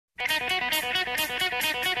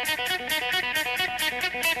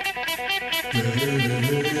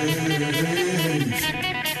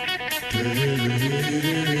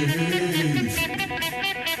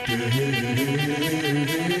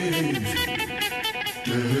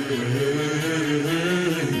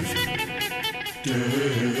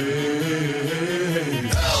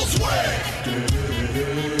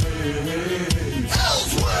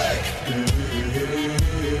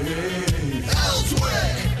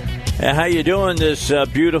How you doing this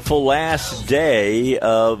beautiful last day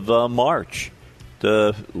of March?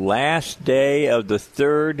 The last day of the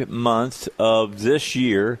third month of this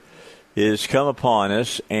year is come upon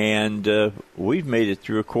us, and we've made it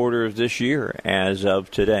through a quarter of this year as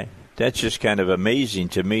of today. That's just kind of amazing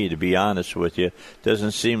to me, to be honest with you.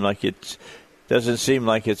 Doesn't seem like it's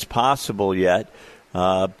possible yet.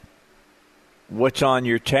 What's on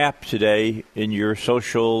your tap today in your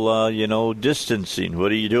social, distancing?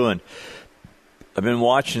 What are you doing? I've been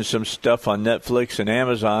watching some stuff on Netflix and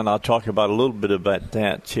Amazon. I'll talk about a little bit about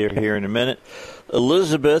that here in a minute.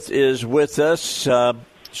 Elizabeth is with us.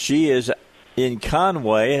 She is in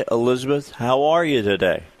Conway. Elizabeth, how are you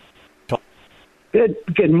today?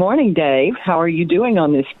 Good morning, Dave. How are you doing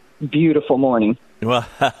on this beautiful morning? Well,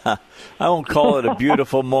 I won't call it a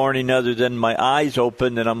beautiful morning other than my eyes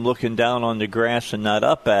open and I'm looking down on the grass and not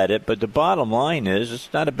up at it. But the bottom line is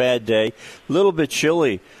it's not a bad day. A little bit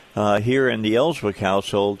chilly here in the Elswick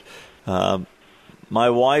household. My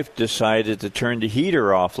wife decided to turn the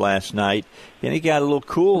heater off last night, and it got a little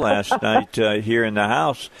cool last night here in the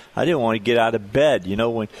house. I didn't want to get out of bed. You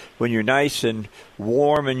know, when you're nice and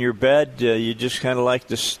warm in your bed, you just kind of like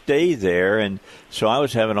to stay there. And so I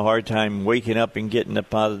was having a hard time waking up and getting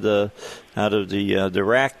up out of the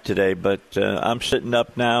rack today. But I'm sitting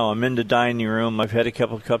up now. I'm in the dining room. I've had a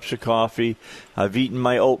couple of cups of coffee. I've eaten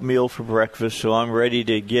my oatmeal for breakfast, so I'm ready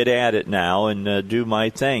to get at it now and do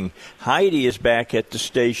my thing. Heidi is back at the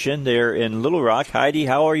station there in Little Rock. Heidi,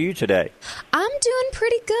 how are you today? I'm doing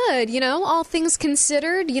pretty good, all things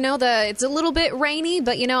considered. It's a little bit rainy,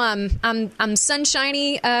 but I'm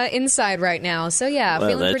sunshiny inside right now. So yeah, well,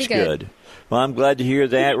 feeling pretty good. Well, I'm glad to hear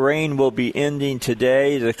that. Rain will be ending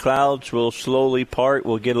today. The clouds will slowly part.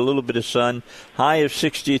 We'll get a little bit of sun. High of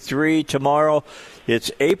 63 tomorrow.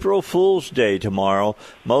 It's April Fool's Day tomorrow.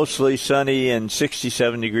 Mostly sunny and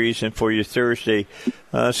 67 degrees. And for your Thursday,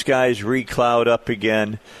 skies re-cloud up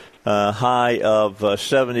again. High of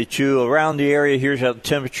 72. Around the area, here's how the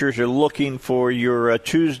temperatures are looking for your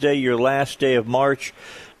Tuesday, your last day of March.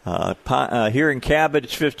 Here in Cabot,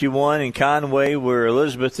 it's 51. In Conway, where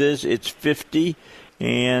Elizabeth is, it's 50.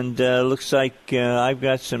 And looks like I've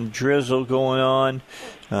got some drizzle going on.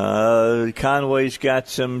 Conway's got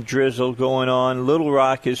some drizzle going on. Little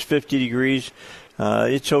Rock is 50 degrees.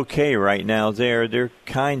 It's okay right now there. They're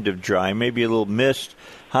kind of dry, maybe a little mist.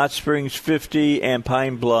 Hot Springs 50, and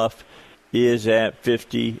Pine Bluff is at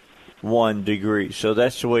 51 degrees. So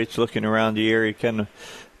that's the way it's looking around the area.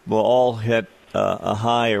 We'll all hit a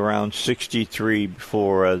high around 63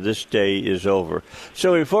 before this day is over.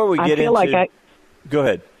 So before we get into... Go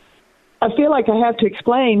ahead. I feel like I have to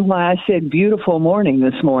explain why I said beautiful morning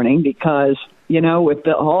this morning because, with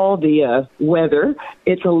all the weather,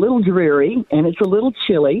 it's a little dreary and it's a little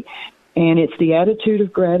chilly, and it's the attitude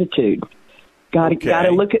of gratitude. Got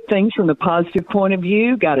to look at things from the positive point of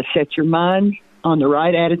view. Got to set your mind on the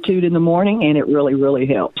right attitude in the morning, and it really, really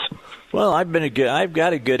helps. Well, I've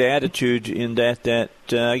got a good attitude in that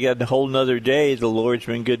I got a whole nother day. The Lord's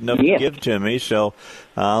been good enough to give to me, so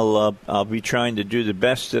I'll be trying to do the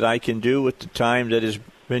best that I can do with the time that has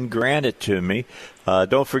been granted to me.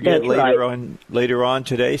 Don't forget later on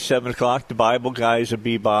today, 7 o'clock, the Bible guys will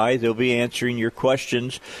be by. They'll be answering your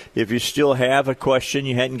questions. If you still have a question,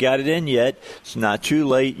 you hadn't got it in yet, it's not too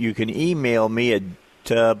late. You can email me at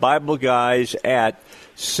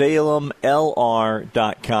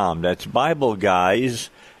BibleGuys@SalemLR.com. That's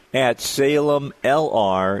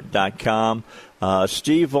BibleGuys@SalemLR.com.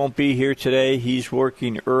 Steve won't be here today. He's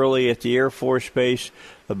working early at the Air Force Base,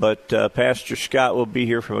 but Pastor Scott will be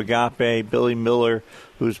here from Agape. Billy Miller,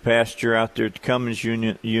 who's pastor out there at the Cummins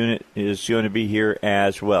unit, is going to be here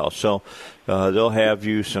as well. So they'll have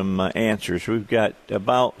you some answers. We've got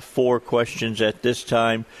about 4 questions at this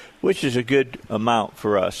time, which is a good amount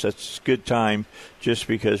for us. That's a good time just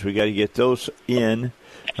because we got to get those in.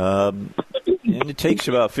 And it takes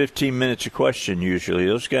about 15 minutes a question usually.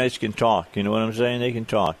 Those guys can talk. You know what I'm saying? They can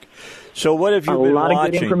talk. So what have you been watching? A lot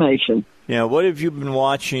of good information. Yeah, what have you been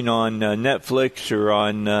watching on Netflix or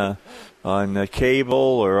on cable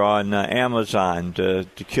or on Amazon to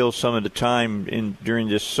kill some of the time during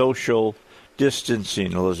this social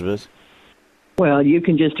distancing, Elizabeth? Well, you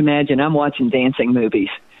can just imagine. I'm watching dancing movies.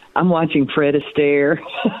 I'm watching Fred Astaire.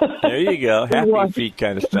 There you go. Happy feet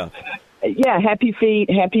kind of stuff. Yeah, happy feet,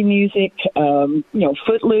 happy music.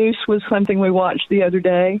 Footloose was something we watched the other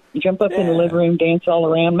day. Jump up in the living room, dance all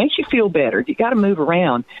around. Makes you feel better. You got to move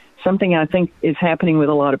around. Something I think is happening with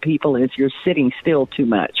a lot of people is you're sitting still too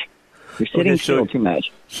much. You're sitting still too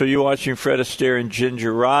much. So you're watching Fred Astaire and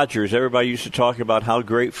Ginger Rogers. Everybody used to talk about how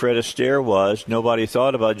great Fred Astaire was. Nobody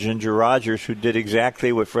thought about Ginger Rogers, who did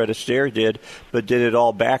exactly what Fred Astaire did, but did it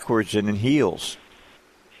all backwards and in heels.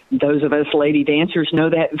 Those of us lady dancers know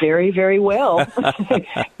that very, very well.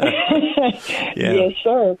 Yes,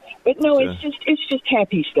 sir. But no, it's just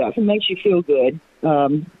happy stuff. It makes you feel good.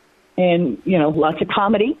 And lots of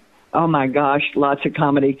comedy. Oh my gosh, lots of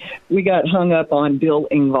comedy. We got hung up on Bill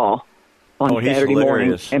Engvall on Saturday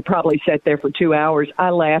morning and probably sat there for 2 hours. I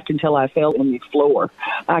laughed until I fell on the floor.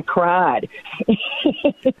 I cried.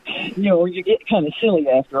 You get kind of silly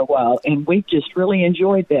after a while, and we just really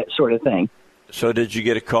enjoyed that sort of thing. So did you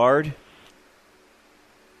get a card?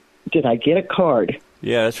 Did I get a card?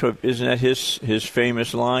 Yeah, isn't that his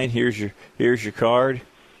famous line? Here's your card.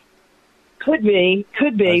 Could be.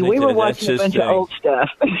 We were watching a bunch of old stuff.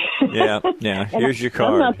 Yeah. Here's your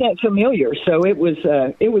card. I'm not that familiar, so it was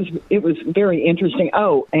very interesting.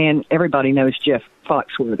 Oh, and everybody knows Jeff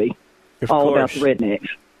Foxworthy. All about the rednecks.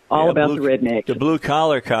 The rednecks. The blue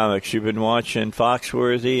collar comics. You've been watching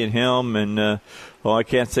Foxworthy and him, and I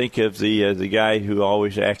can't think of the guy who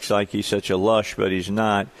always acts like he's such a lush, but he's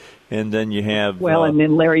not. And then you have and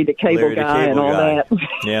then Larry the Cable Guy and all that.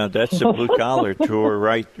 Yeah, that's the blue collar tour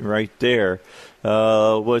right there.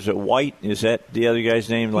 Was it White? Is that the other guy's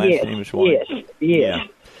name? Last name is White. Yes. Yeah.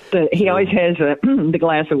 He always has the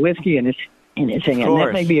glass of whiskey in his hand.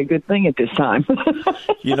 That may be a good thing at this time.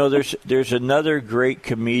 There's another great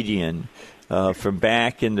comedian from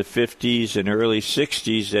back in the 50s and early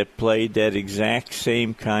 60s that played that exact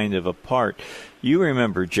same kind of a part. You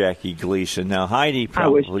remember Jackie Gleason. Now, Heidi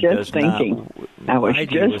probably does not. I was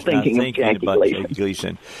just thinking of Jackie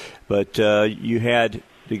Gleason. But you had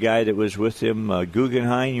the guy that was with him,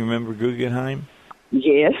 Guggenheim. You remember Guggenheim?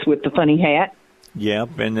 Yes, with the funny hat. Yeah,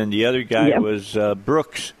 and then the other guy was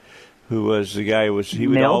Brooks, who was the guy he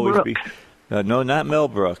would Mel always Brooks. be. No, not Mel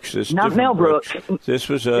Brooks. Not Mel Brooks. This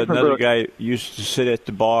was another guy who used to sit at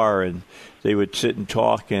the bar, and they would sit and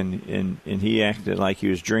talk, and he acted like he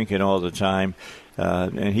was drinking all the time.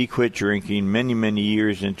 And he quit drinking many, many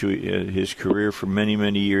years into his career. For many,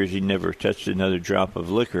 many years, he never touched another drop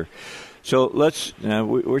of liquor. So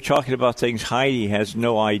we're talking about things Heidi has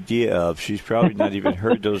no idea of. She's probably not even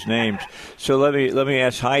heard those names. So let me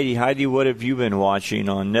ask Heidi. Heidi, what have you been watching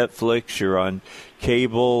on Netflix or on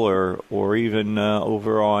cable or even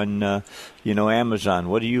over on Amazon?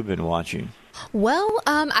 What have you been watching? Well,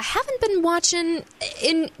 I haven't been watching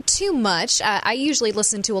in too much. I usually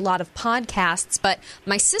listen to a lot of podcasts, but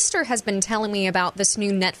my sister has been telling me about this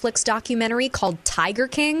new Netflix documentary called Tiger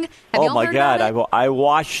King. Have y'all heard about it? I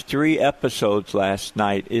watched 3 episodes last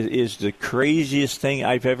night. It is the craziest thing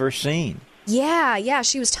I've ever seen. Yeah,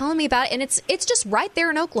 she was telling me about it, and it's just right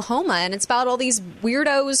there in Oklahoma, and it's about all these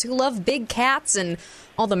weirdos who love big cats and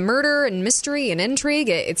all the murder and mystery and intrigue.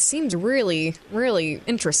 It seems really, really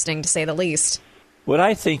interesting, to say the least. What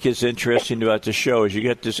I think is interesting about the show is you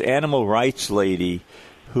got this animal rights lady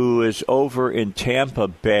who is over in Tampa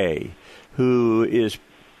Bay, who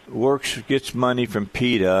gets money from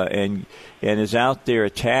PETA and is out there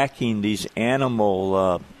attacking these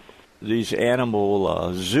animal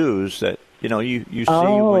zoos that you see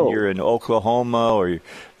when you're in Oklahoma, or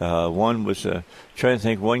one was trying to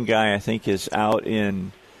think. One guy I think is out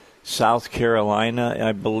in South Carolina,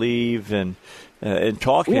 I believe, and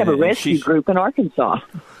talking. We have a rescue group in Arkansas.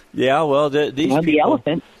 Yeah, well, these people, the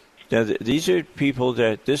elephant. These are people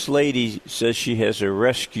that this lady says she has a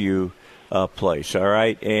rescue place. All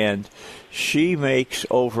right, and she makes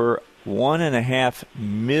over $1.5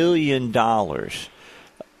 million.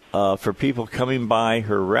 For people coming by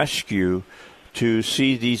her rescue to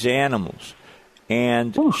see these animals.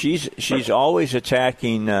 And she's always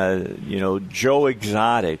attacking, Joe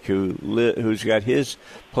Exotic, who's got his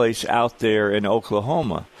place out there in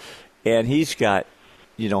Oklahoma. And he's got,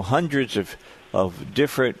 hundreds of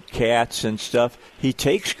different cats and stuff. He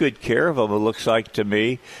takes good care of them, it looks like to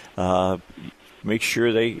me. Make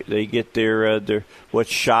sure they get their what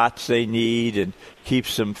shots they need and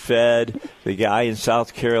keeps them fed. The guy in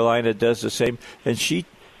South Carolina does the same, and she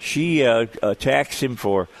attacks him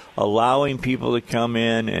for allowing people to come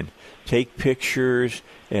in and take pictures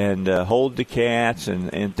and hold the cats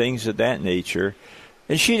and things of that nature.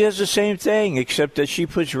 And she does the same thing, except that she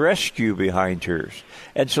puts rescue behind hers.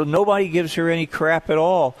 And so nobody gives her any crap at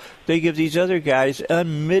all. They give these other guys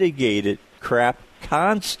unmitigated crap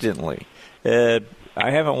constantly. I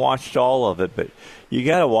haven't watched all of it, but you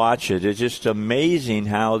got to watch it. It's just amazing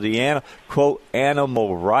how the quote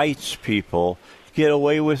animal rights people get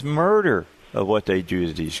away with murder of what they do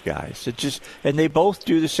to these guys. And they both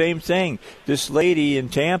do the same thing. This lady in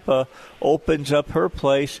Tampa opens up her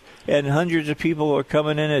place, and hundreds of people are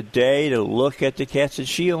coming in a day to look at the cats, and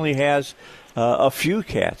she only has a few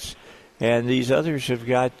cats. And these others have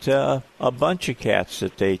got a bunch of cats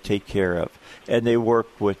that they take care of, and they work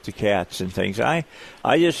with the cats and things. I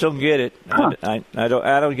just don't get it. Huh. I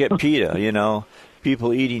don't get PETA. You know,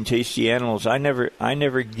 people eating tasty animals. I never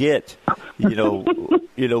get. You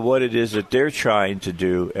know what it is that they're trying to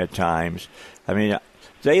do at times. I mean,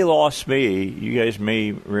 they lost me. You guys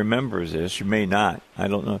may remember this. You may not. I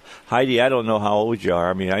don't know, Heidi. I don't know how old you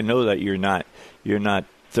are. I mean, I know that you're not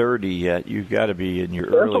 30 yet. You've got to be in your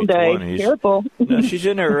early 20s. Careful. No, she's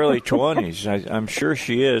in her early 20s. I'm sure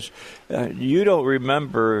she is. You don't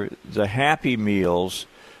remember the Happy Meals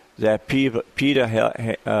that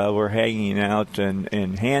PETA were hanging out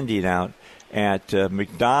and handing out at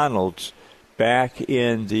McDonald's back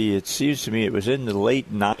in it seems to me it was in the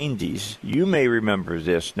late 90s. You may remember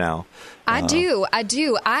this now. I do.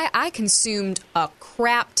 I consumed a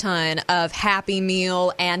crap ton of Happy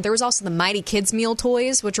Meal, and there was also the Mighty Kids Meal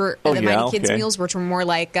toys, which were Mighty Kids Meals, which were more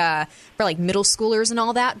like for like middle schoolers and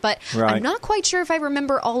all that. But right. I'm not quite sure if I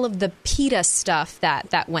remember all of the PETA stuff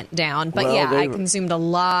that went down. But I consumed a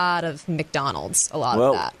lot of McDonald's, of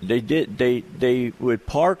that. They did. They would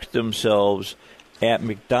park themselves at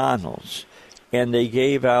McDonald's. And they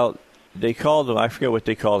gave out, they called them, I forget what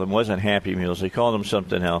they called them, it wasn't Happy Meals. They called them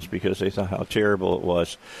something else because they thought how terrible it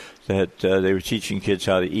was that they were teaching kids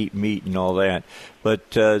how to eat meat and all that.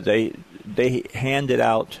 But they handed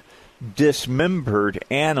out dismembered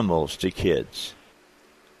animals to kids.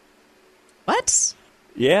 What?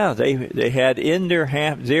 Yeah, they had in their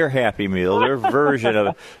Happy Meal, their version of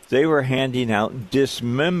it, they were handing out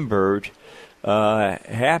dismembered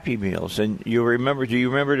Happy Meals. And do you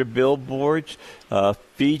remember the billboards?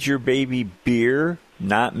 Feed your baby beer,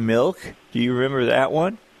 not milk. Do you remember that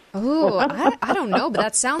one? Oh, I don't know, but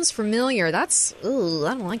that sounds familiar. I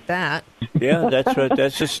don't like that. Yeah,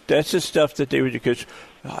 that's the stuff that they would do. Because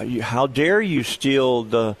how dare you steal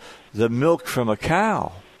the milk from a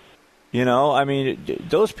cow? You know, I mean,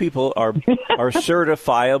 those people are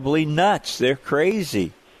certifiably nuts. They're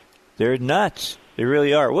crazy. They're nuts. They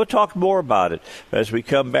really are. We'll talk more about it as we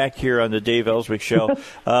come back here on the Dave Elswick Show.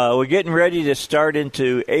 We're getting ready to start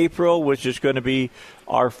into April, which is going to be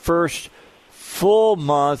our first full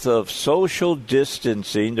month of social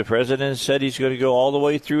distancing. The president said he's going to go all the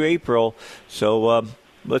way through April. So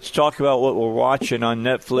let's talk about what we're watching on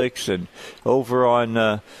Netflix and over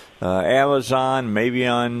on Amazon, maybe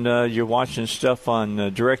on you're watching stuff on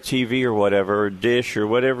DirecTV or whatever, or Dish or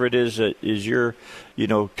whatever it is that is your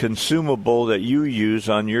consumable that you use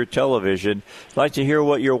on your television. I'd like to hear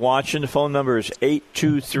what you're watching. The phone number is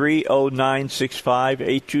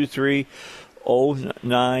 823-0965,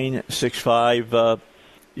 823-0965.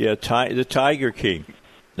 The Tiger King.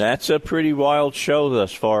 That's a pretty wild show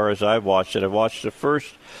thus far as I've watched it. I've watched the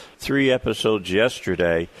first 3 episodes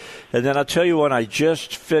yesterday. And then I'll tell you when I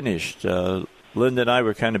just finished. Linda and I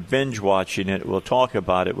were kind of binge watching it. We'll talk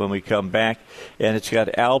about it when we come back. And it's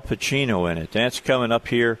got Al Pacino in it. That's coming up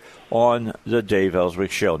here on the Dave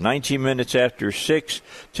Elswick Show. 19 minutes after 6.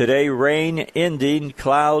 Today, rain ending,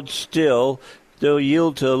 clouds still. They'll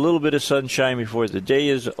yield to a little bit of sunshine before the day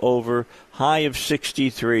is over. High of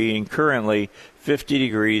 63 and currently 50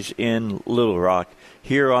 degrees in Little Rock.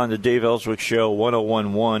 Here on the Dave Elswick Show,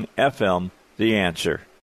 101.1 FM, The Answer.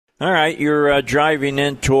 All right, you're driving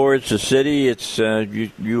in towards the city. It's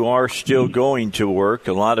you are still going to work.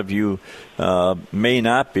 A lot of you may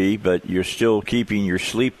not be, but you're still keeping your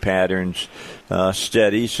sleep patterns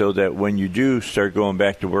steady so that when you do start going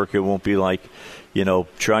back to work, it won't be like,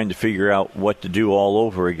 trying to figure out what to do all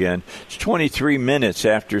over again. It's 23 minutes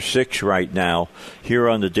after 6 right now here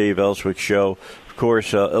on the Dave Elswick Show. Of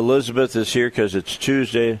course, Elizabeth is here because it's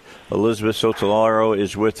Tuesday. Elizabeth Sotolaro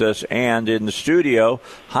is with us. And in the studio,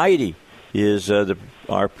 Heidi is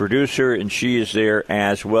our producer, and she is there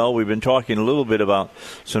as well. We've been talking a little bit about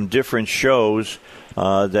some different shows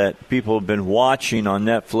that people have been watching on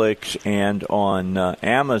Netflix and on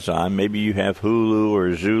Amazon. Maybe you have Hulu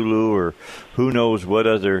or Zulu or who knows what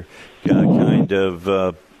other kind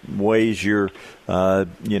of ways you're,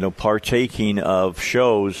 partaking of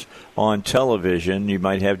shows on television. You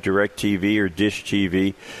might have DirecTV or Dish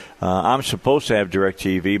TV. I'm supposed to have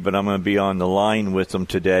DirecTV, but I'm going to be on the line with them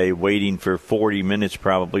today, waiting for 40 minutes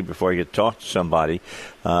probably before I get to talk to somebody.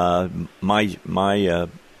 My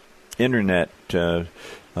internet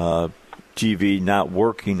TV not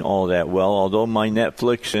working all that well, although my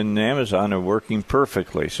Netflix and Amazon are working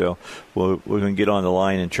perfectly. So we're going to get on the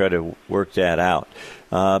line and try to work that out.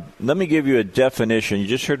 Let me give you a definition. You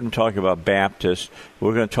just heard them talk about Baptist.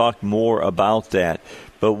 We're going to talk more about that.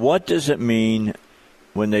 But what does it mean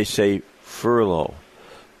when they say furlough?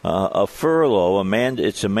 A furlough,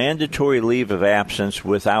 it's a mandatory leave of absence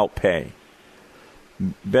without pay.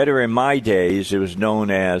 Better in my days, it was known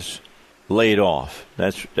as laid off.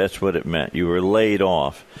 That's what it meant. You were laid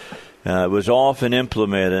off. It was often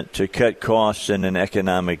implemented to cut costs in an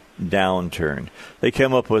economic downturn. They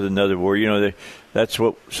come up with another word. That's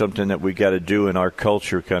something that we got to do in our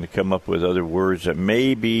culture, kind of come up with other words that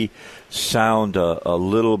maybe sound a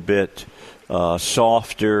little bit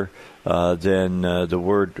softer than the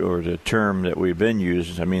word or the term that we've been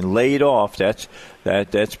using. I mean, laid off, that's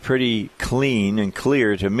pretty clean and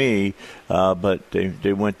clear to me, but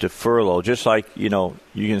they went to furlough. Just like, you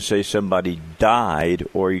can say somebody died,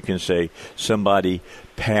 or you can say somebody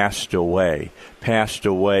passed away. Passed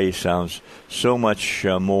away sounds so much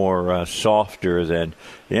more softer than,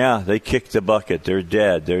 they kicked the bucket, they're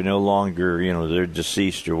dead, they're no longer, they're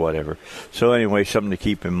deceased or whatever. So anyway, something to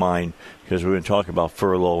keep in mind, because we're going to talk about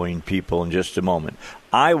furloughing people in just a moment.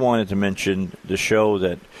 I wanted to mention the show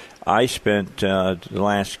that I spent the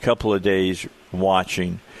last couple of days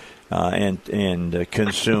watching and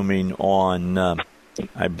consuming on,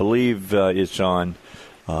 I believe it's on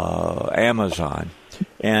Amazon.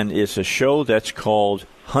 And it's a show that's called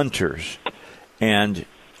Hunters. And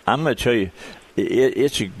I'm going to tell you,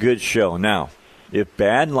 it's a good show. Now, if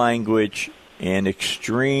bad language and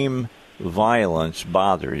extreme violence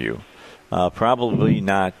bother you, probably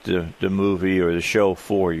not the movie or the show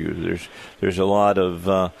for you. There's a lot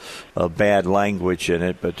of bad language in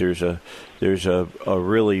it, but there's a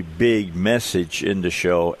really big message in the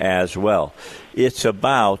show as well. It's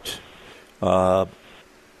about a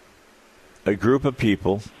group of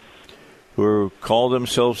people who call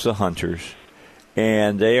themselves the Hunters,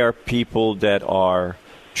 and they are people that are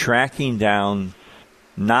tracking down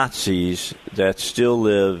Nazis that still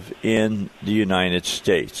live in the United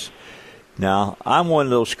States. Now, I'm one of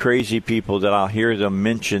those crazy people that I'll hear them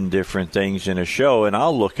mention different things in a show, and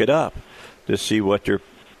I'll look it up to see what they're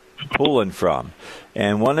pulling from.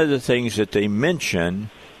 And one of the things that they mention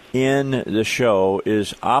in the show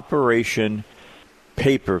is Operation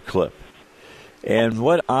Paperclip. And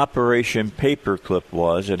what Operation Paperclip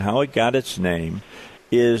was and how it got its name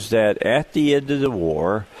is that at the end of the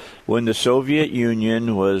war, when the Soviet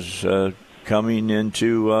Union was coming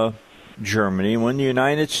into Germany, when the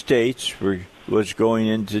United States was going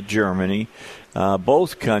into Germany,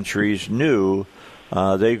 both countries knew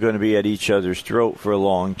they were going to be at each other's throat for a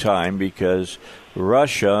long time, because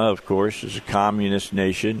Russia, of course, is a communist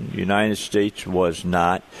nation. The United States was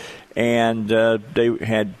not. And they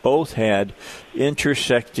had both had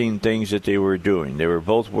intersecting things that they were doing. They were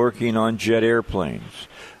both working on jet airplanes.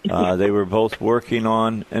 They were both working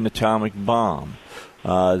on an atomic bomb.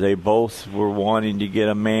 They both were wanting to get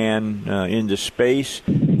a man into space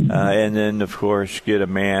and then, of course, get a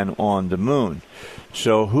man on the moon.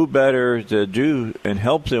 So who better to do and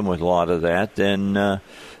help them with a lot of that than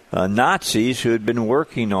Nazis who had been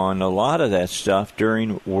working on a lot of that stuff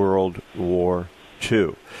during World War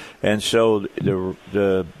II. And so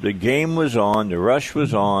the game was on, the rush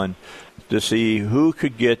was on to see who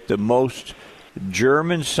could get the most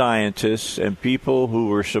German scientists and people who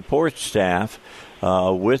were support staff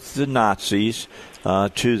with the Nazis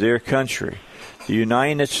to their country. The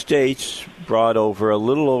United States brought over a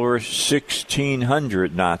little over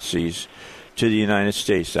 1,600 Nazis to the United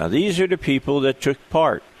States. Now, these are the people that took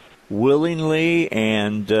part willingly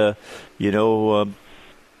and, as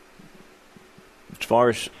far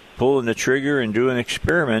as pulling the trigger and doing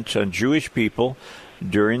experiments on Jewish people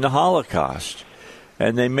during the Holocaust.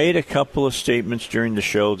 And they made a couple of statements during the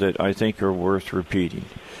show that I think are worth repeating.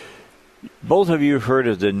 Both of you have heard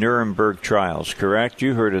of the Nuremberg trials, correct?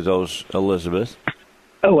 You heard of those, Elizabeth?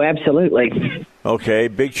 Oh, absolutely. Okay,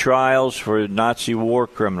 big trials for Nazi war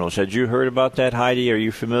criminals. Had you heard about that, Heidi? Are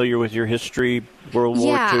you familiar with your history, World War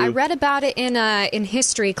II? Yeah, I read about it in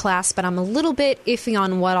history class, but I'm a little bit iffy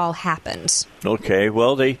on what all happened. Okay,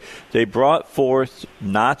 well, they brought forth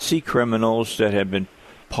Nazi criminals that had been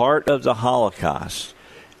part of the Holocaust,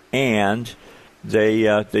 and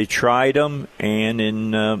They tried them, and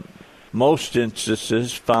in most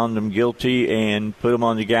instances found them guilty and put them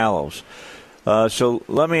on the gallows. So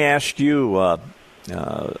let me ask you,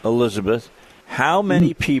 Elizabeth, how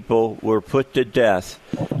many people were put to death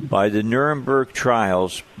by the Nuremberg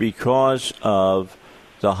trials because of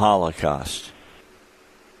the Holocaust?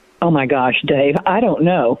 Oh, my gosh, Dave, I don't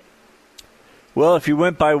know. Well, if you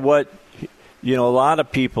went by what, a lot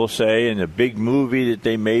of people say in a big movie that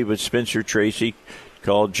they made with Spencer Tracy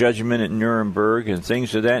called Judgment at Nuremberg and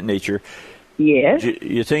things of that nature. Yes.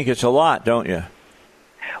 You think it's a lot, don't you?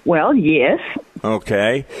 Well, yes.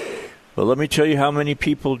 Okay. Well, let me tell you how many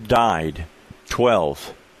people died.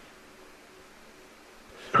 12.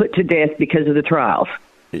 Put to death because of the trials.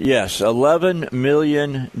 Yes, 11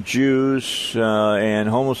 million Jews and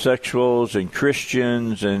homosexuals and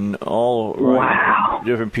Christians and all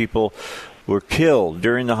different people were killed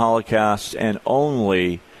during the Holocaust, and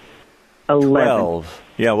only 12.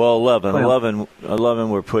 Yeah, well, 11. 11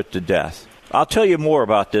 were put to death. I'll tell you more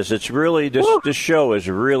about this. It's really this show is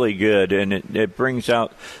really good, and it brings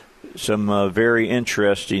out some very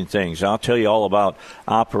interesting things. I'll tell you all about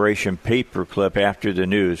Operation Paperclip after the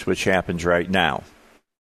news, which happens right now.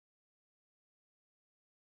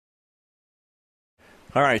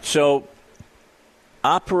 All right, so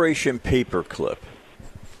Operation Paperclip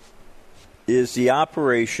is the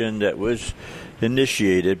operation that was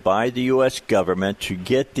initiated by the U.S. government to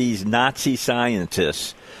get these Nazi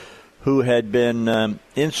scientists who had been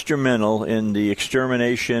instrumental in the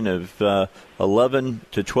extermination of 11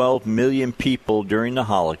 to 12 million people during the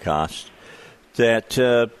Holocaust, that,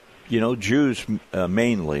 Jews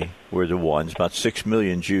mainly were the ones, about 6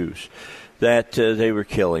 million Jews, that they were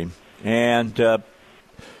killing. And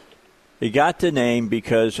they got the name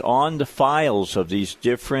because on the files of these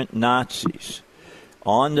different Nazis,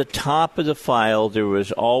 on the top of the file, there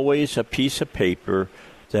was always a piece of paper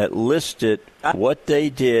that listed what they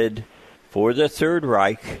did for the Third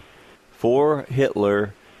Reich, for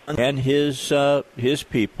Hitler and his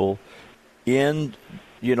people in,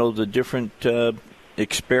 the different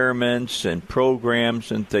experiments and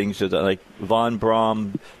programs and things of that, like von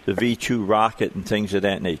Braun, the V-2 rocket and things of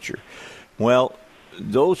that nature. Well,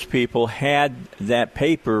 those people had that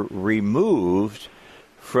paper removed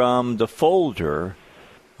from the folder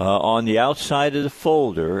on the outside of the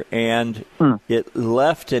folder, and it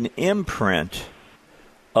left an imprint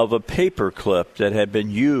of a paper clip that had been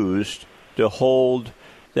used to hold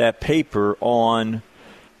that paper on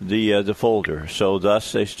the folder. So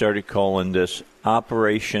thus they started calling this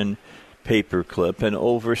Operation Paperclip, and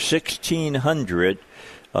over 1,600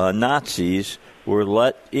 Nazis were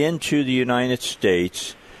let into the United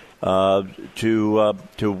States to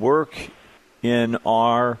work in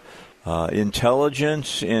our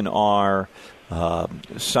intelligence, in our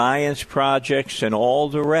science projects, and all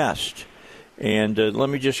the rest. And let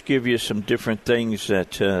me just give you some different things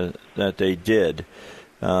that they did.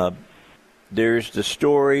 There's the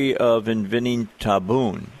story of inventing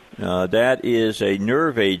taboon. That is a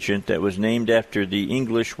nerve agent that was named after the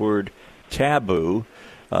English word taboo.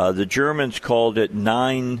 The Germans called it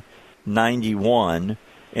 991,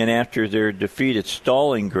 and after their defeat at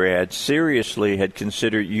Stalingrad, seriously had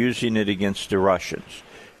considered using it against the Russians,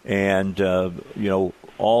 and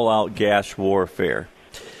all-out gas warfare.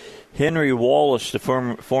 Henry Wallace, the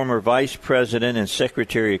former vice president and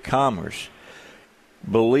secretary of commerce,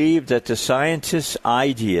 believed that the scientists'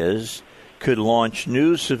 ideas could launch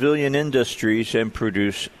new civilian industries and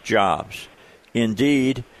produce jobs.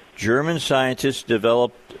 Indeed, German scientists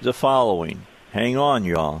developed the following. Hang on,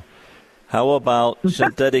 y'all. How about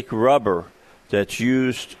synthetic rubber that's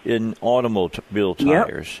used in automobile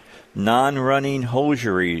tires? Yep. Non-running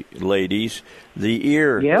hosiery, ladies, the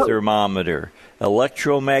ear thermometer,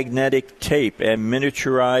 electromagnetic tape, and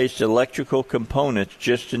miniaturized electrical components,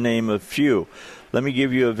 just to name a few. Let me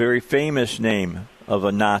give you a very famous name of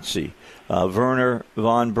a Nazi, Werner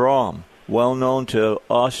von Braun, well known to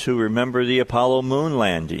us who remember the Apollo moon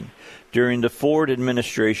landing. During the Ford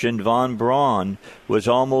administration, von Braun was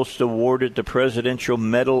almost awarded the Presidential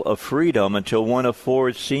Medal of Freedom until one of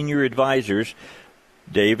Ford's senior advisors,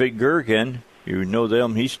 David Gergen, you know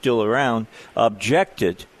them, he's still around,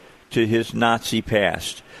 objected to his Nazi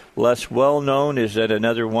past. Less well known is that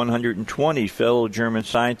another 120 fellow German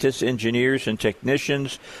scientists, engineers, and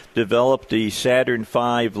technicians developed the Saturn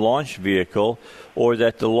V launch vehicle, or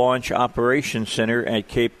that the Launch Operations Center at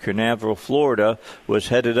Cape Canaveral, Florida, was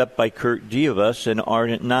headed up by Kurt Dievas, an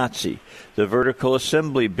ardent Nazi. The vertical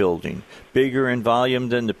assembly building, bigger in volume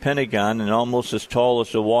than the Pentagon and almost as tall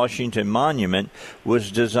as the Washington Monument,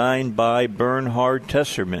 was designed by Bernhard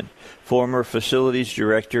Tesserman, former facilities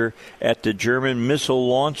director at the German Missile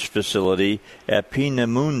Launch Facility at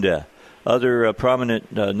Peenemünde. Other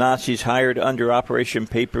prominent Nazis hired under Operation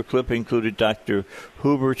Paperclip included Dr.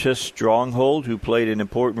 Hubertus Stronghold, who played an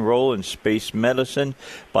important role in space medicine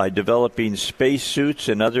by developing spacesuits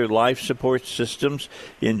and other life support systems.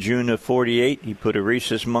 In June of 1948, he put a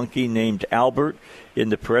rhesus monkey named Albert in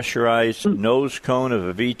the pressurized nose cone of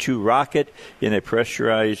a V-2 rocket. In a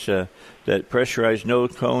pressurized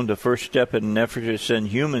nose cone, the first step in an effort to send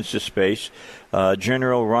humans to space.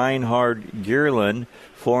 General Reinhard Gierlin,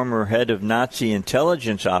 former head of Nazi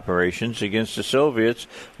intelligence operations against the Soviets,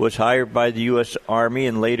 was hired by the U.S. Army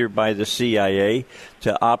and later by the CIA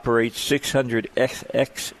to operate 600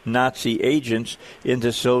 ex-Nazi agents in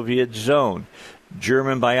the Soviet zone.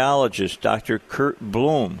 German biologist Dr. Kurt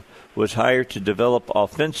Blum was hired to develop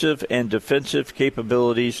offensive and defensive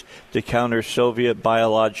capabilities to counter Soviet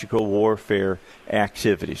biological warfare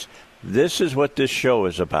activities. This is what this show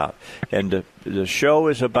is about. And the show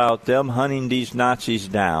is about them hunting these Nazis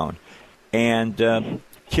down and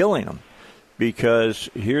killing them. Because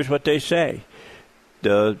here's what they say.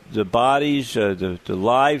 The bodies, the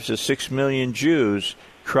lives of 6 million Jews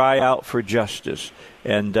cry out for justice.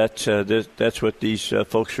 And that's what these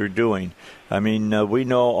folks are doing. I mean, we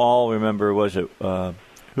know all, remember, was it,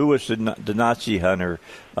 who was the Nazi hunter?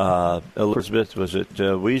 Elizabeth, was it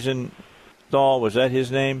Wiesenthal? Was that his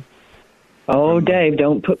name? Oh, Dave,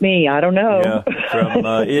 don't put me. I don't know. Yeah,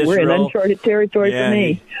 from Israel. We're in uncharted territory for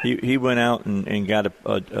me. He went out and got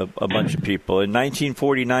a bunch of people. In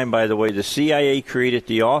 1949, by the way, the CIA created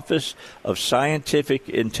the Office of Scientific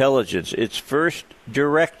Intelligence. Its first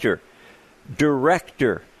director,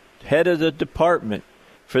 head of the department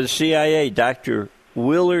for the CIA, Dr.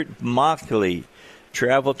 Willard Mockley,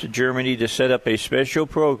 traveled to Germany to set up a special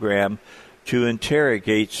program to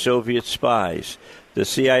interrogate Soviet spies. The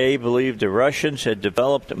CIA believed the Russians had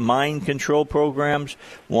developed mind control programs,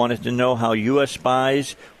 wanted to know how U.S.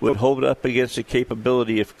 spies would hold up against the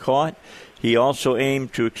capability if caught. He also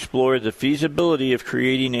aimed to explore the feasibility of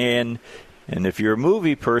creating and if you're a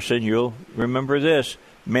movie person, you'll remember this,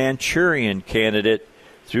 Manchurian candidate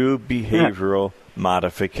through behavioral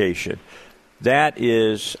modification. That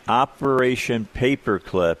is Operation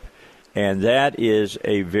Paperclip, and that is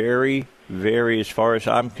a very, very, as far as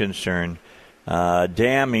I'm concerned,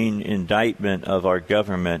 damning indictment of our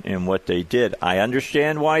government and what they did. I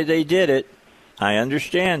understand why they did it. I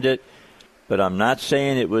understand it. But I'm not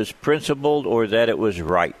saying it was principled or that it was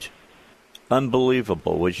right.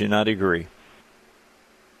 Unbelievable. Would you not agree?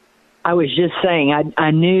 I was just saying,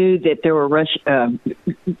 I knew that there were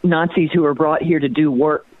Nazis who were brought here to do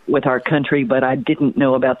work with our country, but I didn't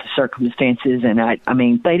know about the circumstances. And I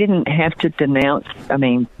mean, they didn't have to denounce. I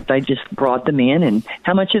mean, they just brought them in. And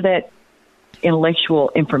how much of that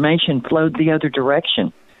intellectual information flowed the other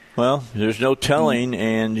direction? Well, there's no telling,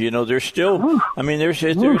 and there's still. I mean, there's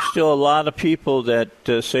still a lot of people that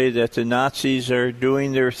say that the Nazis are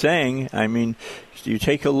doing their thing. I mean, you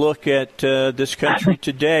take a look at this country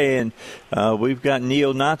today, and we've got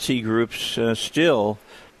neo-Nazi groups still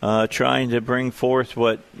trying to bring forth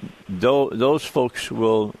what those folks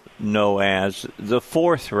will know as the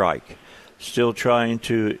Fourth Reich, still trying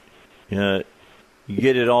to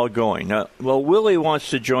get it all going. Well, Willie wants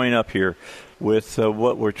to join up here with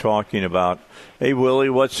what we're talking about. Hey,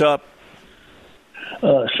 Willie, what's up?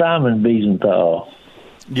 Simon Wiesenthal.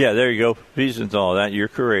 Yeah, there you go. Wiesenthal. That you're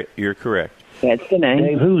correct. That's the name.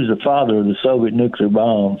 Dave, who was the father of the Soviet nuclear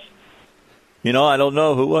bombs? I don't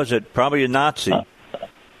know. Who was it? Probably a Nazi.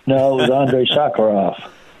 No, it was Andrei Sakharov.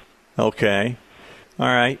 Okay. All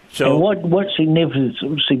right. So, and what significance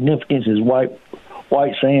is White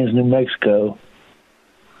Sands, New Mexico?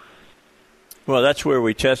 Well, that's where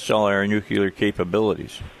we test all our nuclear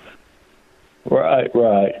capabilities. Right.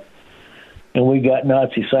 And we got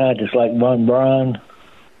Nazi scientists like von Braun.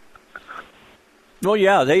 Well,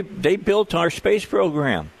 yeah, they built our space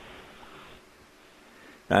program.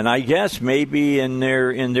 And I guess maybe in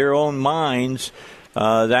their own minds,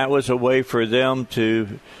 that was a way for them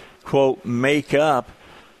to, quote, make up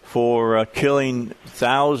for killing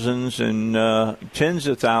thousands and tens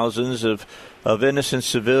of thousands of innocent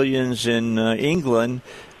civilians in England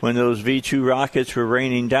when those V-2 rockets were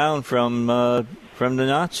raining down from from the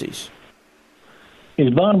Nazis.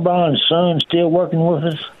 Is von Braun's son still working with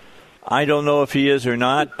us? I don't know if he is or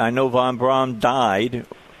not. I know von Braun died,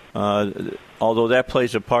 although that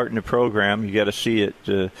plays a part in the program. You got to see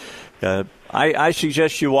it. I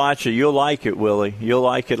suggest you watch it. You'll like it, Willie. You'll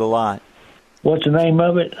like it a lot. What's the name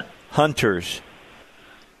of it? Hunters.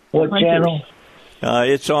 What channel?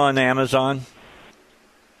 It's on Amazon.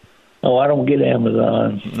 Oh, I don't get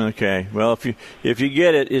Amazon. Okay. Well, if you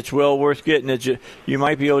get it, it's well worth getting it. You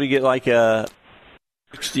might be able to get like a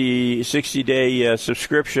 60-day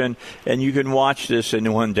subscription, and you can watch this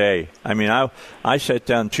in one day. I mean, I sat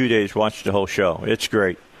down 2 days, watched the whole show. It's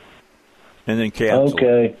great. And then canceled.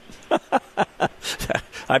 Okay.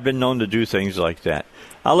 I've been known to do things like that.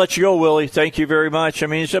 I'll let you go, Willie. Thank you very much. I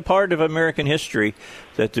mean, it's a part of American history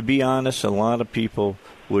that, to be honest, a lot of people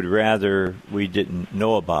would rather we didn't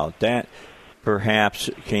know about. That perhaps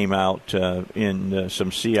came out in some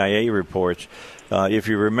CIA reports. If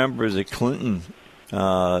you remember the Clinton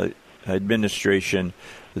administration,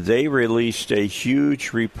 they released a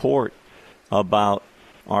huge report about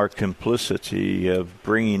our complicity of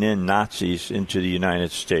bringing in Nazis into the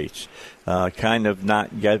United States. Kind of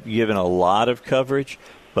not given a lot of coverage,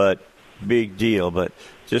 but big deal. But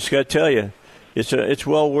just got to tell you, it's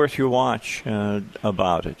well worth your watch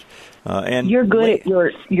about it. And you're good at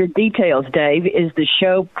your details, Dave. Is the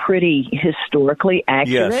show pretty historically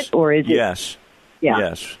accurate, yes, or is it? Yes. Yeah.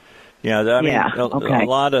 Yes. Yeah, I mean, okay.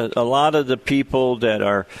 a lot of the people that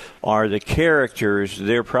are the characters,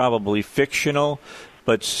 they're probably fictional,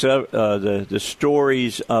 but the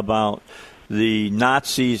stories about the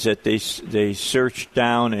Nazis that they search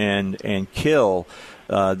down and kill,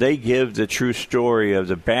 they give the true story of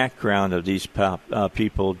the background of these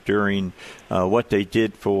people during what they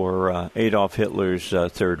did for Adolf Hitler's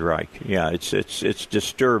Third Reich. Yeah, it's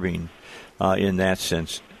disturbing in that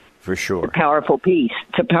sense. For sure. It's a powerful piece.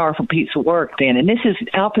 It's a powerful piece of work, then. And this is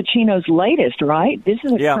Al Pacino's latest, right? This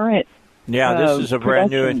is a current. Yeah, this is a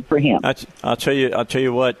brand new for him. I'll tell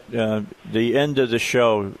you what. The end of the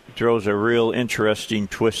show throws a real interesting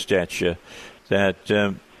twist at you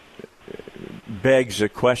that begs a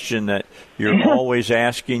question that you're always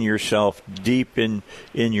asking yourself deep in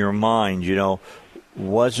your mind. You know,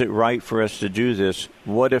 was it right for us to do this?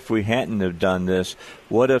 What if we hadn't have done this?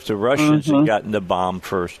 What if the Russians had gotten the bomb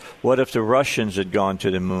first? What if the Russians had gone to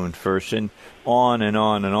the moon first? And on and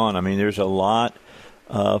on and on. I mean, there's a lot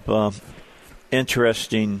of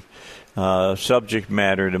interesting subject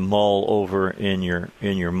matter to mull over in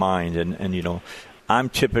your mind. And you know, I'm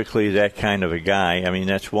typically that kind of a guy. I mean,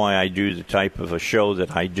 that's why I do the type of a show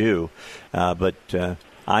that I do. But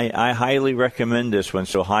I highly recommend this one.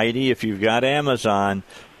 So, Heidi, if you've got Amazon,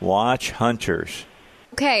 watch Hunters.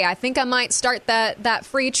 Okay, I think I might start that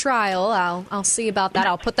free trial. I'll see about that.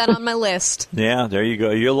 I'll put that on my list. Yeah, there you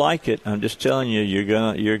go. You'll like it. I'm just telling you,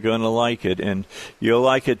 you're gonna like it, and you'll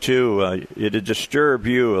like it too. It'll disturb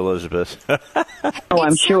you, Elizabeth. Oh,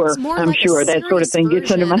 I'm sure. I'm sure that sort of thing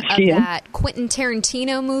gets under my skin. That Quentin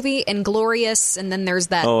Tarantino movie, Inglourious, and then there's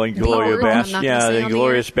that. Oh, Inglourious Bastards. Yeah, the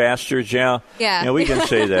Inglourious Bastards. Yeah. Yeah, we can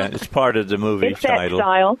say that. It's part of the movie it's title. That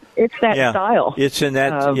style. It's that style. It's in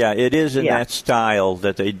that. It is in that style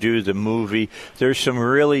that they do the movie. There's some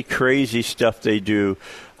really crazy stuff they do.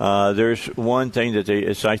 There's one thing that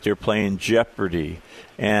it's like they're playing Jeopardy,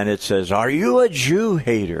 and it says, "Are you a Jew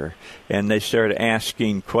hater?" And they start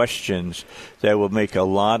asking questions that will make a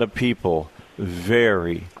lot of people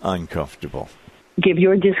very uncomfortable. Give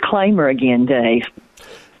your disclaimer again, Dave.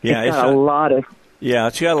 Yeah, it's got a lot of. Yeah,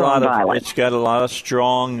 it's got a lot of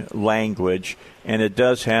strong language, and it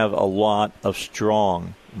does have a lot of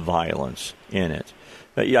strong violence in it.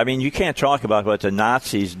 I mean, you can't talk about what the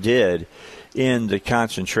Nazis did in the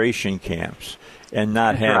concentration camps and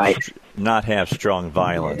not have strong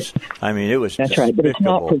violence. I mean, it was right, but it's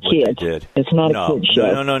not for kids. Did. It's not a kid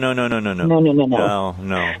show. No. No,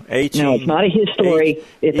 it's not a his story.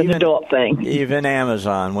 It's an adult thing. Even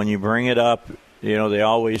Amazon, when you bring it up, you know, they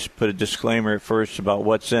always put a disclaimer at first about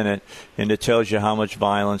what's in it, and it tells you how much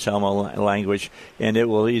violence, how much language, and it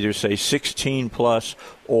will either say 16 plus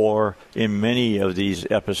or, in many of these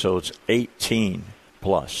episodes, 18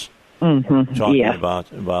 plus. Talking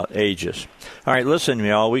about ages. All right, listen,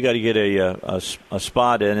 y'all, we got to get a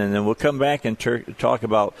spot in, and then we'll come back and talk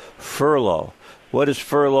about furlough. What does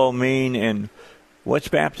furlough mean, and what's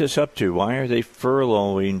Baptist up to? Why are they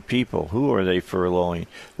furloughing people? Who are they furloughing?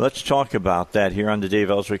 Let's talk about that here on the Dave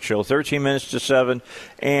Elswick Show. 13 minutes to 7,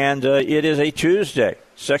 and it is a Tuesday,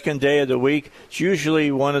 second day of the week. It's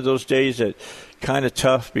usually one of those days that kind of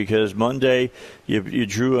tough because Monday you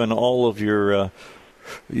drew on all of your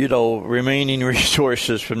remaining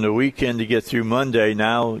resources from the weekend to get through Monday.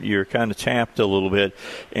 Now you're kind of tapped a little bit,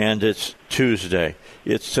 and it's Tuesday.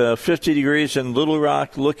 It's 50 degrees in Little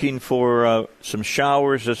Rock, looking for some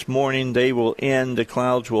showers this morning. They will end. The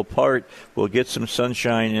clouds will part. We'll get some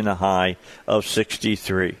sunshine in a high of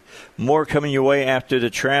 63. More coming your way after the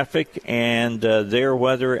traffic and their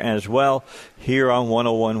weather as well here on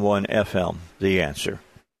 101.1 FM, The Answer.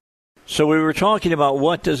 So we were talking about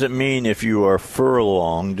what does it mean if you are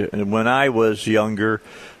furlonged. And when I was younger,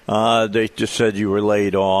 they just said you were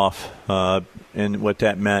laid off, and what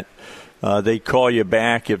that meant. They'd call you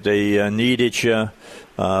back if they needed you.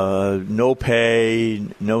 No pay,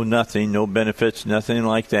 no nothing, no benefits, nothing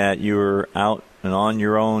like that. You were out and on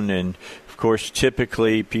your own. And, of course,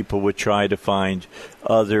 typically people would try to find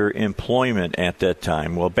other employment at that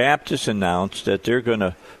time. Well, Baptist announced that they're going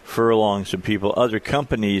to furlong some people. Other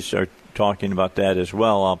companies are talking about that as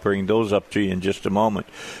well. I'll bring those up to you in just a moment.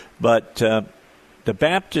 But the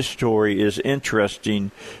Baptist story is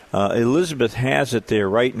interesting. Elizabeth has it there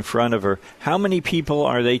right in front of her. How many people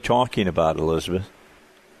are they talking about, Elizabeth?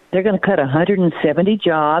 They're going to cut 170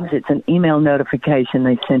 jobs. It's an email notification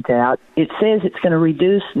they sent out. It says it's going to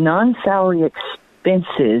reduce non-salary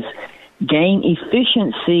expenses, gain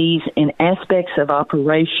efficiencies in aspects of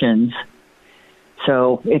operations.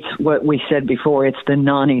 So it's what we said before. It's the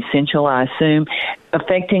non-essential, I assume,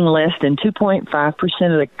 affecting less than 2.5%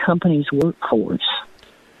 of the company's workforce.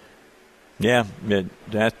 Yeah,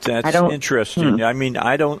 that's interesting. I mean,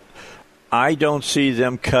 I don't see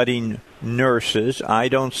them cutting nurses. I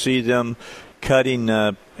don't see them cutting,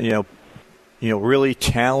 really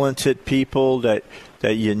talented people that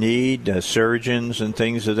you need, surgeons and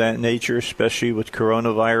things of that nature, especially with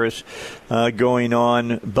coronavirus going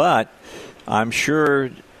on. But I'm sure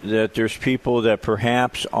that there's people that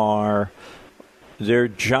perhaps their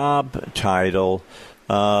job title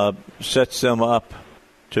sets them up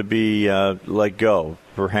to be let go.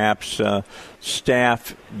 Perhaps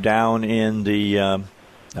staff down in the,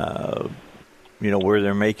 where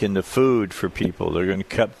they're making the food for people. They're going to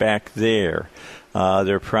cut back there.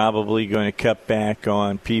 They're probably going to cut back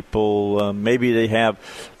on people. Maybe they have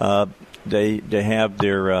they have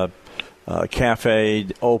their cafe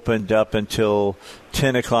opened up until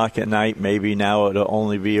 10 o'clock at night. Maybe now it'll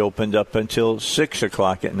only be opened up until 6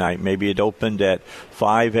 o'clock at night. Maybe it opened at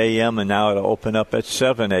 5 a.m. and now it'll open up at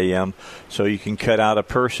 7 a.m. So you can cut out a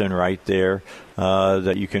person right there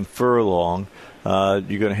that you can furlong. You're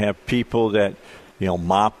going to have people that,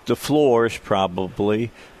 mop the floors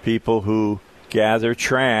probably, people who gather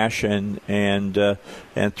trash and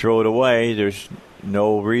throw it away. There's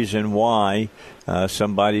no reason why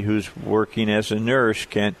somebody who's working as a nurse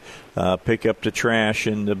can't pick up the trash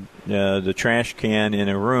in the trash can in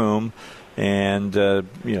a room and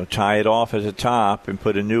tie it off at the top and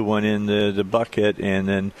put a new one in the bucket and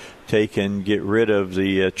then take and get rid of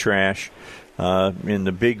the trash in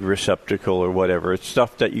the big receptacle or whatever. It's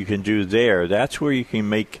stuff that you can do there. That's where you can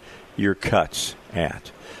make your cuts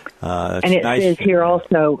at. And it says here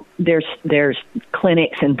also there's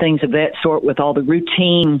clinics and things of that sort with all the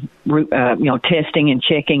routine, testing and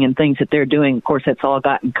checking and things that they're doing. Of course, that's all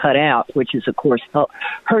gotten cut out, which is, of course,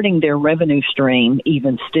 hurting their revenue stream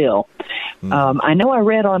even still. I know I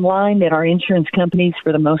read online that our insurance companies,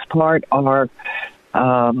 for the most part, are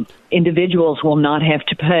individuals will not have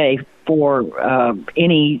to pay for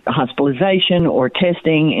any hospitalization or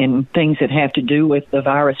testing and things that have to do with the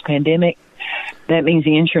virus pandemic. That means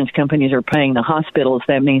the insurance companies are paying the hospitals.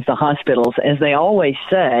 That means the hospitals, as they always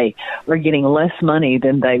say, are getting less money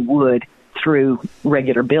than they would through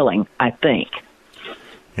regular billing, I think.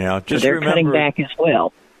 Yeah, just so they're remember, cutting back as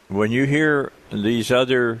well. When you hear these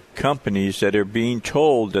other companies that are being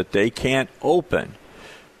told that they can't open,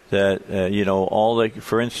 that,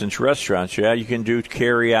 for instance, restaurants, you can do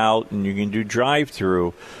carry out and you can do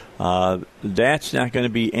drive-through. That's not going to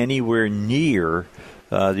be anywhere near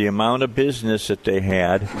the amount of business that they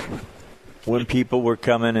had when people were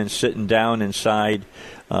coming and sitting down inside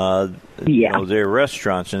their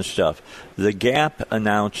restaurants and stuff. The Gap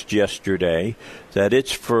announced yesterday that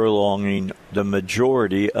it's furlonging the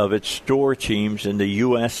majority of its store teams in the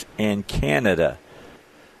U.S. and Canada.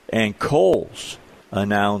 And Kohl's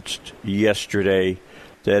announced yesterday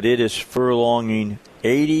that it is furlonging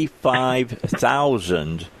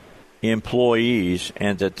 85,000 employees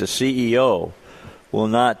and that the CEO will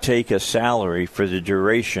not take a salary for the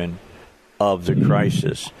duration of the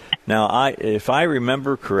crisis. Now, if I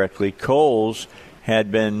remember correctly, Kohl's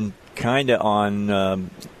had been kind of on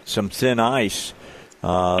some thin ice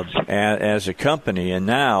as a company, and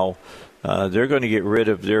now they're going to get rid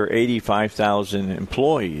of their 85,000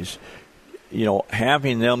 employees.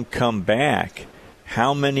 having them come back,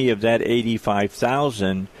 how many of that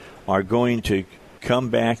 85,000 are going to come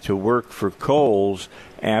back to work for Kohl's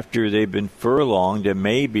after they've been furloughed and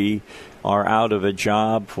maybe are out of a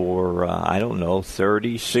job for,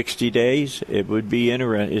 30, 60 days? It will be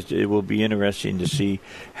interesting to see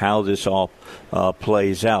how this all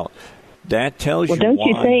plays out. That tells you don't why.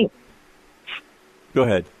 You think? Go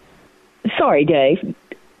ahead. Sorry, Dave.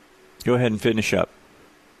 Go ahead and finish up.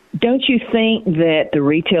 Don't you think that the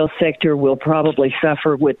retail sector will probably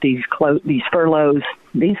suffer with these furloughs?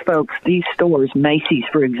 These folks, these stores, Macy's,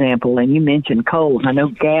 for example, and you mentioned Kohl's. I know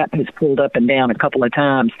Gap has pulled up and down a couple of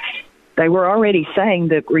times. They were already saying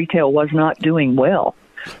that retail was not doing well.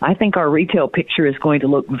 I think our retail picture is going to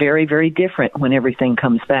look very, very different when everything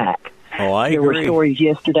comes back. Oh, I agree. There were stories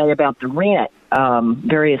yesterday about the rent.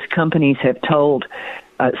 Various companies have told,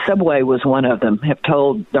 Subway was one of them, have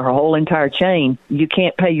told their whole entire chain, you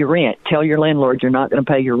can't pay your rent. Tell your landlord you're not going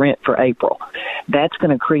to pay your rent for April. That's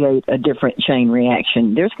going to create a different chain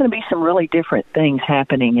reaction. There's going to be some really different things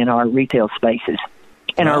happening in our retail spaces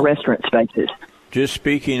and our restaurant spaces. Just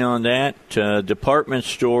speaking on that, department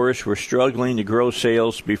stores were struggling to grow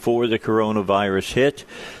sales before the coronavirus hit.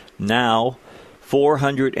 Now,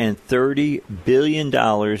 $430 billion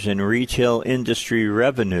in retail industry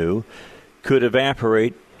revenue could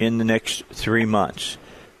evaporate in the next 3 months.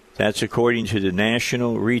 That's according to the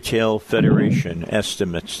National Retail Federation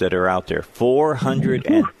estimates that are out there.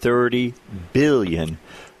 $430 billion.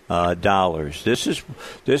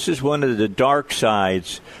 This is one of the dark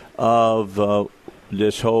sides of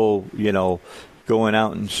this whole, going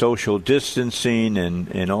out and social distancing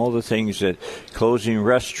and all the things that closing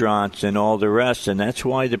restaurants and all the rest. And that's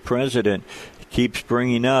why the president keeps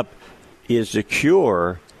bringing up, is the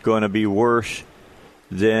cure going to be worse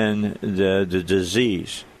than the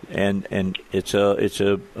disease? And it's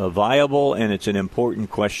a viable and it's an important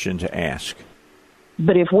question to ask.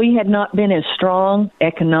 But if we had not been as strong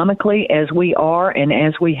economically as we are and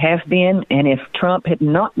as we have been, and if Trump had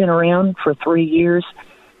not been around for 3 years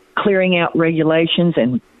clearing out regulations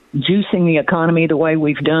and juicing the economy the way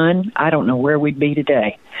we've done, I don't know where we'd be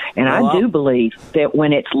today. And I do believe that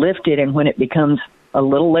when it's lifted and when it becomes a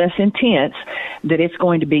little less intense, that it's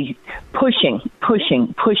going to be pushing,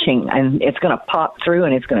 and it's going to pop through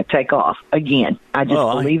and it's going to take off again. I just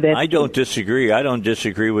believe that. I don't disagree. I don't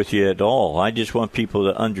disagree with you at all. I just want people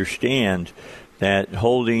to understand that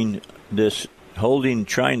trying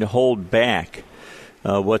to hold back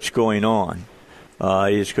what's going on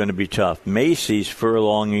is going to be tough. Macy's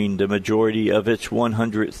furloughing the majority of its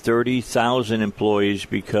 130,000 employees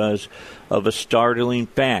because of a startling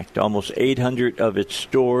fact. Almost 800 of its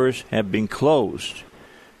stores have been closed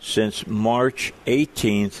since March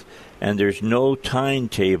 18th, and there's no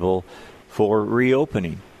timetable for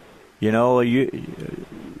reopening.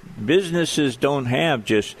 Businesses don't have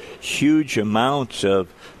just huge amounts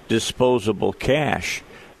of disposable cash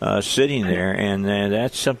sitting there, and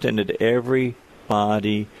that's something that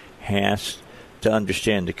everybody has to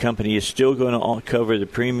understand. The company is still going to cover the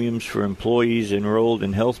premiums for employees enrolled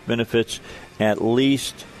in health benefits at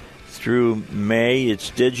least through May. Its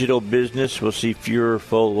digital business will see fewer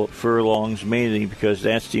furlongs, mainly because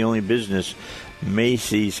that's the only business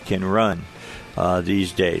Macy's can run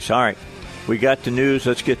these days. All right, we got the news.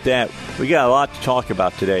 Let's get that. We got a lot to talk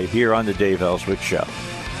about today here on the Dave Elswick Show.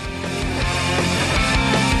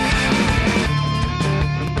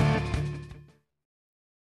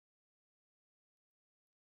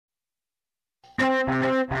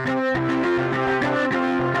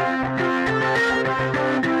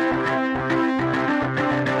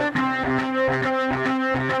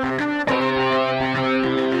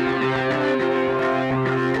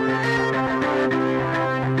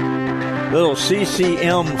 Little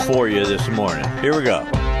CCM for you this morning. Here we go.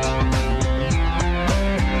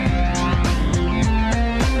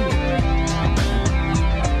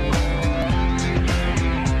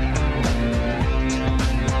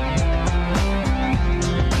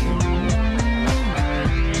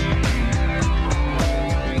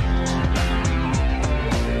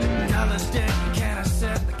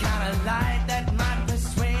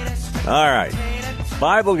 All right.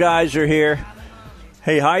 Bible guys are here.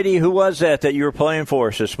 Hey, Heidi, who was that you were playing for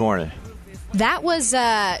us this morning? That was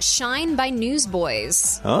Shine by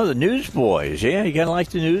Newsboys. Oh, the Newsboys. Yeah, you got to like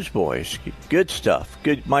the Newsboys. Good stuff.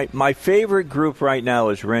 Good. My favorite group right now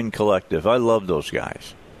is Ren Collective. I love those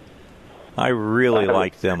guys. I really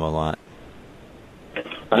like them a lot.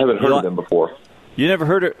 I haven't heard of them before. You never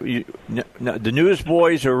heard of the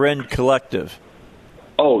Newsboys or Ren Collective?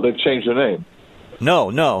 Oh, they've changed their name.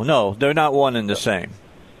 No. They're not one and the same.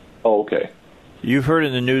 Oh, okay. You've heard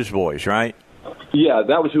of the Newsboys, right? Yeah,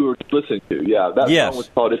 that was who we were listening to. Yeah, that Yes. song was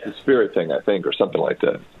called "It's a Spirit Thing," I think, or something like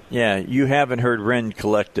that. Yeah, you haven't heard Rend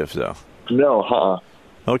Collective, though. No,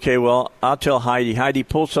 Okay, well, I'll tell Heidi. Heidi,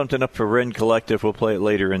 pull something up for Rend Collective. We'll play it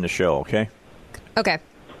later in the show, okay? Okay.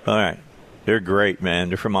 All right. They're great, man.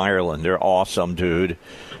 They're from Ireland. They're awesome, dude.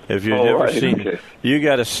 If you've never seen, you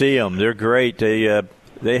got to see them. They're great. They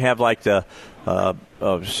have like the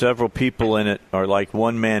several people in it are like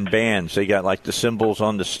one-man bands. They got like the cymbals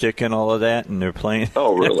on the stick and all of that, and they're playing.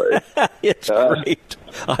 Oh, really? It's great.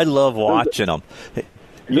 I love watching them.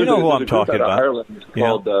 You know who I'm talking about. Ireland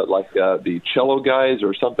called the Cello Guys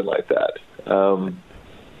or something like that.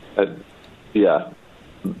 Yeah.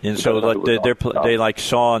 And so like they like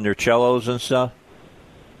saw on their cellos and stuff.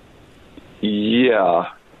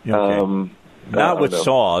 Yeah. Okay. Not with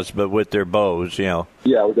saws, but with their bows. Yeah,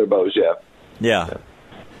 with their bows. Yeah. Yeah.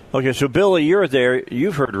 Okay, so Billy, you're there.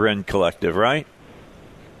 You've heard Rend Collective, right?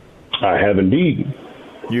 I have indeed.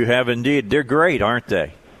 You have indeed. They're great, aren't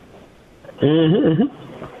they? Mm-hmm.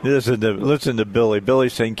 Listen to Billy.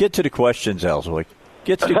 Billy's saying, "Get to the questions, Elswick.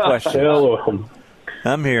 Get to the questions." Hello.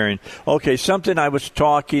 I'm hearing. Okay, something I was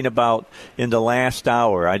talking about in the last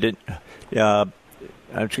hour. I didn't.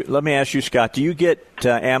 Let me ask you, Scott. Do you get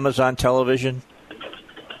Amazon television?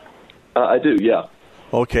 I do. Yeah.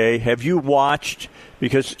 Okay. Have you watched?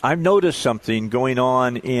 Because I've noticed something going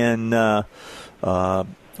on in on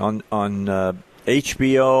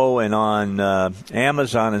HBO and on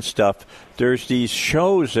Amazon and stuff. There's these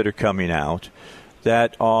shows that are coming out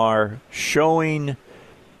that are showing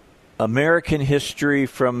American history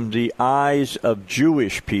from the eyes of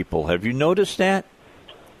Jewish people. Have you noticed that?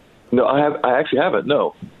 No, I actually haven't.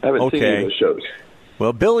 No, I haven't seen any of those shows.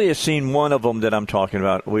 Well, Billy has seen one of them that I'm talking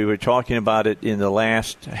about. We were talking about it in the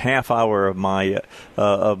last half hour of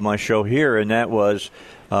my show here, and that was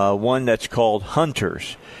one that's called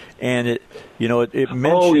Hunters. And it mentioned.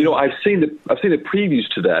 Oh, I've seen the previews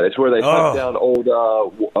to that. It's where they hunt down old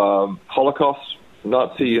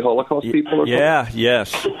Nazi Holocaust people. Or something?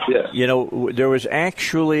 Yes. Yeah. There was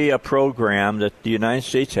actually a program that the United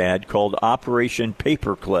States had called Operation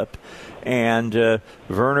Paperclip, and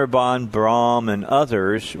Werner von Braun and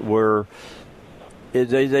others were.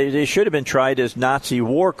 They should have been tried as Nazi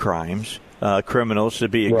war crimes. Criminals to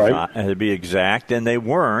be exact, and they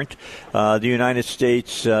weren't. The United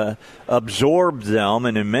States absorbed them,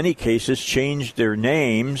 and in many cases changed their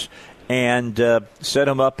names and set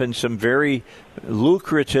them up in some very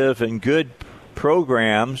lucrative and good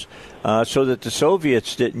programs so that the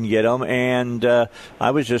Soviets didn't get them. And I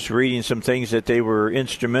was just reading some things that they were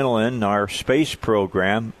instrumental in our space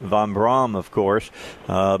program. Von Braun, of course,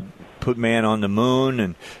 put man on the moon,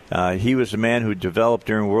 and he was the man who developed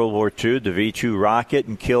during World War II the V-2 rocket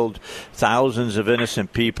and killed thousands of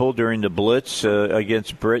innocent people during the Blitz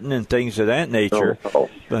against Britain and things of that nature.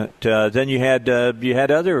 But then you had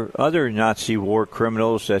other Nazi war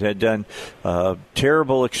criminals that had done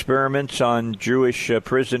terrible experiments on Jewish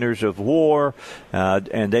prisoners of war,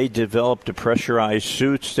 and they developed the pressurized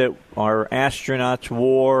suits that our astronauts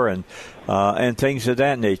wore, and things of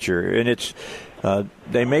that nature. And it's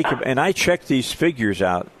they make, and I check these figures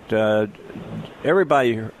out.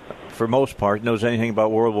 Everybody, for most part, knows anything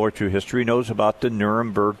about World War II history, knows about the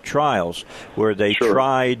Nuremberg trials, where they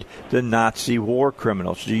tried the Nazi war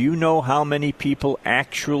criminals. Do you know how many people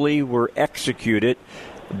actually were executed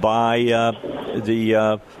by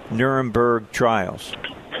the Nuremberg trials?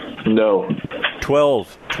 No.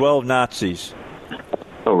 12 Nazis.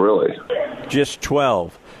 Oh, really? Just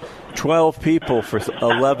 12. 12 people for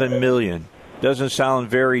 11 million. Doesn't sound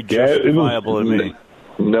very justifiable to me.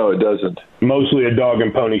 No, it doesn't. Mostly a dog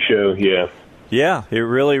and pony show, yeah. Yeah, it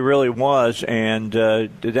really, really was, and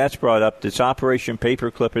that's brought up. This Operation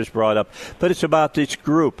Paperclip is brought up, but it's about this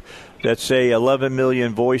group that say 11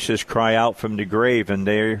 million voices cry out from the grave, and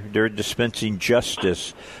they're dispensing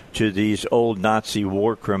justice to these old Nazi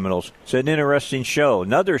war criminals. It's an interesting show.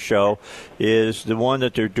 Another show is the one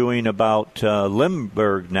that they're doing about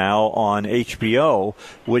Limburg now on HBO,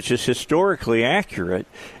 which is historically accurate,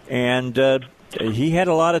 and he had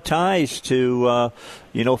a lot of ties to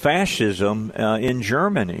fascism in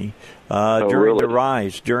Germany during the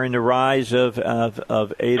rise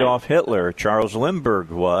of Adolf Hitler. Charles Limburg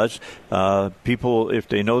was. People, if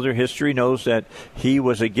they know their history, knows that he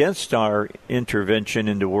was against our intervention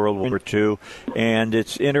into World War II. And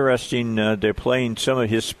it's interesting, they're playing some of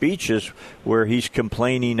his speeches where he's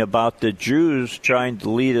complaining about the Jews trying to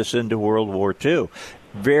lead us into World War II.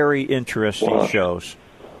 Very interesting shows.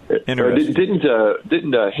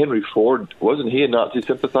 Didn't Henry Ford, wasn't he a Nazi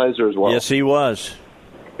sympathizer as well? Yes, he was.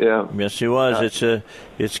 Yeah. Yes, he was.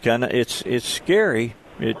 It's scary.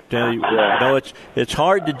 It's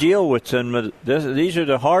hard to deal with them. These are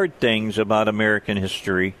the hard things about American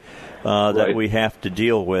history that we have to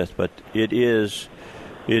deal with. But it is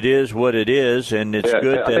what it is, and it's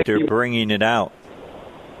good that they're bringing it out.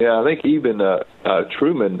 Yeah, I think even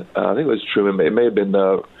Truman. I think it was Truman. It may have been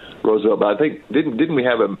Roosevelt, but I think didn't we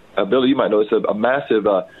have a Billy? You might know it's a massive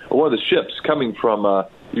one of the ships coming from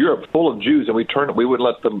Europe full of Jews, and we wouldn't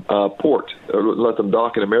let them port or let them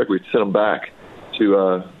dock in America. We'd send them back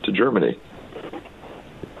to Germany.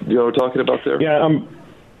 You know what we're talking about there? Yeah,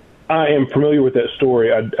 I am familiar with that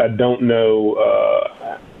story. I don't know.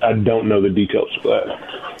 I don't know the details of that.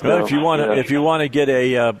 Well, if you want to get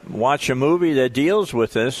watch a movie that deals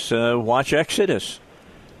with this, watch Exodus.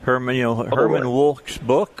 Herman Wouk's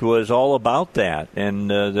book was all about that, and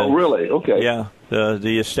really? Okay. Yeah,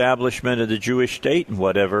 the establishment of the Jewish state and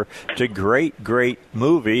whatever. It's a great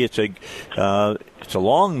movie. It's a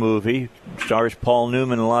long movie. Stars Paul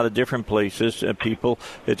Newman in a lot of different places. People.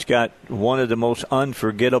 It's got one of the most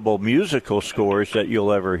unforgettable musical scores that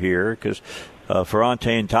you'll ever hear, because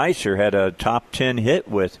Ferrante and Tyser had a top 10 hit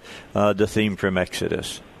with the theme from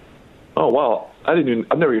Exodus. Oh wow! I've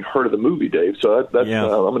never even heard of the movie, Dave. So I'm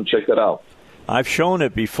going to check that out. I've shown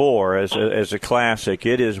it before as a classic.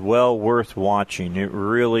 It is well worth watching. It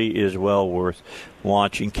really is well worth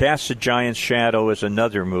watching. Cast the Giant's Shadow is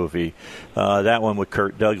another movie. That one with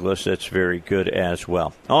Kirk Douglas, that's very good as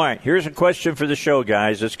well. All right, here's a question for the show,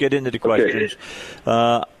 guys. Let's get into the questions.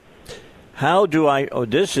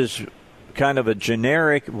 This is kind of a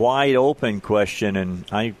generic, wide-open question, and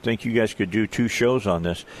I think you guys could do 2 shows on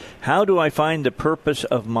this. How do I find the purpose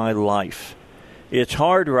of my life? It's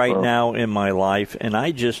hard right now in my life, and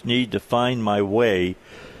I just need to find my way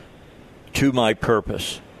to my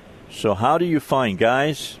purpose. So how do you find,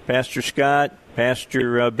 guys, Pastor Scott,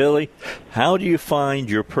 Pastor Billy, how do you find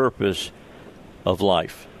your purpose of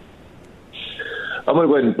life? I'm going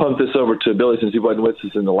to go ahead and punt this over to Billy since he wasn't with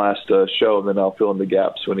us in the last show, and then I'll fill in the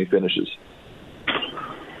gaps when he finishes.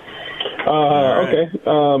 Okay.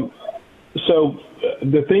 So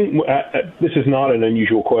the thing, this is not an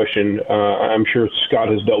unusual question. I'm sure Scott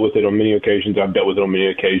has dealt with it on many occasions. I've dealt with it on many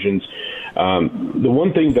occasions. The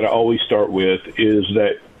one thing that I always start with is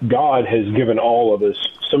that God has given all of us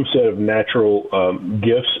some set of natural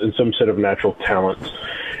gifts and some set of natural talents.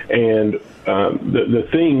 And the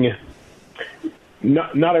thing,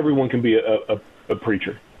 not everyone can be a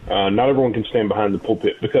preacher. Not everyone can stand behind the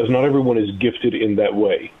pulpit, because not everyone is gifted in that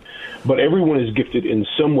way. But everyone is gifted in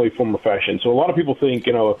some way, form, or fashion. So a lot of people think,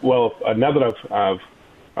 now that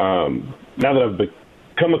I've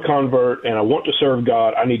become a convert and I want to serve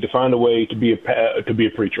God, I need to find a way to be a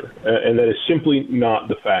preacher, and that is simply not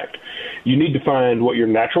the fact. You need to find what your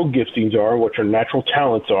natural giftings are, what your natural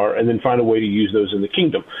talents are, and then find a way to use those in the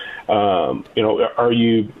kingdom. Are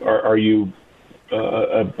you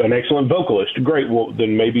an excellent vocalist? Great. Well,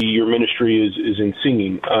 then maybe your ministry is in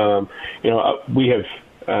singing. We have.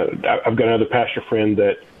 I've got another pastor friend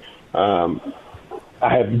that I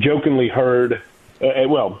have jokingly heard. I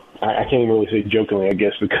can't even really say jokingly, I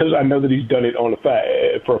guess, because I know that he's done it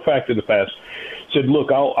for a fact in the past. Said,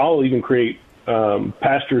 look, I'll even create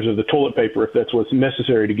pastors of the toilet paper if that's what's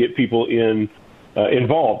necessary to get people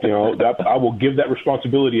involved. I will give that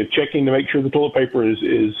responsibility of checking to make sure the toilet paper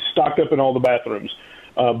is stocked up in all the bathrooms,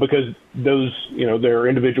 because those, there are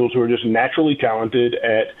individuals who are just naturally talented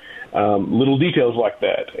at little details like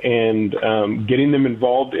that, and getting them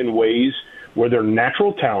involved in ways where their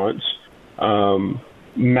natural talents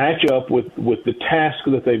match up with the task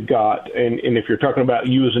that they've got. And if you're talking about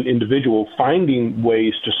you as an individual, finding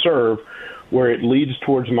ways to serve where it leads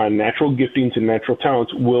towards my natural giftings and natural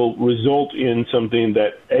talents will result in something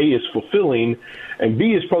that, A, is fulfilling, and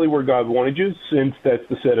B, is probably where God wanted you, since that's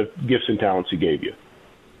the set of gifts and talents he gave you.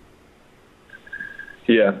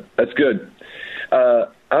 Yeah, that's good.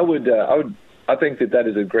 I think that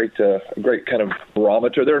is a great kind of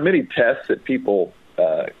barometer. There are many tests that people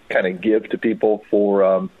kind of give to people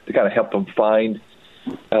to kind of help them find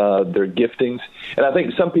their giftings, and I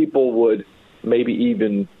think some people would maybe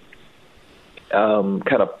even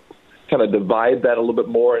kind of divide that a little bit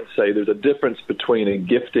more and say there's a difference between a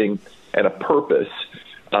gifting and a purpose.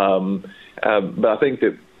 But I think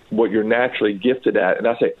that what you're naturally gifted at, and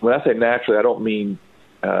when I say naturally, I don't mean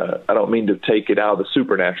to take it out of the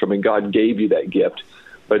supernatural. I mean, God gave you that gift,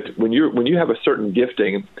 but when you have a certain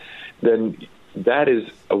gifting, then that is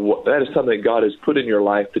something that God has put in your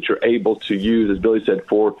life that you're able to use, as Billy said,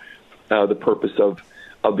 for the purpose of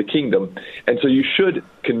the kingdom. And so you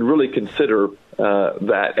can really consider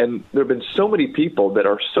that. And there have been so many people that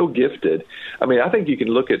are so gifted. I mean, I think you can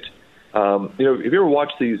look at, if you ever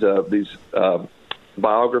watch these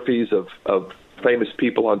biographies of famous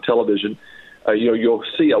people on television, you'll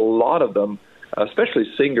see a lot of them, especially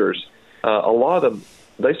singers. A lot of them,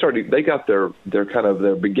 they got their kind of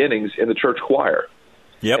their beginnings in the church choir.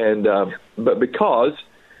 Yep. And but because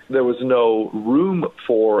there was no room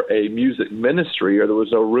for a music ministry, or there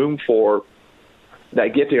was no room for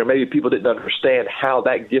that gifting, or maybe people didn't understand how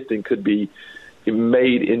that gifting could be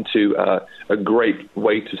made into a great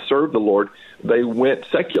way to serve the Lord, they went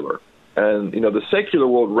secular. And, the secular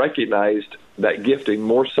world recognized that gifting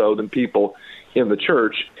more so than people in the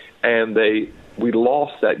church, and we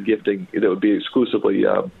lost that gifting that would be exclusively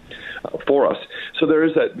for us. So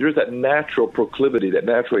there's that natural proclivity, that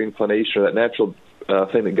natural inclination, that natural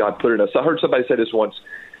thing that God put in us. I heard somebody say this once.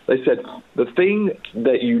 They said, the thing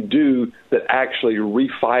that you do that actually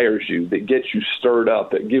refires you, that gets you stirred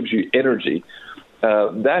up, that gives you energy,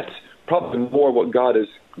 that's probably more what God has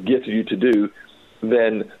gifted you to do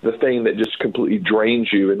than the thing that just completely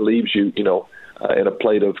drains you and leaves you, in a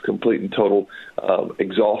plate of complete and total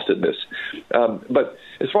exhaustedness. But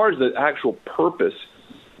as far as the actual purpose,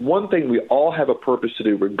 one thing we all have a purpose to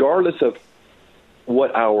do, regardless of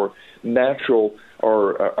what our natural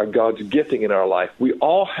or God's gifting in our life. We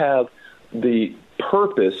all have the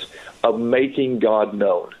purpose of making God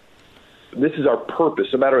known. This is our purpose,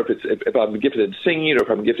 no matter if I'm gifted in singing, or if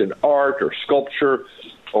I'm gifted in art or sculpture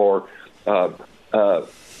or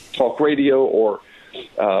talk radio or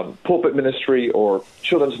pulpit ministry or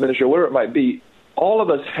children's ministry, or whatever it might be. All of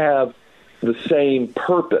us have the same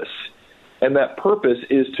purpose, and that purpose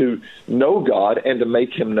is to know God and to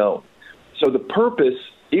make Him known. So the purpose,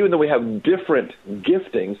 even though we have different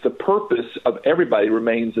giftings, the purpose of everybody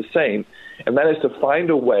remains the same, and that is to find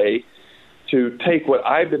a way to take what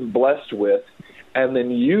I've been blessed with and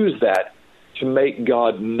then use that to make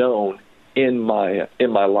God known in my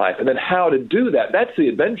life. And then how to do that, that's the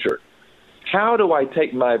adventure. How do I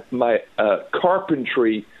take my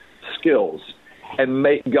carpentry skills and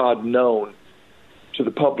make God known to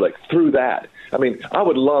the public through that? I mean, I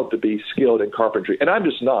would love to be skilled in carpentry, and I'm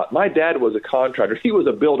just not. My dad was a contractor. He was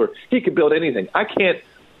a builder. He could build anything. I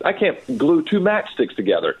can't glue two matchsticks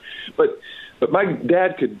together, but my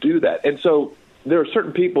dad could do that. And so there are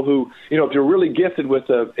certain people who, if you're really gifted with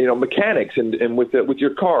mechanics and with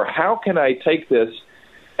your car, how can I take this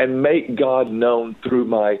and make God known through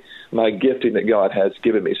my gifting that God has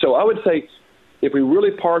given me? So I would say, if we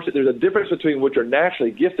really parse it, there's a difference between what you're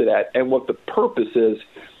naturally gifted at and what the purpose is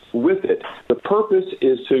with it. The purpose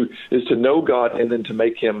is to know God and then to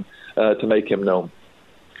make Him known.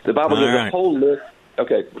 The Bible gives a whole list.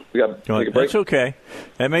 Okay, we got to take a break. That's okay.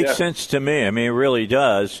 That makes sense to me. I mean, it really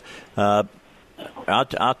does.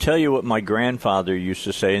 I'll tell you what my grandfather used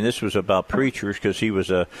to say, and this was about preachers because he was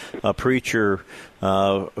a preacher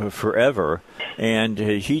forever. And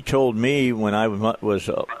he told me when I was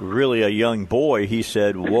really a young boy, he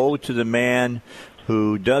said, "Woe to the man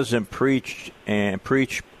who doesn't preach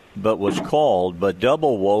but was called, but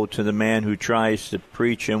double woe to the man who tries to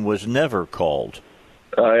preach and was never called."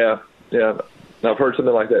 Yeah. I've heard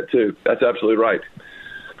something like that too. That's absolutely right.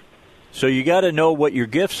 So you got to know what your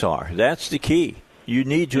gifts are. That's the key. You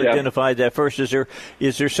need to identify that first. Is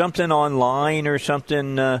there something online or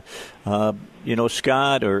something,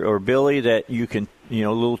 Scott or Billy, that you can, a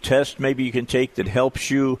little test maybe you can take that helps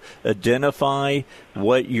you identify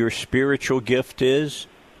what your spiritual gift is?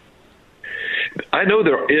 I know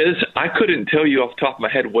there is. I couldn't tell you off the top of my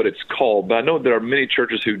head what it's called, but I know there are many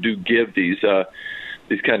churches who do give these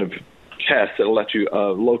kind of tests that will let you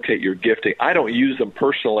locate your gifting. I don't use them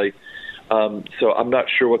personally, so I'm not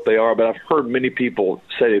sure what they are, but I've heard many people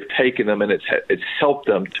say they've taken them and it's helped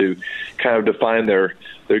them to kind of define their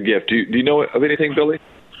gift. Do you know of anything, Billy?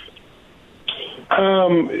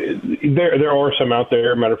 There are some out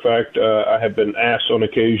there. Matter of fact, I have been asked on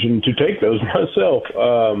occasion to take those myself.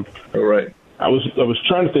 All right. I was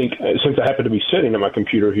trying to think, since I happen to be sitting at my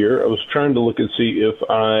computer here, I was trying to look and see if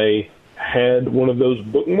I had one of those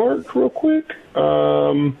bookmarked real quick,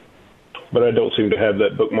 but I don't seem to have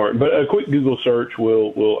that bookmarked. But a quick Google search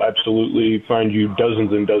will absolutely find you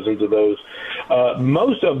dozens and dozens of those.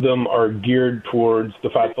 Most of them are geared towards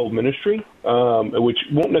the fivefold ministry, which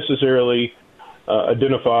won't necessarily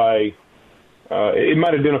identify. It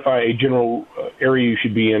might identify a general area you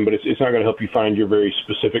should be in, but it's not going to help you find your very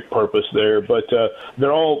specific purpose there. But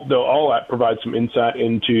they'll all provide some insight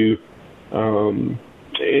into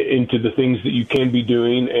the things that you can be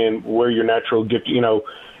doing and where your natural gift,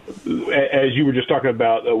 as you were just talking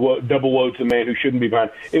about, double woe to the man who shouldn't be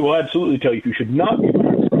behind. It will absolutely tell you who should not be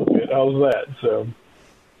behind the pulpit. How's that? So.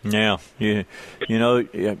 Yeah,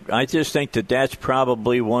 I just think that's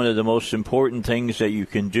probably one of the most important things that you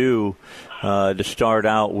can do to start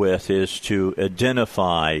out with is to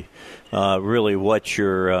identify really what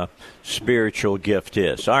your spiritual gift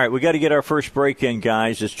is. All right, we got to get our first break in,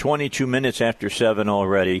 guys. It's 22 minutes after 7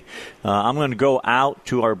 already. I'm going to go out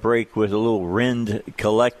to our break with a little Rend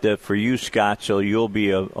Collective for you, Scott, so you'll be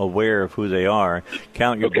aware of who they are.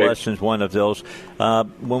 Count Your Blessings, one of those.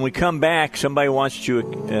 When we come back, somebody wants to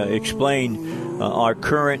explain our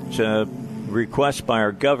current request by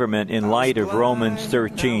our government in light of Romans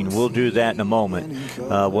 13. We'll do that in a moment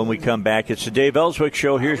when we come back. It's the Dave Elswick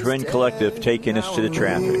Show. Here's Rend Collective taking us to the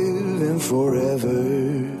traffic.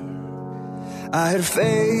 Forever, I had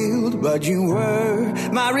failed, but you were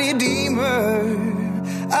my Redeemer.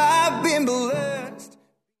 I've been blessed.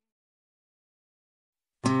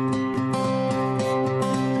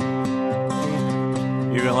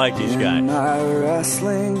 You're gonna like these guys. In my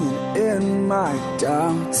wrestling, in my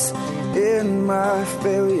doubts, in my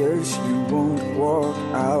failures, you won't walk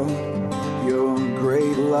out. Your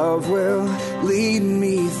great love will lead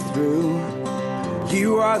me through.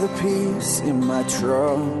 You are the peace in my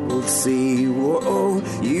troubled sea. Whoa,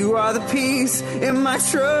 you are the peace in my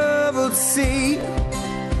troubled sea.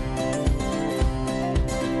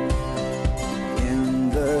 In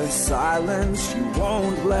the silence, you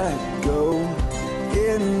won't let go.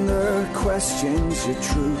 In the questions, your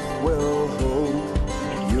truth will hold.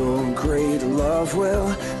 Your great love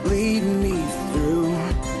will lead me through.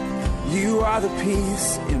 You are the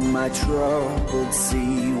peace in my troubled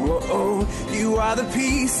sea. Whoa, you are the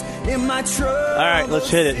peace in my troubled sea. All right, let's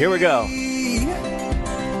hit it. Here we go.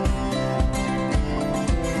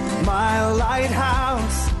 My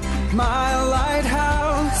lighthouse,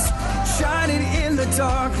 shining in the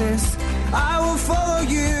darkness, I will follow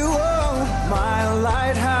you. Oh, my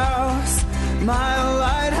lighthouse,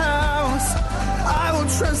 I will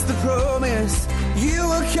trust the promise. You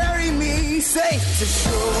will carry me safe to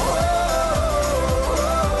shore.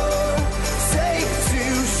 Safe to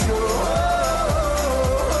shore.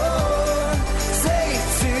 Safe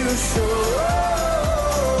to shore.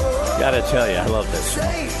 Gotta tell you, I love this.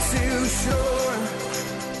 Safe to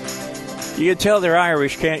shore. You can tell they're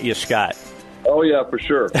Irish, can't you, Scott? Oh, yeah, for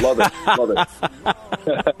sure. Love it. Love it.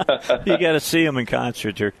 You got to see them in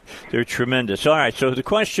concert. They're tremendous. All right, so the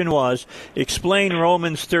question was, explain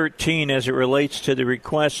Romans 13 as it relates to the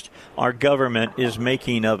request our government is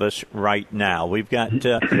making of us right now. We've got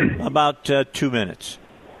about 2 minutes.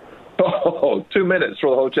 Oh, 2 minutes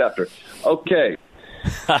for the whole chapter. Okay.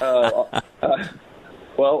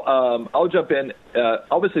 I'll jump in.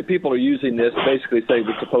 Obviously, people are using this basically saying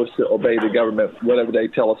we're supposed to obey the government, whatever they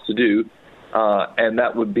tell us to do. And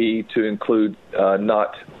that would be to include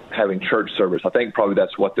not having church service. I think probably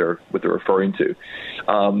that's what they're referring to.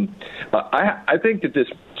 I think that this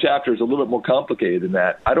chapter is a little bit more complicated than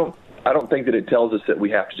that. I don't think that it tells us that we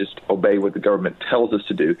have to just obey what the government tells us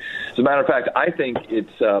to do. As a matter of fact, I think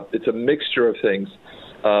it's a mixture of things.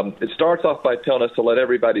 It starts off by telling us to let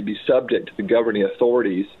everybody be subject to the governing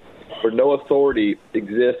authorities, where no authority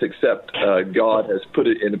exists except God has put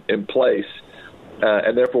it in place.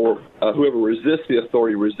 And therefore, whoever resists the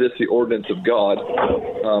authority resists the ordinance of God.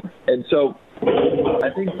 And so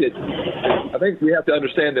I think we have to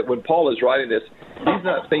understand that when Paul is writing this, he's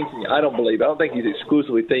not thinking, I don't think he's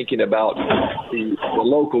exclusively thinking about the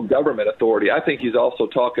local government authority. I think he's also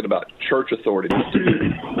talking about church authority.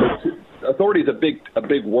 Authority is a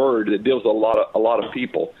big word that deals with a lot of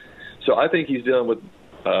people. So I think he's dealing with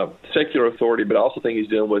secular authority, but I also think he's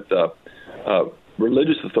dealing with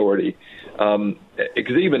religious authority.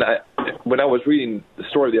 Because even when I was reading the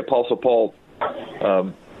story of the Apostle Paul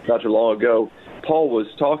not too long ago, Paul was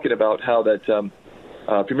talking about how that, if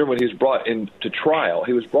you remember when he was brought into trial,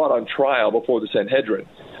 he was brought on trial before the Sanhedrin.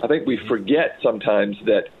 I think we forget sometimes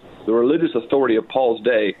that the religious authority of Paul's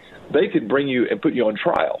day, they could bring you and put you on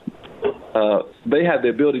trial. They had the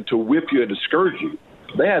ability to whip you and to scourge you.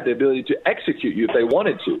 They had the ability to execute you if they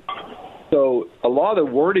wanted to. So a lot of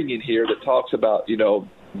the wording in here that talks about,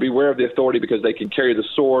 beware of the authority because they can carry the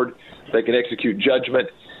sword, they can execute judgment.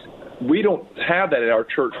 We don't have that in our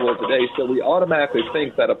church world today, so we automatically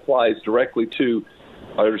think that applies directly to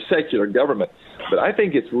our secular government. But I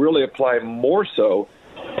think it's really applying more so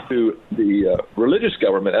to the religious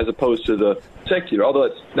government as opposed to the secular. Although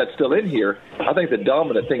that's still in here, I think the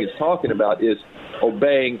dominant thing it's talking about is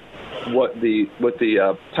obeying what the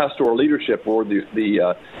pastoral leadership or the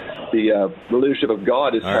leadership of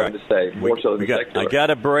God is trying to say, more so than secular. I got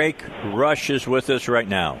a break. Rush is with us right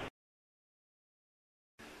now.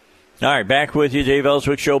 All right, back with you, Dave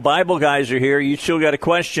Elswick Show. Bible guys are here. You still got a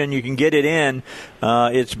question, you can get it in.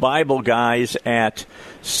 It's BibleGuys at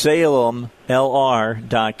SalemLR.com.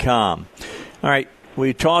 All right,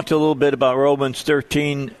 We talked a little bit about Romans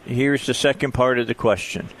 13. Here's the second part of the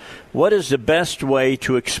question. What is the best way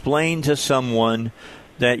to explain to someone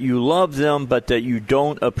that you love them but that you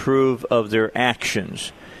don't approve of their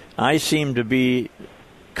actions? I seem to be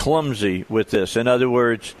clumsy with this. In other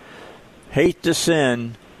words, hate the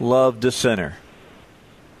sin, love the sinner.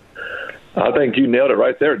 I think you nailed it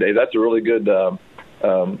right there, Dave. That's a really good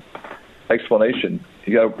explanation.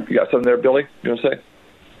 You got something there, Billy? You want to say?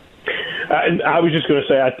 I was just going to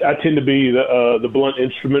say I tend to be the blunt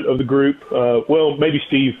instrument of the group. Well, maybe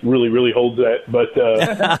Steve really holds that, but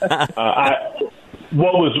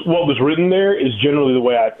what was written there is generally the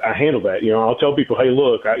way I handle that. I'll tell people, hey,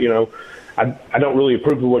 look, I don't really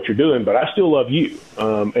approve of what you're doing, but I still love you,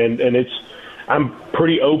 and I'm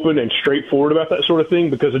pretty open and straightforward about that sort of thing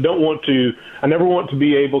because I never want to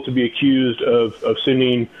be able to be accused of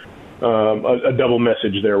sending a double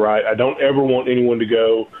message there, right? I don't ever want anyone to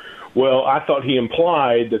go, well, I thought he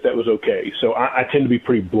implied that was okay. So I tend to be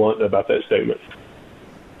pretty blunt about that statement.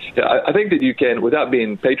 Yeah, I think that you can, without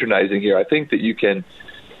being patronizing here, I think that you can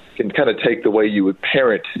kind of take the way you would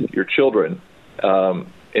parent your children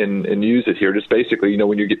and use it here. Just basically,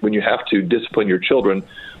 when you have to discipline your children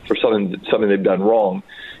for something they've done wrong,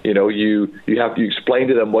 you explain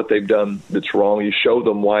to them what they've done that's wrong. You show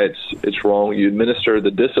them why it's wrong. You administer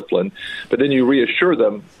the discipline, but then you reassure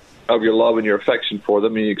them of your love and your affection for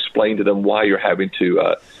them, and you explain to them why you're having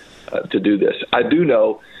to do this. I do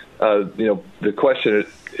know, the question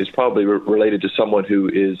is probably related to someone who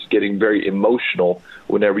is getting very emotional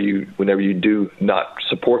whenever you do not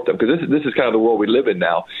support them, because this is kind of the world we live in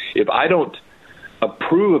now. If I don't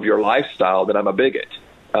approve of your lifestyle, then I'm a bigot,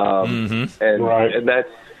 and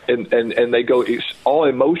they go all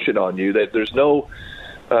emotion on you. That there's no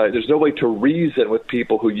way to reason with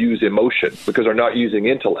people who use emotion because they're not using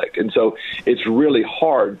intellect, and so it's really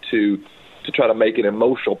hard to try to make an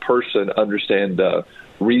emotional person understand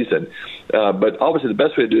reason. But obviously, the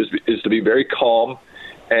best way to do is to be very calm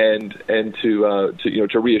and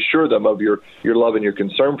to reassure them of your love and your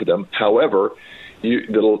concern for them. However,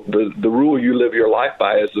 the rule you live your life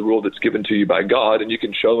by is the rule that's given to you by God, and you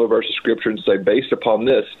can show them a verse of Scripture and say, based upon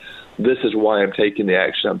this is why I'm taking the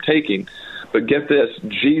action I'm taking. But get this,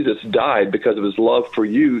 Jesus died because of his love for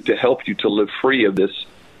you to help you to live free of this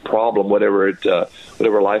problem, whatever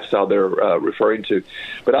lifestyle they're referring to.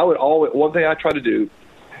 But one thing I try to do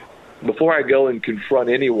before I go and confront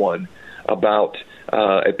anyone about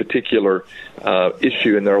a particular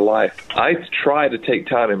issue in their life, I try to take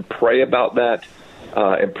time and pray about that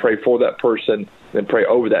and pray for that person and pray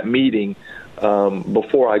over that meeting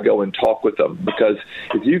before I go and talk with them. Because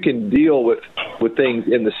if you can deal with things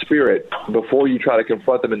in the spirit before you try to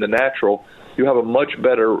confront them in the natural, you have a much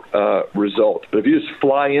better result. But if you just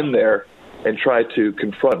fly in there and try to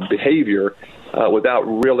confront behavior without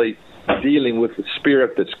really dealing with the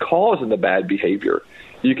spirit that's causing the bad behavior,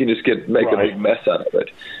 you can just make a big mess out of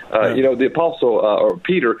it. The apostle or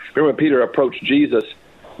Peter, remember when Peter approached Jesus,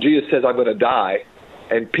 Jesus says, I'm going to die.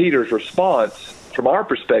 And Peter's response, from our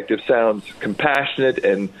perspective, sounds compassionate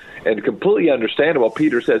and completely understandable.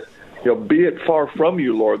 Peter says, be it far from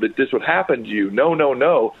you, Lord, that this would happen to you. No, no,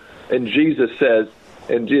 no. And Jesus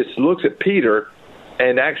looks at Peter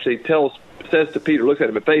and actually says to Peter, looks at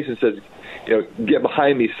him in the face and says, get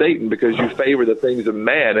behind me, Satan, because you favor the things of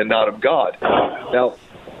man and not of God. Now,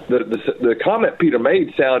 the comment Peter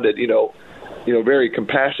made sounded, very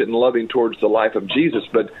compassionate and loving towards the life of Jesus,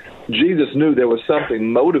 but Jesus knew there was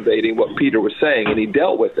something motivating what Peter was saying, and he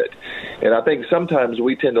dealt with it. And I think sometimes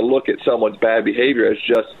we tend to look at someone's bad behavior as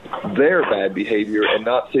just their bad behavior and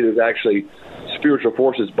not see there's actually spiritual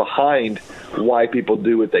forces behind why people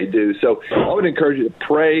do what they do. So I would encourage you to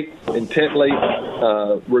pray intently,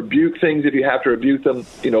 rebuke things if you have to rebuke them,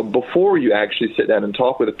 before you actually sit down and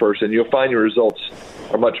talk with a person. You'll find your results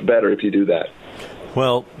are much better if you do that.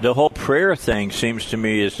 Well, the whole prayer thing seems to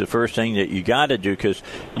me is the first thing that you got to do, because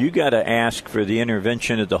you got to ask for the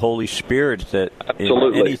intervention of the Holy Spirit. That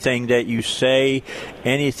anything that you say,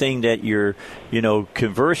 anything that you're,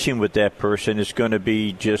 conversing with that person is going to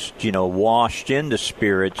be just, washed in the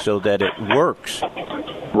Spirit so that it works.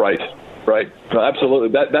 Right. No, absolutely.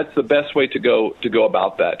 That's the best way to go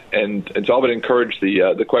about that. And so I would encourage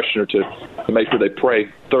the questioner to make sure they pray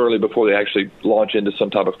thoroughly before they actually launch into some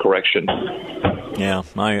type of correction. Yeah,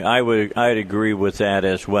 I'd agree with that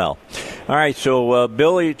as well. All right, so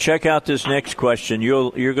Billy, check out this next question.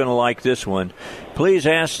 You're going to like this one. Please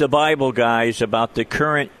ask the Bible guys about the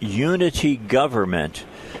current unity government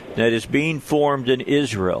that is being formed in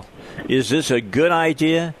Israel. Is this a good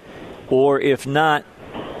idea, or if not,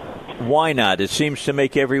 why not? It seems to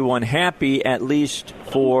make everyone happy, at least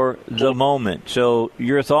for the moment. So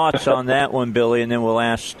your thoughts on that one, Billy, and then we'll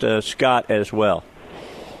ask Scott as well.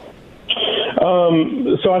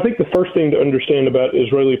 So I think the first thing to understand about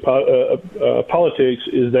Israeli politics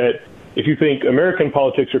is that if you think American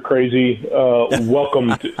politics are crazy, welcome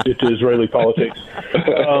to Israeli politics.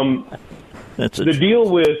 The deal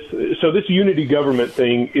with this unity government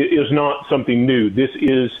thing is not something new. This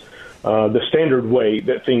is the standard way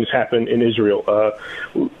that things happen in Israel.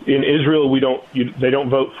 In Israel, they don't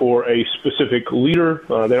vote for a specific leader.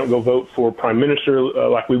 They don't go vote for prime minister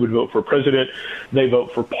like we would vote for president. They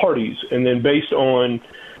vote for parties, and then based on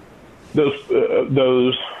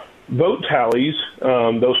those vote tallies,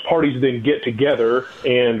 those parties then get together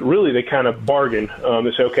and really they kind of bargain.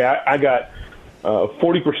 They say, okay, I got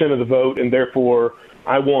 40% of the vote, and therefore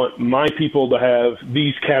I want my people to have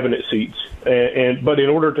these cabinet seats. But in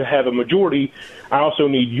order to have a majority, I also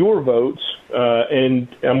need your votes, and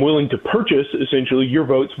I'm willing to purchase essentially your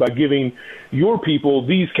votes by giving your people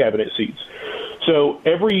these cabinet seats. So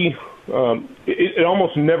it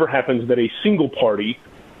almost never happens that a single party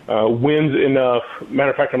wins enough. Matter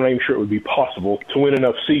of fact, I'm not even sure it would be possible to win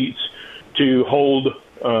enough seats to hold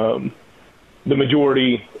the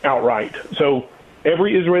majority outright. So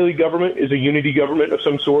every Israeli government is a unity government of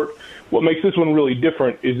some sort. What makes this one really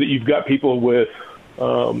different is that you've got people with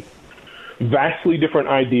vastly different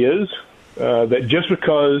ideas that just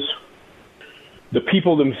because the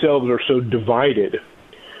people themselves are so divided,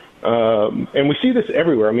 and we see this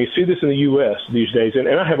everywhere. I mean, we see this in the U.S. these days, and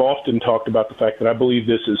I have often talked about the fact that I believe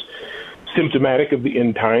this is symptomatic of the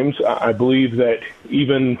end times. I believe that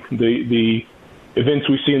even the events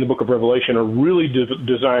we see in the book of Revelation are really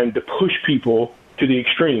designed to push people to the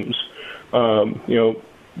extremes.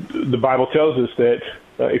 The Bible tells us that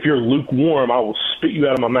if you're lukewarm, I will spit you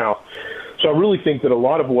out of my mouth. So I really think that a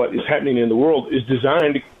lot of what is happening in the world is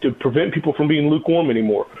designed to prevent people from being lukewarm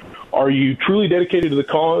anymore. Are you truly dedicated to the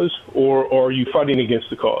cause, or are you fighting against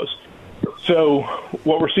the cause? So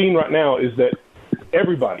what we're seeing right now is that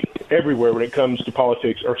everybody, everywhere when it comes to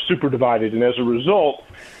politics, are super divided, and as a result,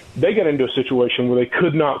 they got into a situation where they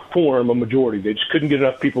could not form a majority. They just couldn't get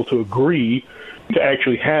enough people to agree to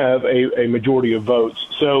actually have a majority of votes.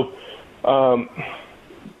 So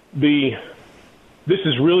this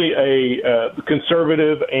is really a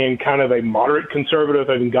conservative and kind of a moderate conservative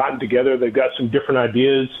having gotten together. They've got some different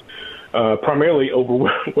ideas, primarily over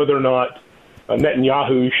whether or not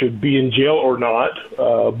Netanyahu should be in jail or not.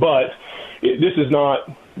 But this is not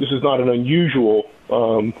an unusual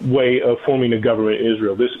way of forming a government in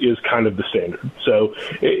Israel. This is kind of the standard. So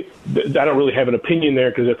I don't really have an opinion there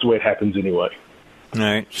because that's the way it happens anyway. All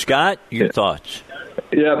right. Scott, your thoughts?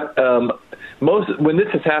 Yeah. When this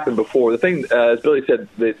has happened before, the thing, as Billy said,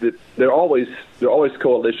 they're always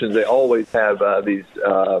coalitions. They always have these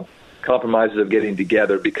compromises of getting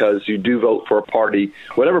together because you do vote for a party.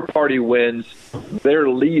 Whatever party wins, their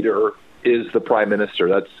leader is the prime minister.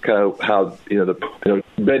 That's kind of how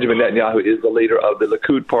Benjamin Netanyahu is the leader of the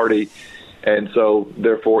Likud party, and so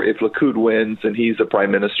therefore, if Likud wins, then he's the prime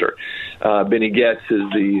minister. Benny Gantz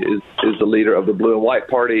is the leader of the Blue and White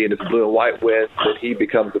party, and if the Blue and White wins, then he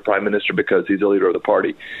becomes the prime minister because he's the leader of the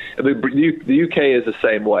party. And the UK is the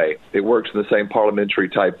same way. It works in the same parliamentary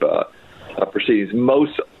type proceedings.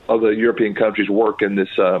 Most of the European countries work in this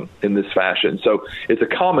fashion. So it's a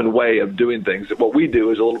common way of doing things. What we do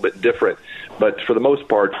is a little bit different, but for the most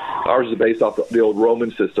part, ours is based off the old Roman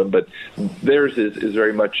system. But theirs is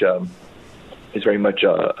very much a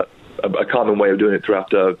common way of doing it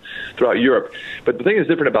throughout Europe. But the thing that's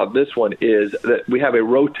different about this one is that we have a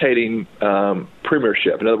rotating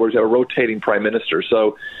premiership. In other words, we have a rotating prime minister.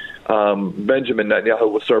 So Benjamin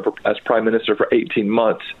Netanyahu will serve as prime minister for 18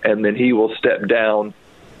 months, and then he will step down,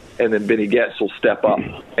 and then Benny Gantz will step up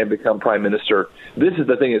and become prime minister. This is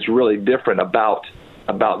the thing that's really different about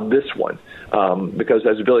this one, because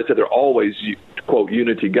as Billy said, they're always, quote,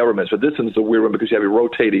 unity governments, but this one's a weird one because you have a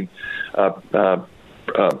rotating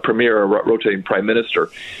premier or rotating prime minister.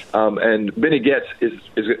 And Benny Gantz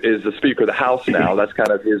is the Speaker of the House now. That's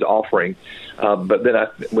kind of his offering. But then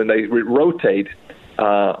when they rotate,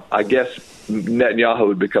 I guess Netanyahu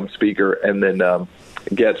would become Speaker, and then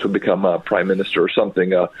Gantz would become prime minister or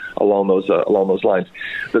something along those lines.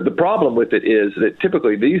 The problem with it is that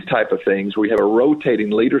typically these type of things, where you have a rotating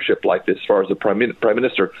leadership like this, as far as the prime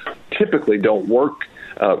minister, typically don't work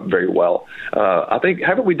very well. I think,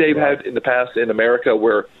 haven't we, Dave, had in the past in America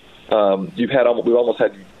where we've almost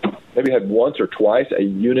had maybe had once or twice a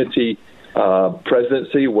unity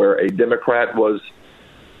presidency where a Democrat was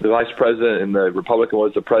the vice president and the Republican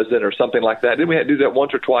was the president or something like that. Didn't we do that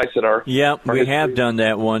once or twice in our? Yeah, we history? have done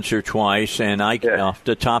that once or twice, and off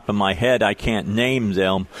the top of my head, I can't name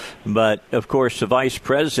them. But, of course, the vice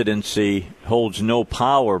presidency holds no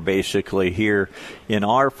power, basically, here in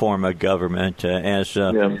our form of government. As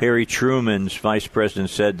Harry Truman's vice president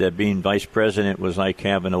said, that being vice president was like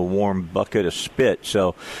having a warm bucket of spit.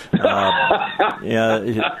 So,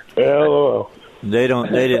 LOL. They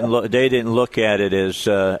didn't look at it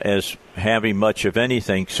as having much of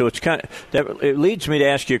anything. So it's it leads me to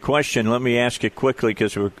ask you a question. Let me ask it quickly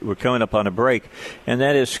because we're coming up on a break, and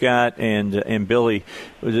that is, Scott and Billy,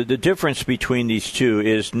 the difference between these two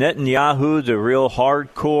is Netanyahu the real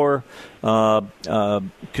hardcore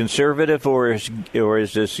conservative, or is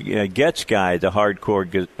this Getz guy the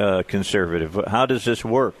hardcore conservative? How does this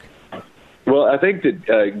work? Well, I think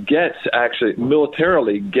that Getz actually,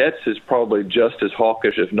 militarily, Getz is probably just as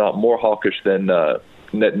hawkish, if not more hawkish, than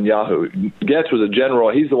Netanyahu. Getz was a general.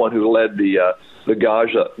 He's the one who led the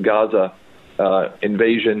Gaza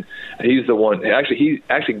invasion. He's the one. Actually,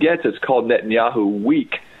 Getz has called Netanyahu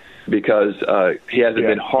weak because he hasn't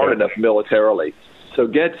been hard enough militarily. So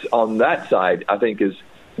Getz on that side, I think, is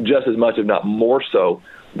just as much, if not more so,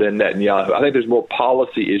 than Netanyahu. I think there's more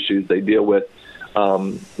policy issues they deal with.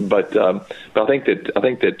 But I think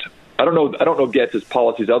that I don't know Getz's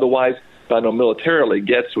policies otherwise, but I know militarily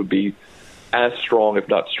Getz would be as strong, if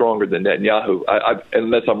not stronger, than Netanyahu.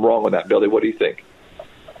 Unless I'm wrong on that, Billy. What do you think?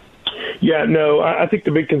 Yeah, no, I think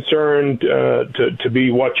the big concern to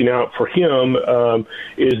be watching out for him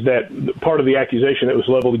is that part of the accusation that was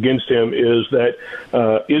leveled against him is that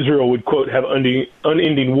Israel would, quote, have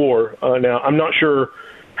unending war. Now, I'm not sure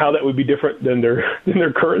how that would be different than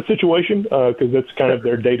their current situation, because that's kind of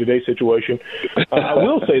their day-to-day situation. I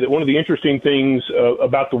will say that one of the interesting things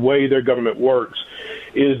about the way their government works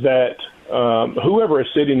is that whoever is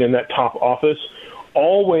sitting in that top office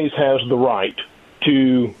always has the right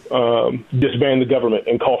to disband the government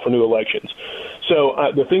and call for new elections.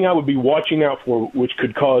 So the thing I would be watching out for, which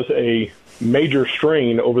could cause a major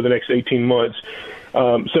strain over the next 18 months,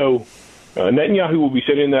 Netanyahu will be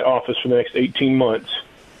sitting in that office for the next 18 months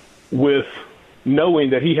with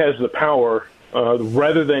knowing that he has the power,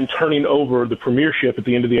 rather than turning over the premiership at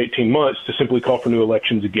the end of the 18 months, to simply call for new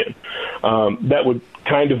elections again. That would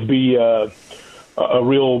kind of be a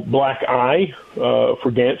real black eye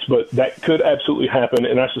for Gantz, but that could absolutely happen,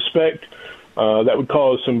 and I suspect that would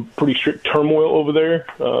cause some pretty strict turmoil over there,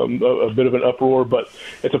 a bit of an uproar, but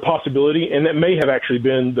it's a possibility, and that may have actually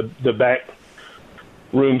been the back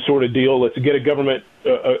room sort of deal. Let's get a government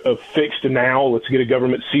fixed now. Let's get a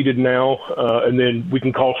government seated now, and then we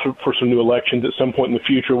can call for some new elections at some point in the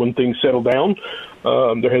future when things settle down.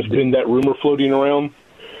 There has been that rumor floating around,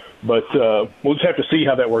 but we'll just have to see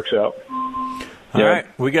how that works out. All right,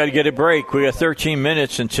 we got to get a break. We got 13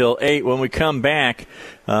 minutes until 8. When we come back,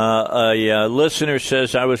 a listener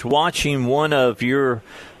says, I was watching one of your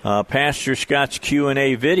Pastor Scott's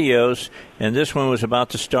Q&A videos, and this one was about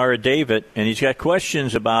the Star of David, and he's got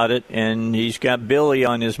questions about it, and he's got Billy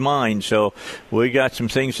on his mind. So we got some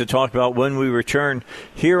things to talk about when we return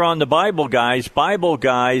here on the Bible Guys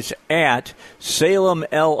at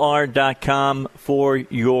salemlr.com for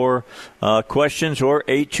your questions, or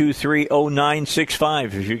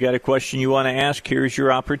 823-0965. If you got a question you want to ask, here's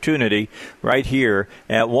your opportunity right here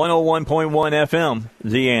at 101.1 FM,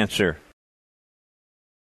 The Answer.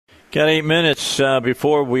 Got 8 minutes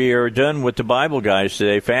before we are done with the Bible Guys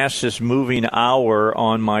today. Fastest moving hour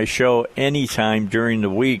on my show anytime during the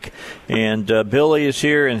week. And Billy is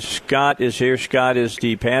here and Scott is here. Scott is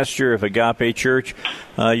the pastor of Agape Church.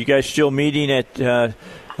 You guys still meeting at the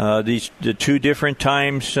two different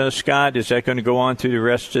times, Scott? Is that going to go on through the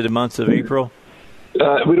rest of the month of April?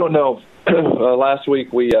 We don't know. Last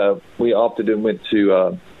week we opted and went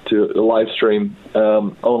to the live stream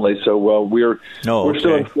only, so we're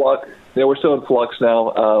still in flux. Yeah, we're still in flux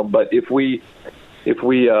now. But if people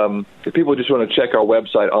just want to check our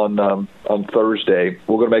website on Thursday,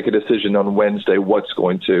 we're going to make a decision on Wednesday how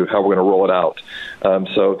we're going to roll it out.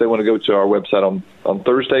 So if they want to go to our website on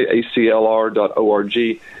Thursday,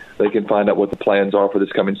 aclr.org, they can find out what the plans are for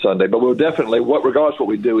this coming Sunday. But we'll definitely, regardless of what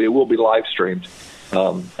we do, it will be live streamed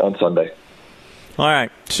on Sunday. All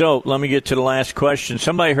right, so let me get to the last question.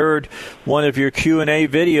 Somebody heard one of your Q&A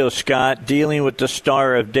videos, Scott, dealing with the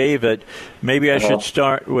Star of David. Maybe I should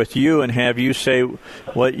start with you and have you say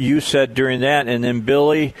what you said during that, and then,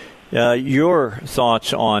 Billy, your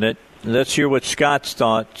thoughts on it. Let's hear what Scott's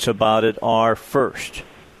thoughts about it are first.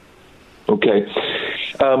 Okay.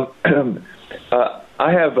 I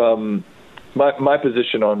have my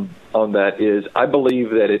position on that is I believe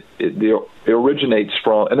that it originates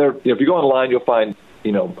from, and there, if you go online, you'll find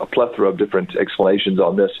a plethora of different explanations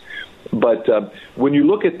on this. But when you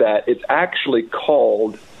look at that, it's actually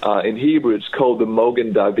called in Hebrew. It's called the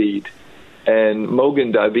Mogen David, and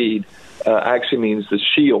Mogen David actually means the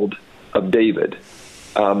shield of David.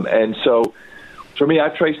 And so, for me, I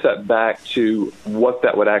trace that back to what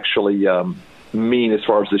that would actually mean as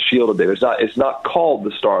far as the shield of David. It's not called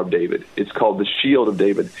the Star of David. It's called the shield of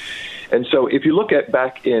David. And so if you look at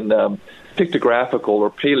back in pictographical or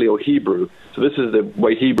Paleo-Hebrew, so this is the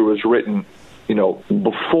way Hebrew was written,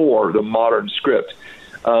 before the modern script,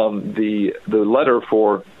 the letter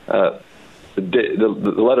for the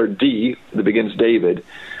letter D that begins David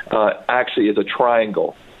actually is a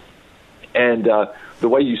triangle. And the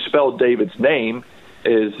way you spell David's name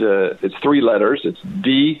is it's three letters. It's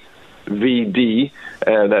D-V-D,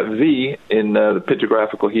 and that V in the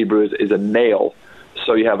pictographical Hebrew is a nail.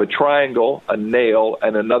 So you have a triangle, a nail,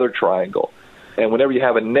 and another triangle. And whenever you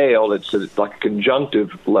have a nail, it's like a conjunctive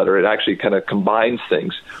letter. It actually kind of combines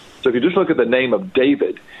things. So if you just look at the name of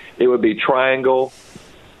David, it would be triangle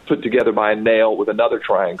put together by a nail with another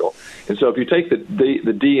triangle. And so if you take the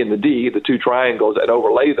D and the D, the two triangles, and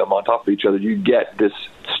overlay them on top of each other, you get this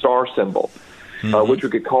star symbol, which we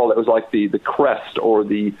could call it was like the crest or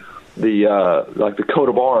the like the coat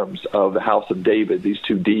of arms of the house of David, these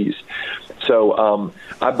two Ds. So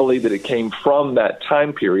I believe that it came from that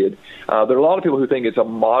time period. There are a lot of people who think it's a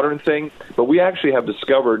modern thing, but we actually have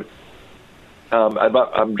discovered,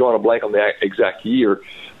 I'm drawing a blank on the exact year,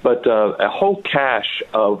 but a whole cache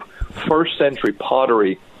of first century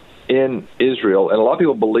pottery in Israel, and a lot of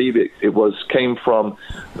people believe it came from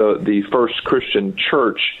the first Christian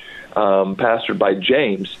church pastored by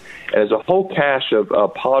James. And there's a whole cache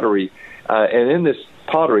of pottery, and in this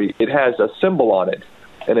pottery, it has a symbol on it,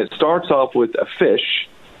 and it starts off with a fish,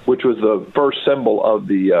 which was the first symbol of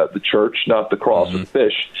the church, not the cross, but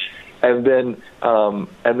fish, and then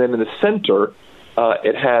in the center,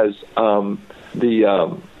 it has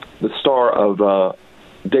the Star of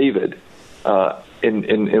David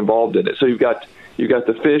involved in it. So you've got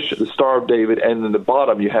the fish, the Star of David, and in the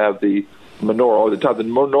bottom you have the menorah, or the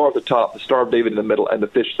menorah at the top, the Star of David in the middle, and the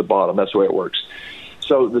fish at the bottom. That's the way it works.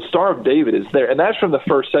 So the Star of David is there, and that's from the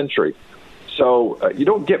first century. So you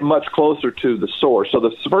don't get much closer to the source. So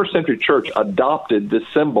the first century church adopted this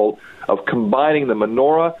symbol of combining the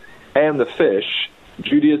menorah and the fish,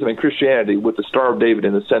 Judaism and Christianity, with the Star of David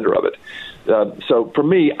in the center of it. So for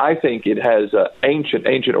me, I think it has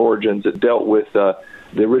ancient origins that dealt with the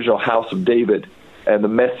original house of David and the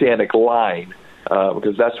Messianic line,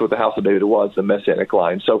 because that's what the house of David was, the Messianic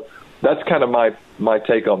line. So that's kind of my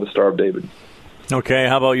take on the Star of David. Okay,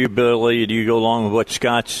 how about you, Billy? Do you go along with what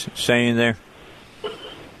Scott's saying there?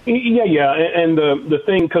 Yeah, and the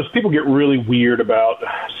thing, because people get really weird about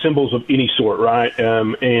symbols of any sort, right?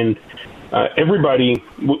 And everybody,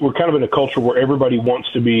 we're kind of in a culture where everybody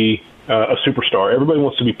wants to be a superstar. Everybody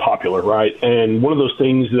wants to be popular, right? And one of those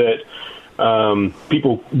things that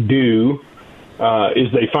people do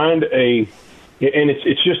is they find and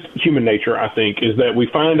it's just human nature, I think, is that we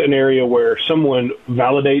find an area where someone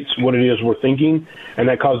validates what it is we're thinking, and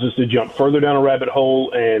that causes us to jump further down a rabbit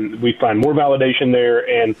hole, and we find more validation there,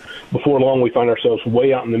 and before long we find ourselves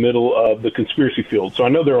way out in the middle of the conspiracy field. So I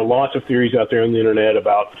know there are lots of theories out there on the internet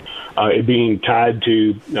about it being tied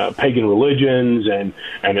to pagan religions and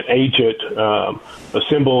ancient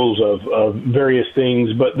symbols of various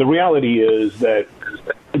things, but the reality is that,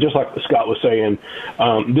 just like Scott was saying,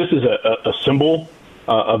 this is a symbol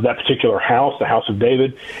of that particular house, the house of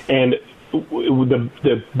David. And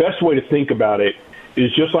the best way to think about it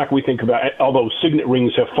is just like we think about, although signet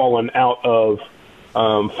rings have fallen out of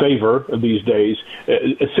favor these days,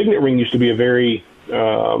 a signet ring used to be a very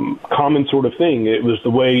common sort of thing. It was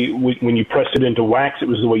the way, when you pressed it into wax, it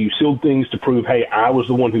was the way you sealed things to prove, hey, I was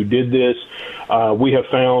the one who did this. We have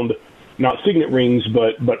found not signet rings,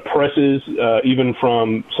 but presses, even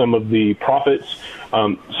from some of the prophets.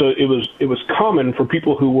 So it was common for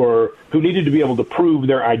people who needed to be able to prove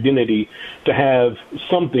their identity to have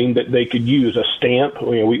something that they could use, a stamp.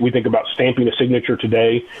 We think about stamping a signature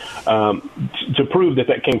today to prove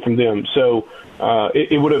that came from them. So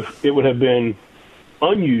it would have been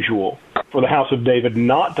unusual for the house of David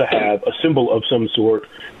not to have a symbol of some sort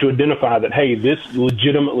to identify that, hey, this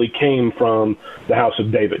legitimately came from the house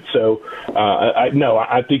of David. So,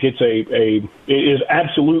 I think it is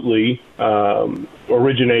absolutely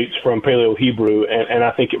originates from Paleo Hebrew, and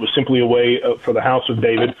I think it was simply a way for the house of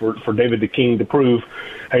David, for David the king, to prove,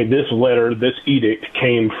 hey, this letter, this edict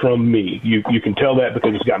came from me. You can tell that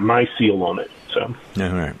because it's got my seal on it. So.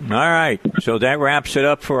 All right. So that wraps it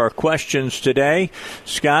up for our questions today.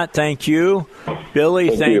 Scott, thank you.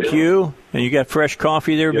 Billy, thank you. And you got fresh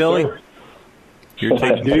coffee there, Yes, Billy? Sir. You're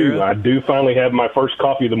taking care of it? I do finally have my first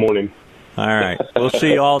coffee of the morning. All right. We'll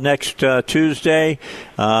see you all next Tuesday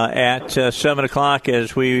at 7 o'clock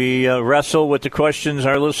as we wrestle with the questions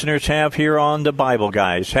our listeners have here on the Bible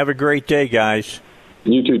Guys. Have a great day, guys.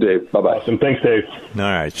 You too, Dave. Bye-bye. Awesome. Thanks, Dave. All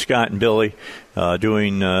right. Scott and Billy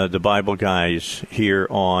doing the Bible Guys here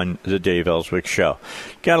on the Dave Elswick Show.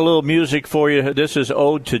 Got a little music for you. This is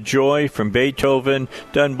Ode to Joy from Beethoven,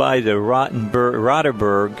 done by the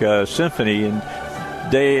Roderberg Symphony. And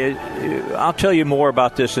I'll tell you more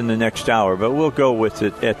about this in the next hour, but we'll go with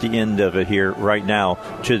it at the end of it here right now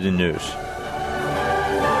to the news.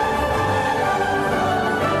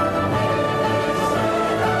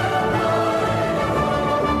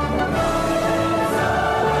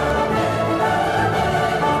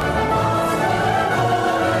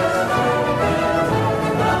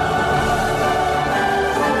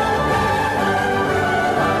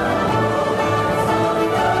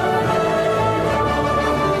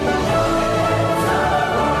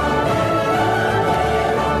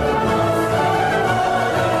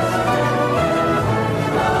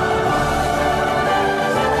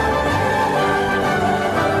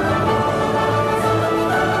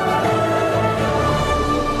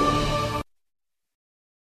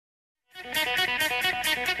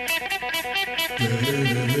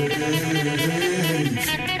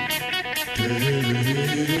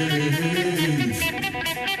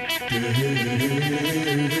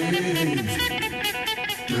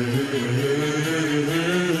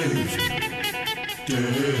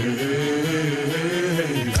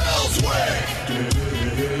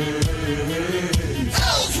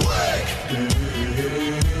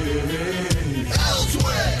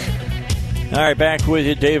 All right, back with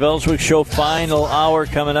you, Dave Elswick Show. Final hour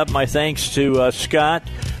coming up. My thanks to Scott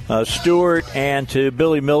Stewart and to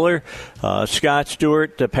Billy Miller. Scott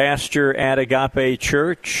Stewart, the pastor at Agape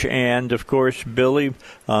Church, and, of course, Billy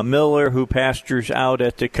Miller, who pastors out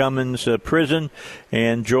at the Cummins prison,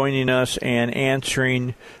 and joining us and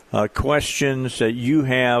answering questions that you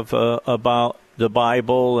have about the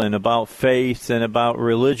Bible and about faith and about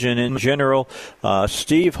religion in general.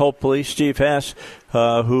 Steve Hess,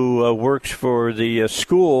 who works for the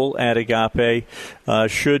school at Agape,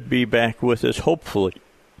 should be back with us hopefully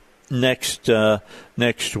next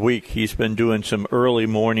week. He's been doing some early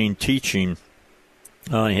morning teaching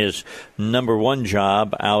on his number one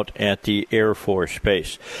job out at the Air Force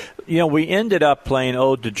Base. You know, we ended up playing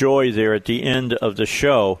Ode to Joy there at the end of the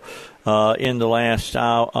show in the last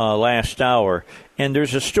hour. And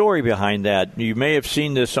there's a story behind that. You may have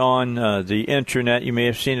seen this on the Internet. You may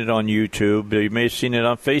have seen it on YouTube. You may have seen it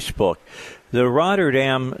on Facebook. The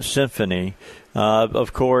Rotterdam Symphony,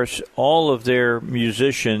 of course, all of their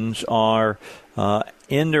musicians are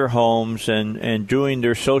in their homes and doing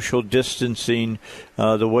their social distancing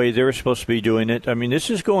the way they're supposed to be doing it. I mean, this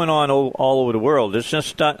is going on all over the world. It's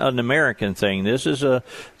just not an American thing. This is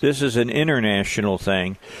an international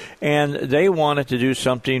thing, and they wanted to do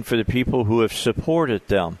something for the people who have supported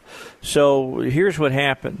them. So here's what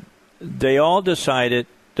happened: they all decided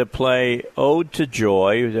to play "Ode to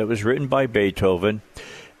Joy" that was written by Beethoven.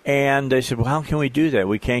 And they said, well, how can we do that?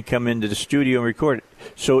 We can't come into the studio and record it.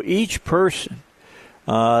 So each person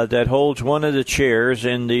that holds one of the chairs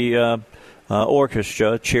in the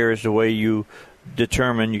orchestra, chair is the way you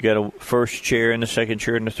determine. You got a first chair and a second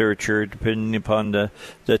chair and a third chair, depending upon the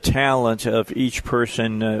talent of each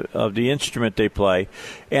person of the instrument they play.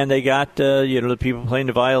 And they got the people playing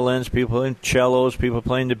the violins, people playing cellos, people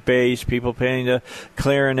playing the bass, people playing the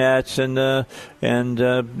clarinets and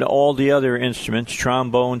all the other instruments,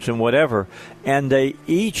 trombones and whatever. And they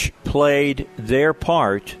each played their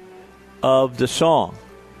part of the song.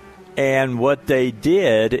 And what they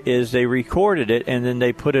did is they recorded it, and then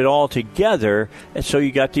they put it all together, and so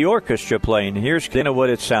you got the orchestra playing. Here's kind of what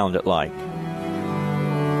it sounded like.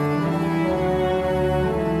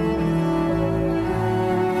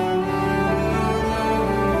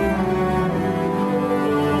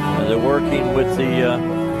 They're working with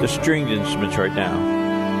the stringed instruments right now.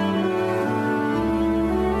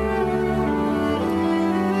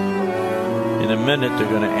 In a minute, they're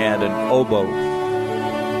going to add an oboe.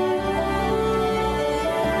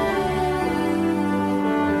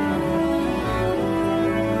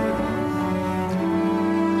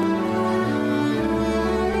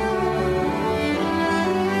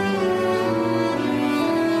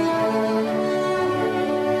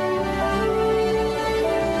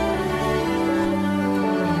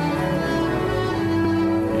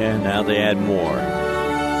 they add more.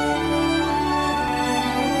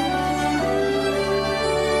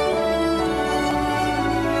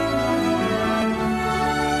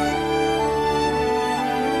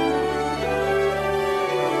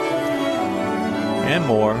 And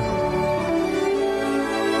more.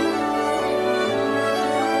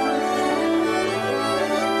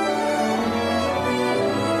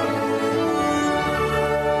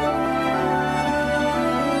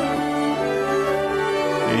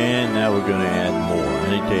 And now we're going to add more. I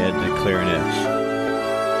think they add the clarinets.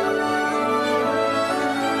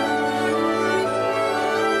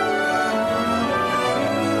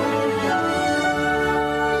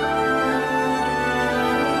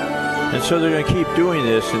 And so they're going to keep doing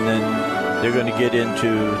this, and then they're going to get into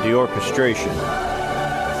the orchestration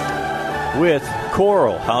with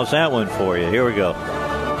choral. How's that one for you? Here we go.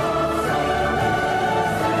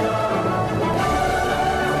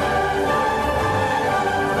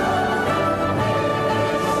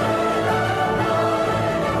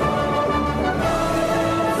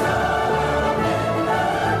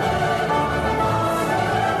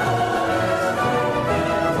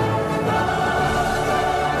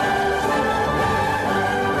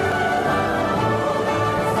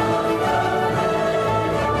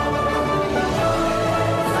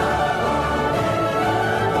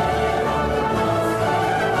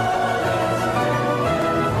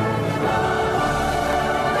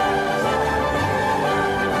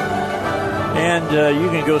 You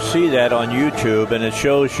can go see that on YouTube, and it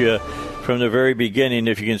shows you from the very beginning.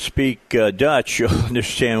 If you can speak Dutch, you'll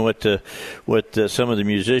understand what some of the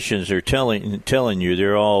musicians are telling you.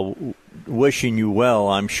 They're all wishing you well,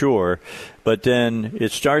 I'm sure. But then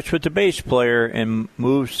it starts with the bass player and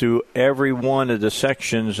moves through every one of the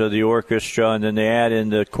sections of the orchestra, and then they add in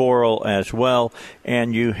the choral as well,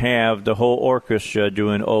 and you have the whole orchestra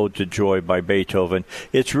doing Ode to Joy by Beethoven.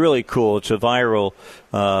 It's really cool. It's a viral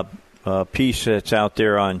piece that's out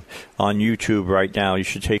there on YouTube right now. You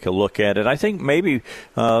should take a look at it. I think maybe,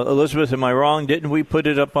 Elizabeth, am I wrong? Didn't we put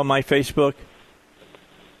it up on my Facebook?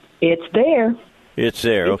 It's there. It's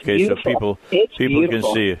there. It's okay, beautiful. So people can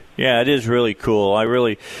see it. Yeah, it is really cool.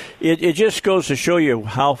 It just goes to show you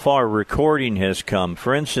how far recording has come.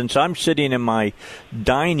 For instance, I'm sitting in my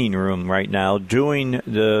dining room right now doing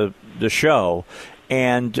the show,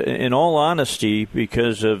 and in all honesty,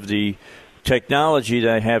 because of the technology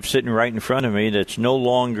that I have sitting right in front of me that's no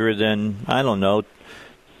longer than,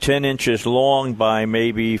 10 inches long by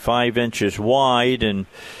maybe 5 inches wide and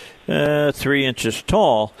 3 inches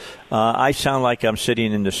tall, I sound like I'm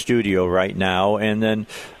sitting in the studio right now. And then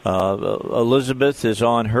Elizabeth is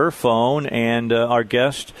on her phone, and our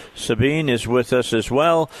guest, Sabine, is with us as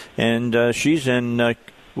well. And she's in, where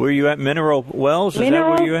are you at, Mineral Wells? Is that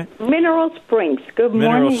where you at? Mineral Springs. Good morning.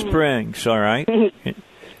 Mineral Springs, all right.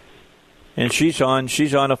 And she's on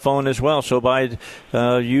a phone as well. So by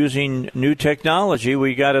using new technology,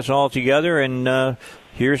 we got us all together, and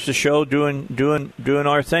here's the show doing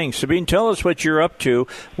our thing. Sabine, tell us what you're up to.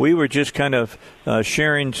 We were just kind of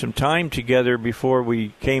sharing some time together before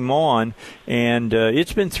we came on, and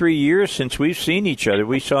it's been 3 years since we've seen each other.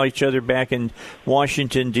 We saw each other back in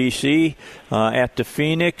Washington, D.C., at the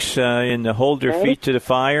Phoenix in the Hold Their Feet to the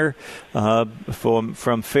Fire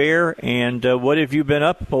from Fair. And what have you been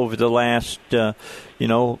up over the last, 48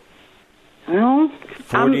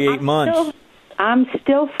 months? I'm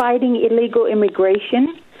still fighting illegal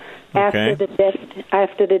immigration after the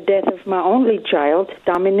death of my only child,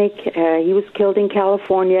 Dominic. He was killed in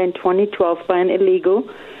California in 2012 by an illegal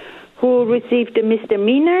who received a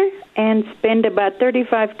misdemeanor and spent about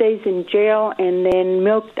 35 days in jail, and then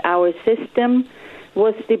milked our system,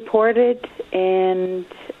 was deported, and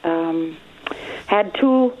had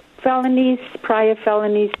 2 prior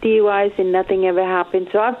felonies, DUIs, and nothing ever happened.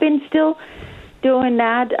 So I've been still doing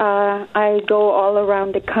that. I go all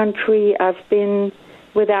around the country. I've been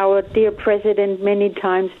with our dear president many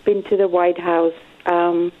times, been to the White House.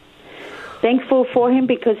 Thankful for him,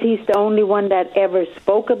 because he's the only one that ever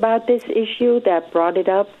spoke about this issue, that brought it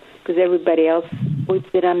up, because everybody else sweeps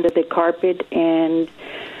it under the carpet. And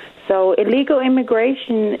so illegal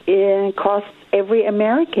immigration costs every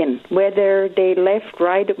American, whether they left,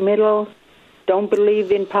 right, middle, don't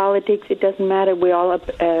believe in politics, it doesn't matter. We're all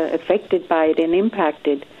affected by it and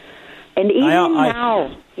impacted. And even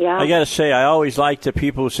now, I got to say, I always like the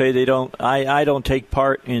people who say they don't. I don't take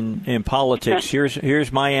part in politics.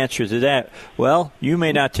 Here's my answer to that. Well, you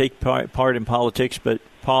may not take part in politics, but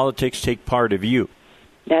politics take part of you.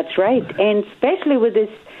 That's right, and especially with this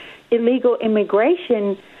illegal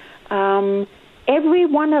immigration, every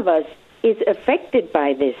one of us is affected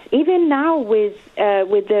by this. Even now with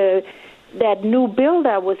the that new bill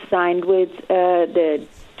that was signed with the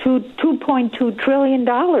 $2.2 trillion.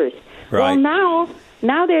 Right. Well,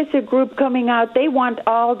 now there's a group coming out. They want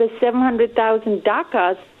all the 700,000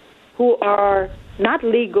 DACAs who are not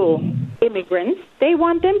legal immigrants. They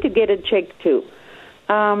want them to get a check too.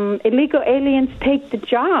 Illegal aliens take the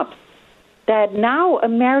jobs that now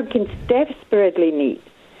Americans desperately need.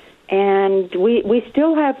 And we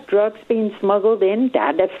still have drugs being smuggled in.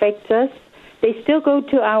 That affects us. They still go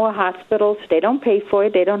to our hospitals. They don't pay for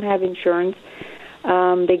it. They don't have insurance.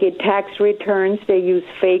 They get tax returns. They use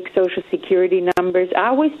fake Social Security numbers. I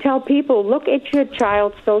always tell people, look at your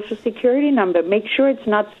child's Social Security number. Make sure it's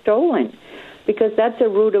not stolen, because that's a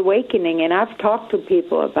rude awakening. And I've talked to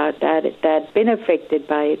people about that been affected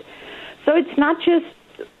by it. So it's not just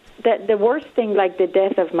that the worst thing like the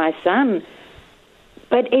death of my son,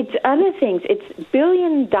 but it's other things. It's $1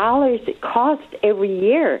 billion it costs every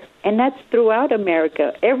year, and that's throughout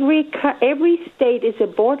America. Every state is a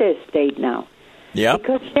border state now. Yeah,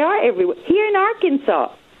 because they are everywhere. Here in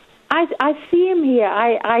Arkansas, I see them here.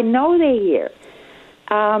 I know they're here.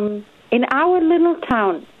 In our little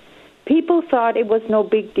town, people thought it was no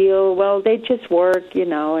big deal. Well, they just work,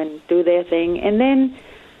 and do their thing. And then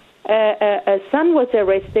a son was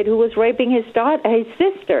arrested who was raping his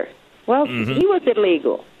sister. Well, he was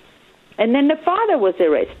illegal. And then the father was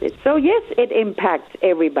arrested. So, yes, it impacts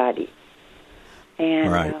everybody.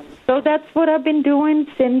 And so that's what I've been doing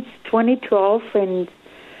since 2012. And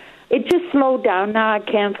it just slowed down. Now I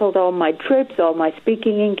canceled all my trips, all my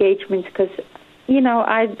speaking engagements, because,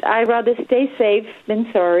 I'd rather stay safe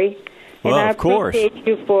than sorry. Well, and I of course. appreciate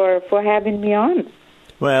you for having me on.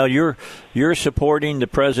 Well, you're supporting the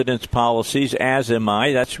president's policies, as am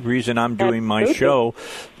I. That's the reason I'm doing my show,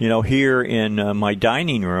 here in my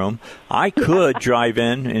dining room. I could drive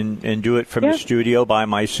in and do it from the studio by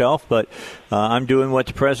myself, but I'm doing what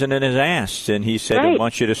the president has asked, and he said he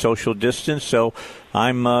wants you to social distance. So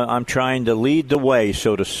I'm trying to lead the way,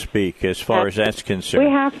 so to speak, as far as that's concerned.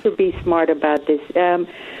 We have to be smart about this.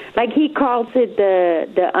 Like he calls it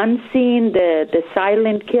the unseen, the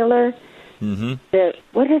silent killer. Mm-hmm.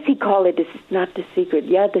 What does he call it? It's not the secret.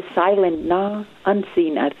 Yeah, the silent,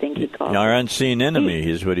 unseen, I think he calls it. Our unseen enemy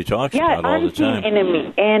is what he talks about all the time. Yeah, unseen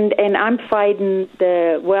enemy. And I'm fighting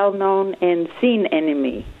the well-known and seen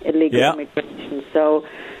enemy, illegal immigration. So,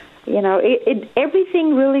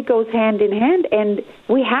 everything really goes hand in hand, and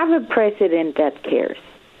we have a president that cares.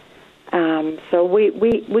 So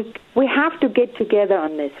we have to get together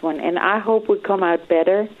on this one, and I hope we come out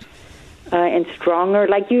better. And stronger,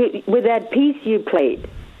 like you with that piece you played.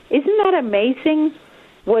 Isn't that amazing?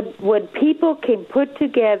 What people can put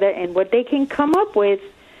together and what they can come up with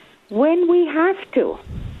when we have to.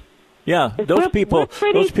 Yeah, those people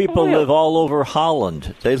live all over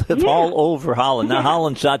Holland. They live all over Holland. Now,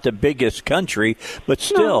 Holland's not the biggest country, but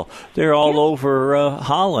still, they're all over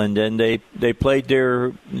Holland, and they played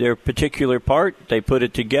their particular part. They put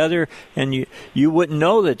it together, and you wouldn't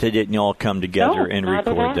know that they didn't all come together and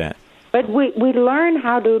record that. But we learn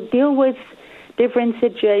how to deal with different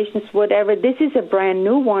situations, whatever. This is a brand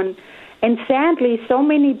new one. And sadly, so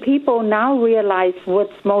many people now realize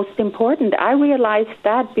what's most important. I realized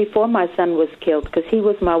that before my son was killed, because he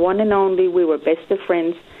was my one and only. We were best of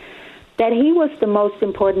friends. That he was the most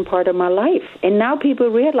important part of my life. And now people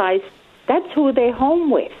realize that's who they're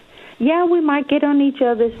home with. Yeah, we might get on each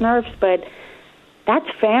other's nerves, but that's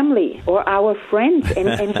family or our friends,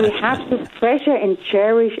 and we have to treasure and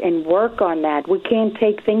cherish and work on that. We can't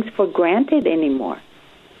take things for granted anymore.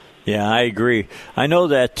 Yeah, I agree. I know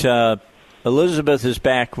that Elizabeth is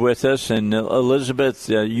back with us, and Elizabeth,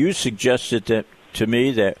 you suggested to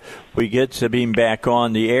me that we get to being back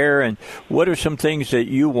on the air, and what are some things that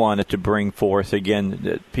you wanted to bring forth again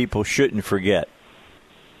that people shouldn't forget?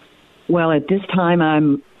 Well, at this time,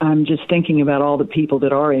 I'm just thinking about all the people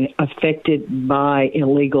that are affected by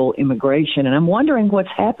illegal immigration, and I'm wondering what's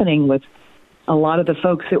happening with a lot of the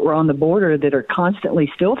folks that were on the border that are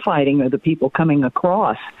constantly still fighting, or the people coming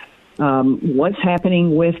across. What's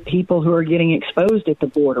happening with people who are getting exposed at the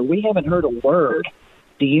border? We haven't heard a word.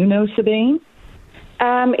 Do you know, Sabine?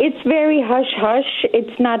 It's very hush-hush.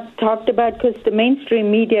 It's not talked about because the mainstream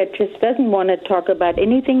media just doesn't want to talk about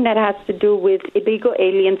anything that has to do with illegal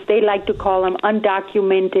aliens. They like to call them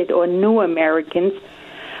undocumented or new Americans.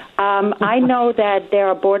 I know that there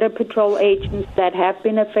are Border Patrol agents that have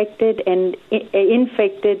been affected and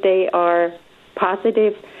infected. They are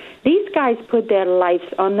positive. These guys put their lives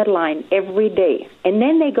on the line every day, and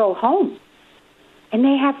then they go home, and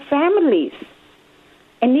they have families.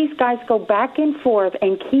 And these guys go back and forth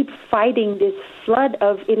and keep fighting this flood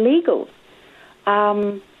of illegals.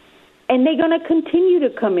 And And they're going to continue to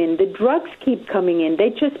come in. The drugs keep coming in. They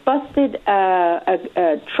just busted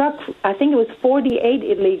a truck, I think it was 48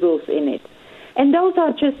 illegals in it. And those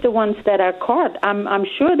are just the ones that are caught. I'm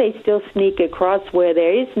sure they still sneak across where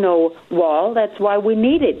there is no wall. That's why we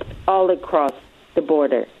need it all across the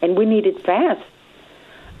border, and we need it fast.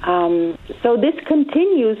 So this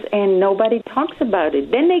continues, and nobody talks about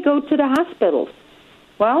it. Then they go to the hospitals.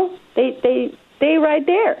 Well, they stay right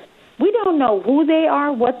there. We don't know who they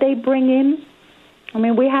are, what they bring in. I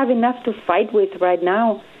mean, we have enough to fight with right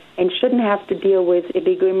now and shouldn't have to deal with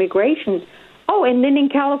illegal immigration. Oh, and then in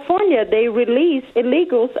California, they release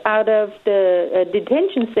illegals out of the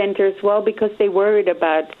detention centers, well, because they worried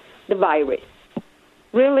about the virus.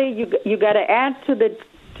 Really, you got to add to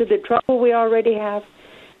the trouble we already have.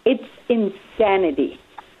 It's insanity.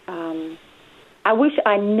 I wish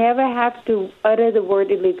I never have to utter the word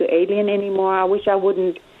illegal alien anymore. I wish I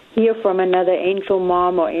wouldn't hear from another angel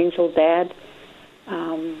mom or angel dad.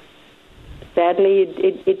 Sadly,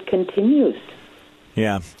 it continues.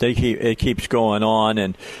 Yeah, it keeps going on,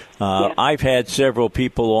 and I've had several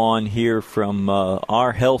people on here from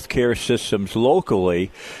our healthcare systems locally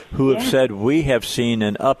who have said we have seen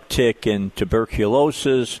an uptick in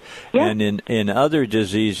tuberculosis and in other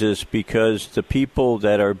diseases because the people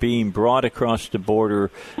that are being brought across the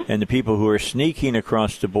border and the people who are sneaking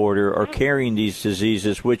across the border are carrying these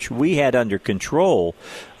diseases, which we had under control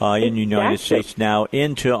in the United States now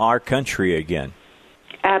into our country again.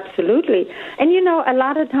 Absolutely. And, a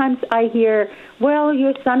lot of times I hear, well,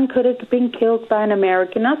 your son could have been killed by an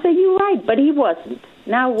American. I'll say, you're right, but he wasn't.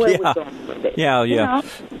 Now where we're going with it. Yeah. You know?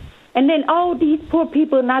 And then, these poor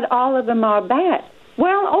people, not all of them are bad.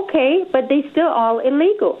 Well, okay, but they still all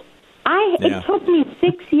illegal. It took me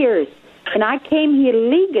 6 years, and I came here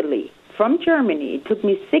legally from Germany. It took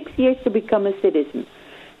me 6 years to become a citizen.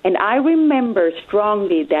 And I remember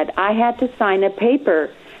strongly that I had to sign a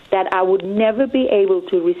paper that I would never be able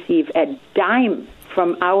to receive a dime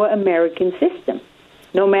from our American system,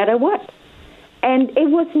 no matter what. And it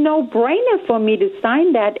was no-brainer for me to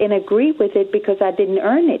sign that and agree with it because I didn't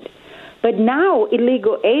earn it. But now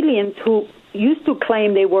illegal aliens who used to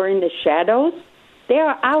claim they were in the shadows, they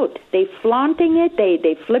are out. They flaunting it,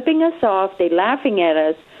 they flipping us off, they laughing at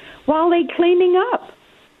us while they cleaning up.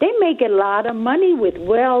 They make a lot of money with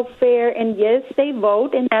welfare, and yes, they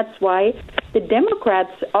vote, and that's why the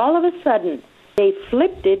Democrats, all of a sudden, they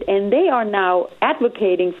flipped it, and they are now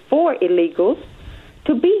advocating for illegals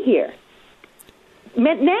to be here.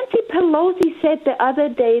 Nancy Pelosi said the other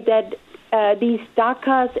day that these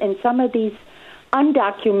DACAs and some of these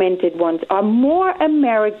undocumented ones are more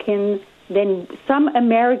American than some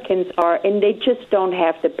Americans are, and they just don't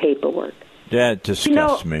have the paperwork. That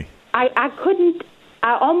disgusts me.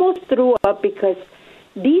 I almost threw up because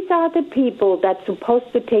these are the people that's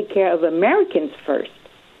supposed to take care of Americans first.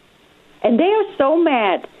 And they are so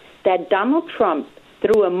mad that Donald Trump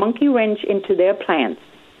threw a monkey wrench into their plans.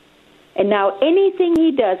 And now anything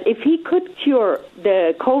he does, if he could cure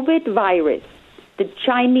the COVID virus, the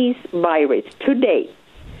Chinese virus today,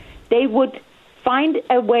 they would find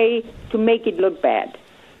a way to make it look bad.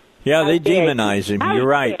 Yeah, they demonize him. You're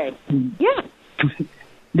right. Yeah.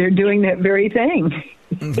 They're doing that very thing.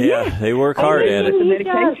 Yeah, they work hard at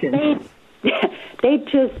it. They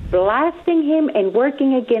just blasting him and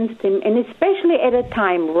working against him, and especially at a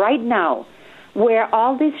time right now where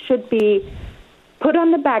all this should be put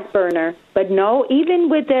on the back burner. But no, even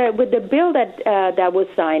with the bill that was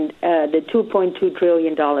signed, the $2.2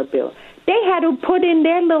 trillion bill, they had to put in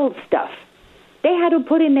their little stuff. They had to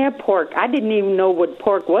put in their pork. I didn't even know what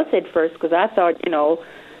pork was at first because I thought,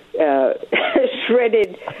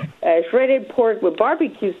 shredded pork with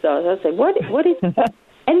barbecue sauce. I said, what is that?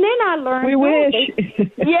 And then I learned. We wish.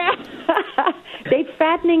 They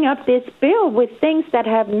fattening up this bill with things that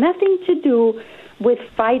have nothing to do with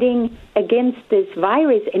fighting against this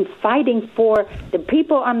virus and fighting for the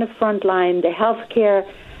people on the front line, the healthcare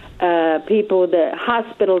people, the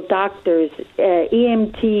hospital doctors,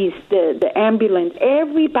 EMTs, the ambulance,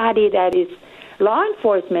 everybody that is law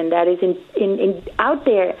enforcement that is in out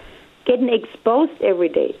there getting exposed every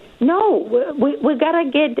day. No, we got to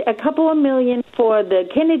get a couple of million for the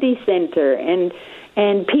Kennedy Center and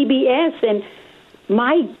PBS. And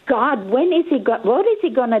my God, what is it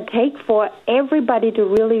going to take for everybody to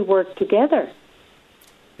really work together?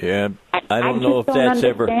 Yeah, I don't know if that's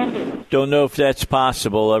don't know if that's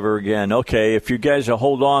possible ever again. Okay, if you guys will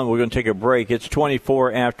hold on, we're going to take a break. It's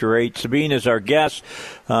 24 after 8. Sabine is our guest.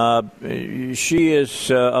 She is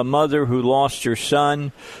a mother who lost her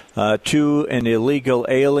son to an illegal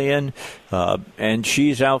alien, and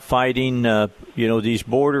she's out fighting, these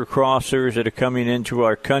border crossers that are coming into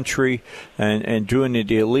our country and doing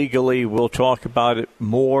it illegally. We'll talk about it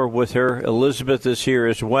more with her. Elizabeth is here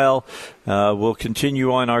as well. We'll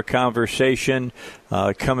continue on our conversation.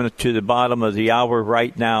 Coming to the bottom of the hour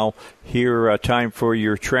right now. Here, time for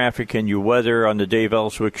your traffic and your weather on the Dave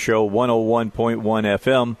Elswick Show, 101.1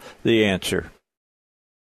 FM, The Answer.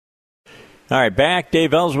 All right, back,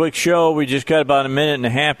 Dave Elswick Show. We just got about a minute and a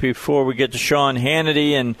half before we get to Sean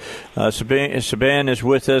Hannity, and Saban is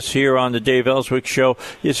with us here on the Dave Elswick Show.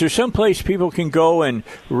 Is there some place people can go and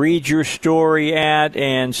read your story at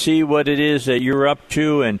and see what it is that you're up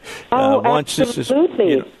to? And once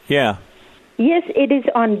absolutely. This is, yeah. Yes, it is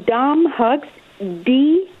on domhugs,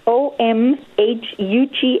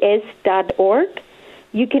 DOMHUGS.org.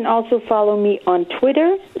 You can also follow me on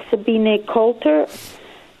Twitter, Sabine Coulter,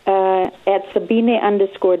 at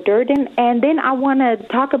Sabine_Durden. And then I want to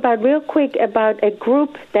talk about real quick about a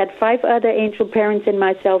group that 5 other angel parents and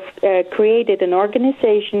myself created, an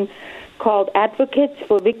organization called Advocates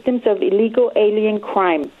for Victims of Illegal Alien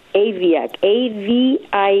Crime, AVIAC,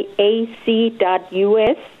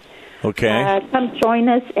 AVIAC.US. Okay. Come join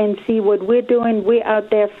us and see what we're doing. We're out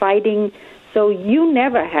there fighting, so you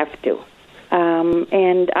never have to.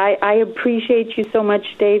 And I appreciate you so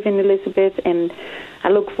much, Dave and Elizabeth, and I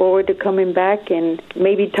look forward to coming back and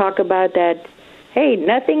maybe talk about that. Hey,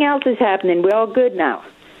 nothing else is happening. We're all good now.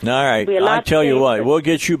 All right. I tell you what, we'll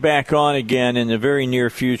get you back on again in the very near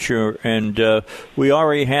future, and we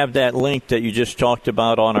already have that link that you just talked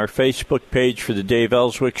about on our Facebook page for the Dave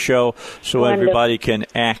Elswick Show, so everybody can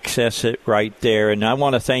access it right there. And I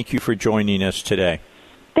want to thank you for joining us today.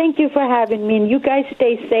 Thank you for having me, and you guys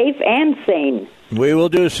stay safe and sane. We will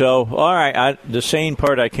do so. All right. The sane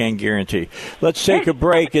part I can't guarantee. Let's take a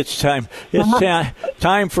break. It's time. It's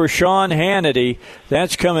time for Sean Hannity.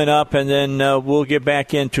 That's coming up, and then we'll get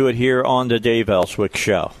back into it here on the Dave Elswick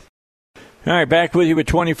Show. All right, back with you with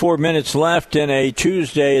 24 minutes left in a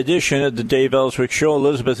Tuesday edition of the Dave Elswick Show.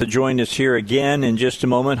 Elizabeth will join us here again in just a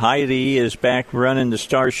moment. Heidi is back running the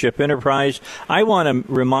Starship Enterprise. I want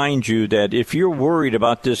to remind you that if you're worried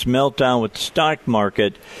about this meltdown with the stock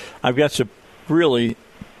market, I've got some really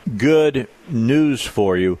good news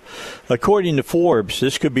for you. According to Forbes,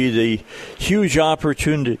 this could be the huge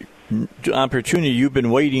opportunity you've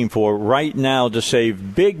been waiting for right now to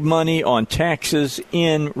save big money on taxes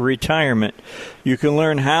in retirement. You can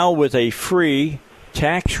learn how with a free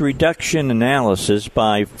tax reduction analysis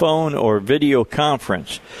by phone or video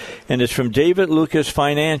conference. And it's from David Lucas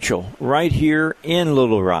Financial right here in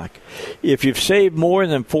Little Rock. If you've saved more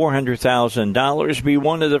than $400,000, be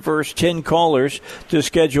one of the first 10 callers to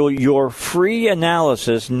schedule your free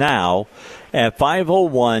analysis now at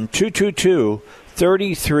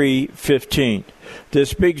 501-222-3315.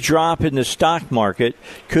 This big drop in the stock market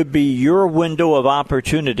could be your window of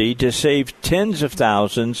opportunity to save tens of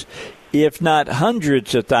thousands, if not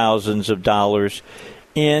hundreds of thousands of dollars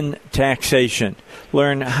in taxation.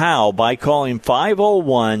 Learn how by calling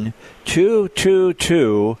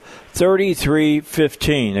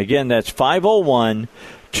 501-222-3315. Again, that's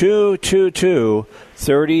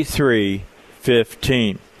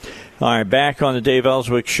 501-222-3315. All right, back on the Dave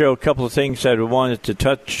Elswick Show, a couple of things that I wanted to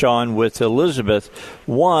touch on with Elizabeth.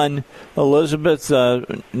 One, Elizabeth,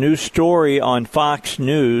 new story on Fox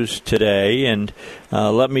News today, and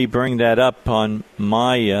let me bring that up on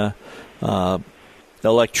my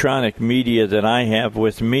electronic media that I have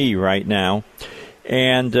with me right now.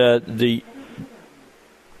 And if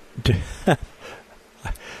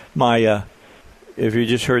you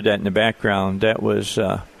just heard that in the background, that was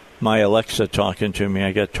my Alexa talking to me.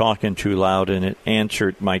 I got talking too loud, and it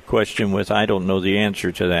answered my question with, I don't know the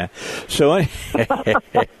answer to that. So I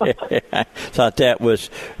thought that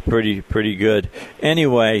was pretty good.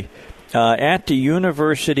 Anyway, at the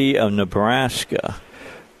University of Nebraska,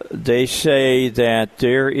 they say that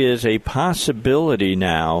there is a possibility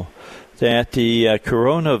now that the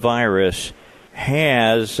coronavirus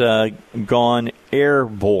has gone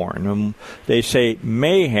airborne. They say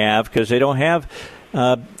may have, because they don't have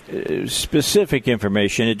specific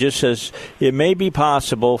information. It just says it may be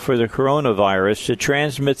possible for the coronavirus to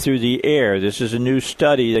transmit through the air. This is a new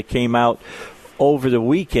study that came out over the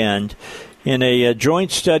weekend, In a joint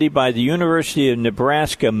study by the University of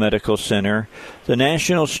Nebraska Medical Center, the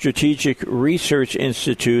National Strategic Research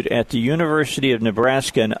Institute at the University of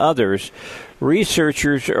Nebraska, and others,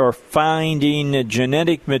 researchers are finding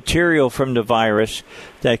genetic material from the virus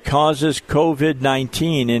that causes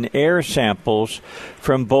COVID-19 in air samples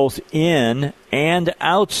from both in and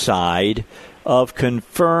outside of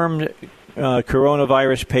confirmed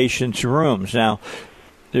coronavirus patients' rooms. Now,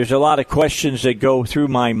 there's a lot of questions that go through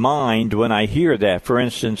my mind when I hear that. For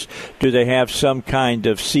instance, do they have some kind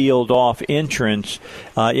of sealed-off entrance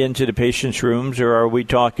into the patient's rooms, or are we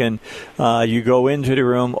talking you go into the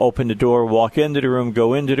room, open the door, walk into the room,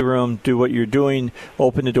 go into the room, do what you're doing,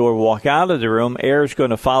 open the door, walk out of the room, air is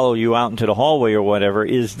going to follow you out into the hallway or whatever?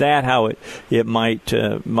 Is that how it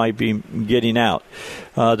might be getting out?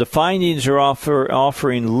 The findings are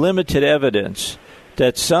offering limited evidence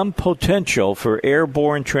that some potential for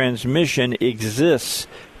airborne transmission exists,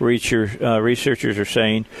 researchers are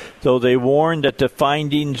saying, though they warn that the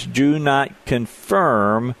findings do not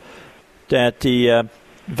confirm that the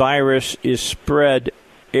virus is spread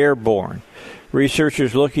airborne.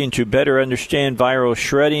 Researchers looking to better understand viral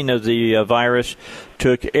shredding of the virus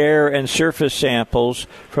took air and surface samples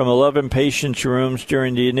from 11 patients' rooms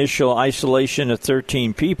during the initial isolation of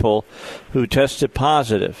 13 people who tested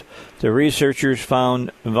positive. The researchers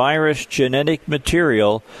found virus genetic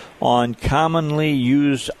material on commonly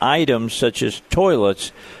used items such as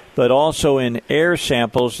toilets, but also in air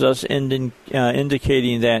samples, thus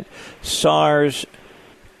indicating that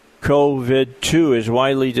SARS-CoV-2 is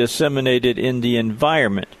widely disseminated in the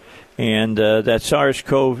environment, and that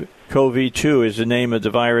SARS-CoV-2 is the name of the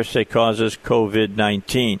virus that causes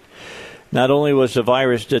COVID-19. Not only was the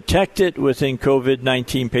virus detected within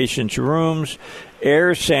COVID-19 patients' rooms,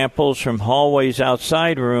 air samples from hallways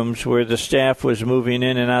outside rooms where the staff was moving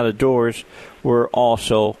in and out of doors were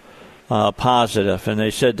also positive. And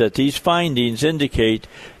they said that these findings indicate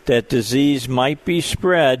that disease might be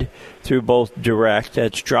spread through both direct,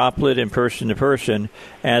 that's droplet and person-to-person,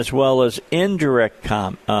 as well as indirect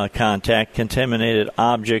contact, contaminated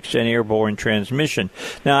objects, and airborne transmission.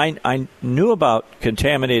 Now, I knew about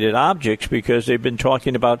contaminated objects because they've been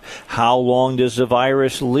talking about how long does the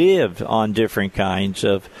virus live on different kinds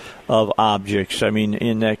of objects. I mean,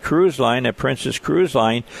 in that cruise line, that Princess Cruise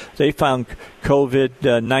Line, they found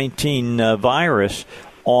COVID-19 virus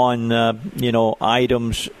on,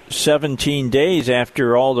 items 17 days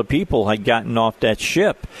after all the people had gotten off that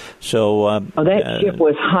ship. So that ship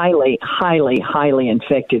was highly, highly, highly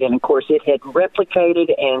infected. And, of course, it had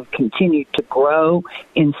replicated and continued to grow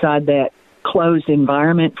inside that closed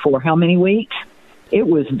environment for how many weeks? It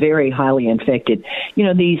was very highly infected.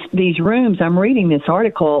 These rooms, I'm reading this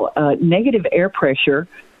article, negative air pressure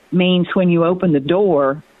means when you open the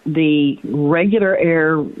door, the regular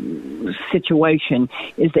air situation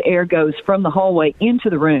is the air goes from the hallway into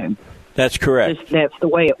the room. That's correct. That's the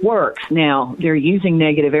way it works. Now, they're using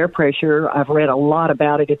negative air pressure. I've read a lot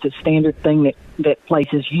about it. It's a standard thing that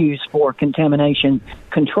places use for contamination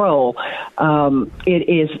control. It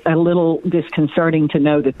is a little disconcerting to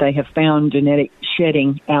know that they have found genetic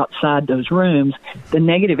shedding outside those rooms. The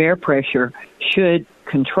negative air pressure should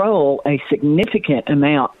control a significant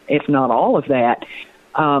amount, if not all of that.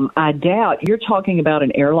 I doubt you're talking about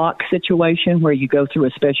an airlock situation where you go through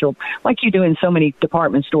a special, like you do in so many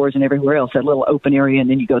department stores and everywhere else, that little open area, and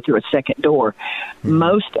then you go through a second door. Mm-hmm.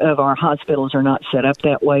 Most of our hospitals are not set up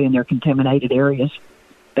that way in their contaminated areas.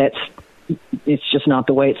 It's just not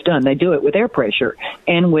the way it's done. They do it with air pressure,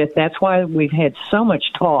 and that's why we've had so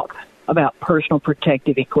much talk about personal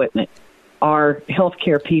protective equipment. Our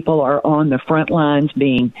healthcare people are on the front lines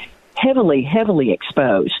being heavily, heavily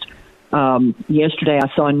exposed. Yesterday I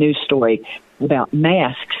saw a news story about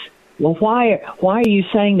masks. Well, why are you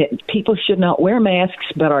saying that people should not wear masks,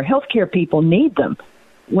 but our healthcare people need them?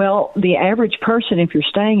 Well, the average person, if you're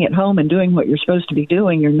staying at home and doing what you're supposed to be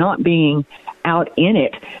doing, you're not being out in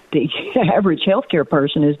it. The average healthcare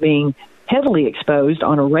person is being heavily exposed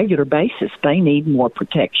on a regular basis. They need more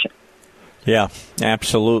protection. Yeah,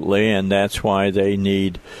 absolutely, and that's why they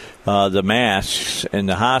need the masks in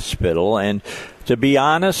the hospital. And to be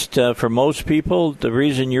honest, for most people, the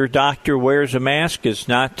reason your doctor wears a mask is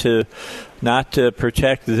not to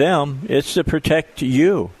protect them; it's to protect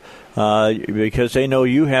you, because they know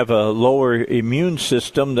you have a lower immune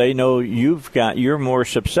system. They know you're more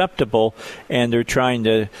susceptible, and they're trying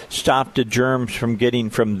to stop the germs from getting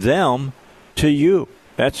from them to you.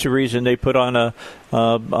 That's the reason they put on a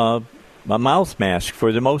mouth mask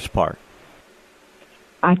for the most part.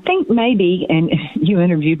 I think maybe, and you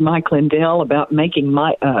interviewed Mike Lindell about making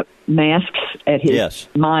masks at his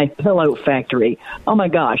My Pillow factory. Oh my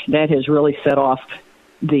gosh, that has really set off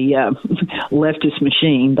the leftist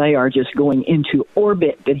machine. They are just going into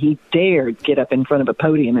orbit that he dared get up in front of a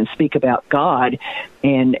podium and speak about God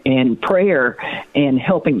and prayer and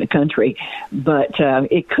helping the country. But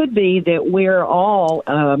it could be that we're all,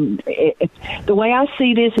 the way I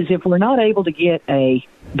see this is if we're not able to get a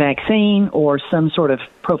vaccine or some sort of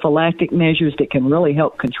prophylactic measures that can really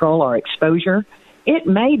help control our exposure, it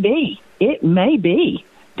may be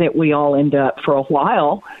that we all end up for a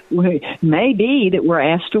while. May be that we're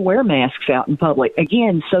asked to wear masks out in public,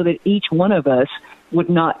 again, so that each one of us would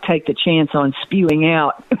not take the chance on spewing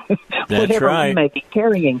out whatever we may be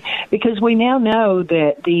carrying. Because we now know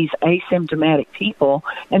that these asymptomatic people,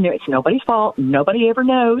 and it's nobody's fault, nobody ever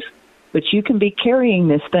knows, but you can be carrying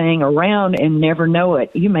this thing around and never know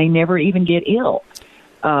it. You may never even get ill.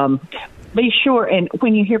 Be sure, and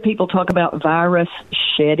when you hear people talk about virus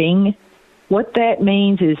shedding, what that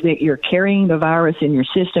means is that you're carrying the virus in your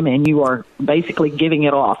system and you are basically giving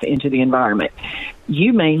it off into the environment.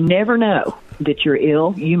 You may never know that you're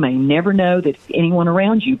ill. You may never know that anyone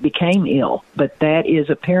around you became ill. But that is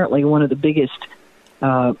apparently one of the biggest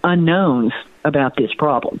unknowns about this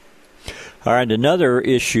problem. All right, another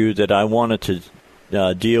issue that I wanted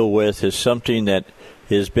to deal with is something that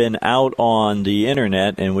has been out on the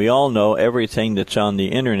Internet, and we all know everything that's on the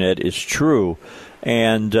Internet is true.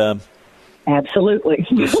 And absolutely.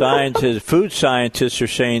 The food scientists are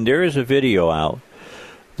saying there is a video out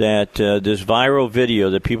that this viral video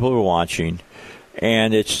that people are watching,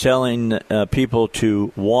 and it's telling people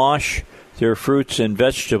to wash their fruits and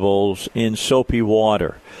vegetables in soapy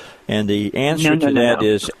water. And the answer to that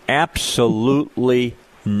is absolutely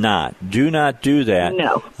not. Do not do that.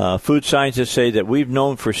 No. Food scientists say that we've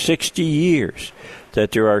known for 60 years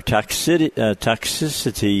that there are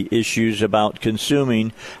toxicity issues about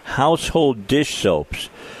consuming household dish soaps.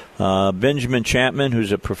 Benjamin Chapman,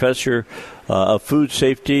 who's a professor of food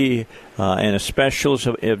safety and a specialist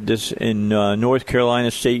of this in North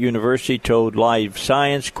Carolina State University, told Live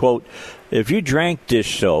Science, quote, if you drank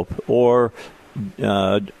dish soap or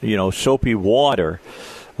soapy water,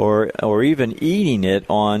 or even eating it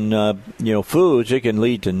on foods, it can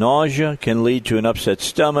lead to nausea, can lead to an upset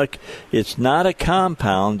stomach. It's not a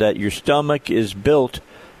compound that your stomach is built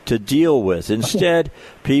to deal with. Instead,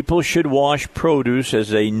 people should wash produce as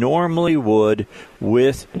they normally would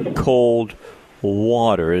with cold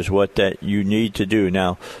water is what that you need to do.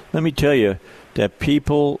 Now, let me tell you that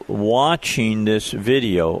people watching this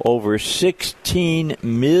video, over 16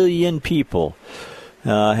 million people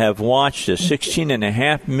have watched this,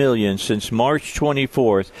 16.5 million since March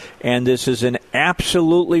 24th, and this is an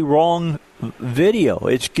absolutely wrong video.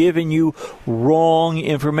 It's giving you wrong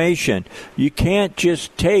information. You can't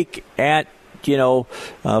just take at,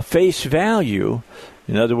 face value.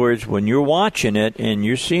 In other words, when you're watching it and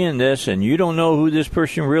you're seeing this and you don't know who this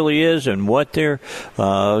person really is and what their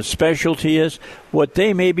specialty is, what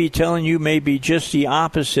they may be telling you may be just the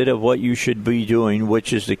opposite of what you should be doing,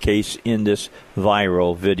 which is the case in this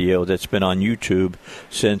viral video that's been on YouTube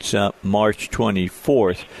since March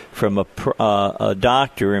 24th from a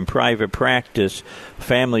doctor in private practice,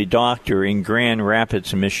 family doctor in Grand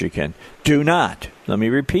Rapids, Michigan. Do not, let me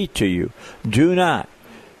repeat to you, do not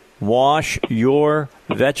wash your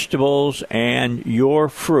vegetables and your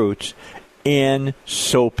fruits in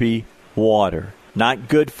soapy water. Not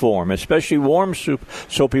good for them, especially warm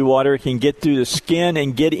soapy water. It can get through the skin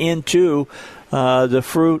and get into the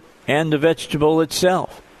fruit and the vegetable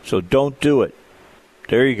itself. So don't do it.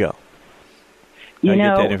 There you go. Get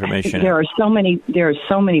that information there are so many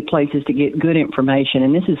places to get good information,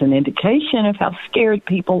 and this is an indication of how scared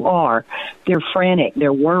people are. They're frantic,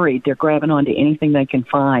 they're worried, they're grabbing onto anything they can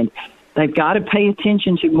find. They've got to pay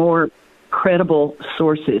attention to more credible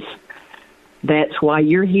sources. That's why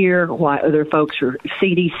you're here, why other folks are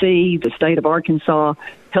CDC, the state of Arkansas,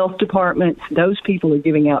 health departments, those people are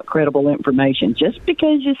giving out credible information. Just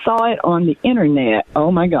because you saw it on the Internet,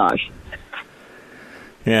 oh my gosh.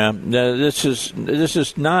 Yeah, this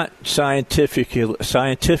is not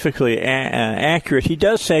scientifically accurate. He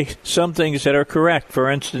does say some things that are correct. For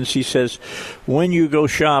instance, he says when you go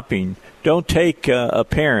shopping, don't take a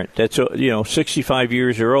parent that's 65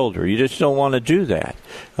 years or older. You just don't want to do that.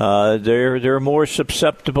 They're more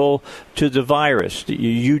susceptible to the virus.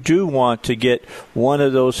 You do want to get one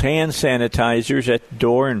of those hand sanitizers at the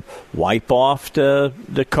door and wipe off the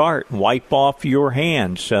cart, wipe off your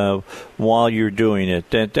hands while you're doing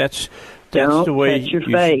it. That's the way you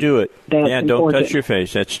should do it. That's don't important. touch your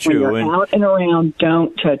face. That's true. When you're out and around,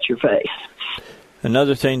 don't touch your face.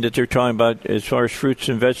 Another thing that they're talking about as far as fruits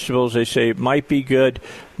and vegetables, they say it might be good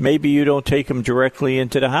maybe you don't take them directly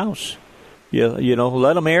into the house. You know,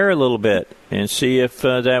 let them air a little bit and see if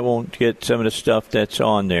that won't get some of the stuff that's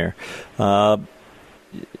on there.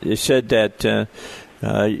 They said that,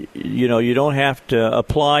 you don't have to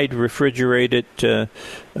applied refrigerated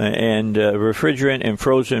and refrigerant and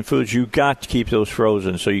frozen foods. You got to keep those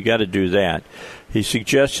frozen, so you got to do that. He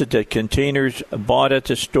suggested that containers bought at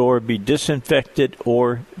the store be disinfected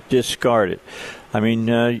or discarded. I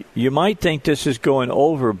mean, you might think this is going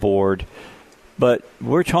overboard, but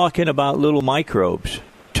we're talking about little microbes.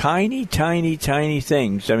 Tiny, tiny, tiny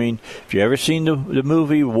things. I mean, if you ever seen the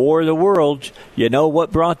movie War of the Worlds, you know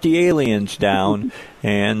what brought the aliens down,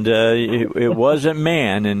 and it wasn't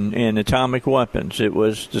man and atomic weapons. It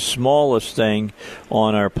was the smallest thing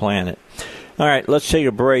on our planet. All right, let's take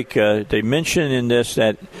a break. They mentioned in this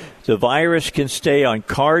that the virus can stay on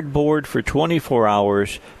cardboard for 24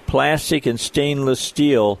 hours, plastic and stainless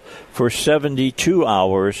steel for 72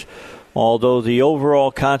 hours, although the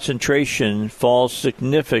overall concentration falls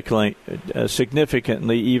significantly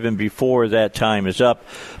even before that time is up.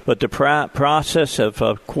 But the process of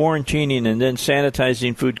quarantining and then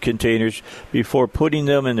sanitizing food containers before putting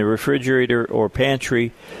them in the refrigerator or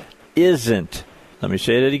pantry isn't, let me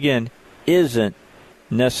say that again, isn't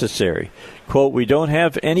necessary. Quote, we don't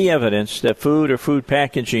have any evidence that food or food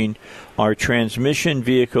packaging are transmission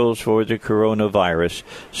vehicles for the coronavirus,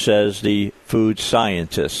 says the food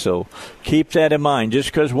scientist. So keep that in mind. Just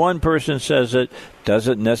because one person says it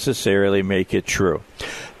doesn't necessarily make it true.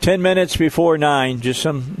 10 minutes before 9, just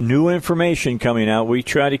some new information coming out. We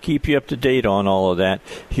try to keep you up to date on all of that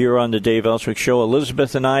here on the Dave Elswick Show.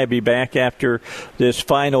 Elizabeth and I will be back after this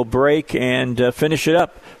final break and finish it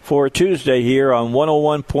up for Tuesday here on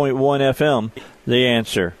 101.1 FM, The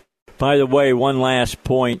Answer. By the way, one last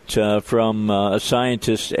point from a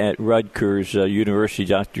scientist at Rutgers University,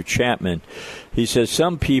 Dr. Chapman. He says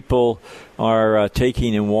some people are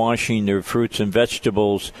taking and washing their fruits and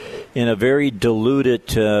vegetables in a very diluted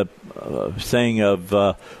thing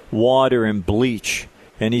of water and bleach.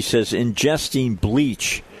 And he says ingesting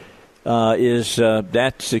bleach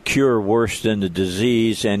that's the cure worse than the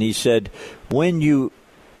disease. And he said when you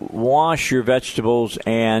wash your vegetables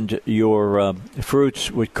and your fruits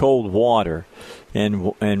with cold water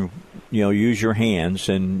and use your hands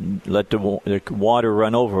and let the water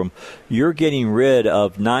run over them, you're getting rid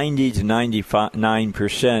of 90 to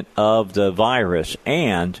 99% of the virus,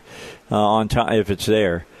 and on top, if it's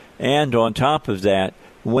there, and on top of that,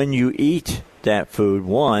 when you eat that food,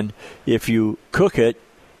 one, if you cook it,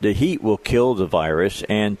 the heat will kill the virus,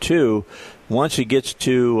 and two, once it gets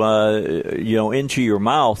to into your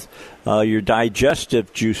mouth, your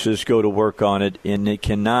digestive juices go to work on it, and it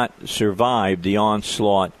cannot survive the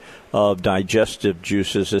onslaught of digestive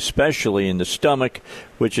juices, especially in the stomach,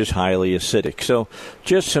 which is highly acidic. So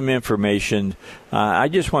just some information. I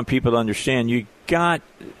just want people to understand you got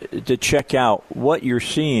to check out what you're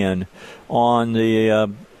seeing on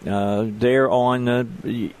the there on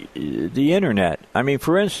the internet. I mean,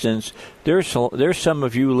 for instance, there's some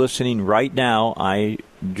of you listening right now, I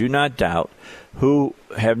do not doubt, who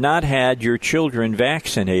have not had your children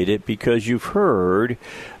vaccinated because you've heard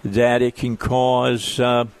that it can cause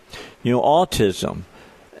autism,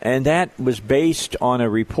 and that was based on a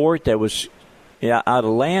report that was out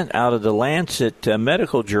of the Lancet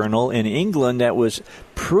Medical Journal in England that was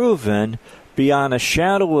proven beyond a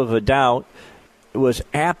shadow of a doubt was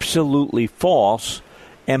absolutely false,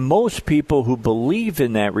 and most people who believe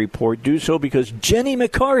in that report do so because Jenny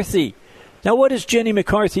McCarthy. Now, what has Jenny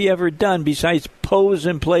McCarthy ever done besides pose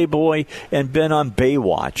in Playboy and been on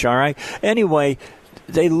Baywatch, all right? Anyway,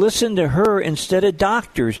 they listen to her instead of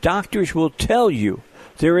doctors. Doctors will tell you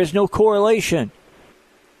there is no correlation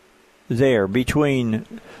there between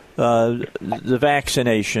the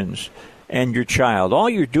vaccinations and your child. All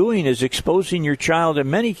you're doing is exposing your child in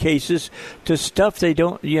many cases to stuff they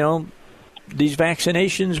don't, these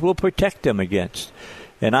vaccinations will protect them against.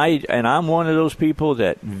 And I'm one of those people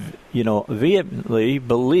that, vehemently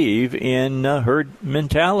believe in herd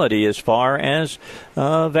mentality as far as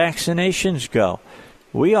vaccinations go.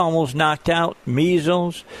 We almost knocked out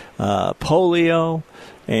measles, polio,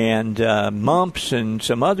 and mumps and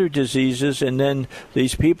some other diseases, and then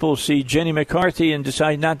these people see Jenny McCarthy and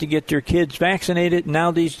decide not to get their kids vaccinated, and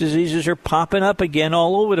now these diseases are popping up again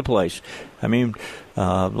all over the place. I mean,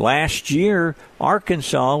 last year,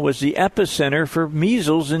 Arkansas was the epicenter for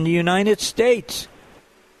measles in the United States.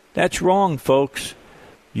 That's wrong, folks.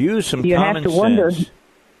 Use some common sense.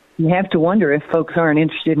 you have to wonder if folks aren't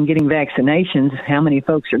interested in getting vaccinations, how many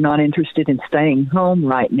folks are not interested in staying home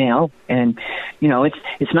right now. And,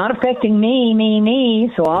 it's not affecting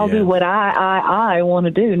me, so I'll do what I want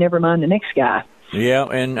to do, never mind the next guy. Yeah,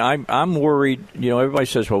 and I'm worried. Everybody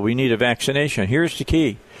says, well, we need a vaccination. Here's the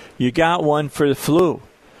key. You got one for the flu.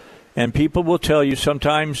 And people will tell you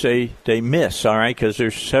sometimes they miss, all right, because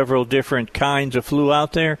there's several different kinds of flu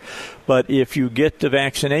out there. But if you get the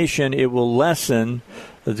vaccination, it will lessen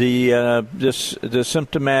the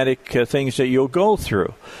symptomatic things that you'll go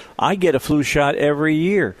through. I get a flu shot every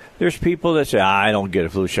year. There's people that say, I don't get a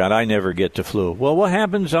flu shot. I never get the flu. Well, what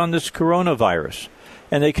happens on this coronavirus?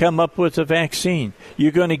 And they come up with a vaccine.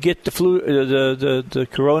 You're going to get the flu, the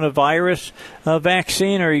coronavirus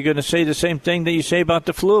vaccine, or are you going to say the same thing that you say about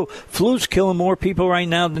the flu? Flu's killing more people right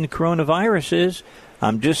now than coronavirus is.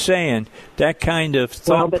 I'm just saying that kind of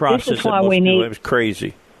thought process is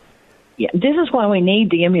crazy. Yeah, this is why we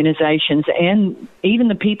need the immunizations, and even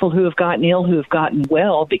the people who have gotten ill, who have gotten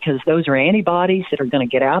well, because those are antibodies that are going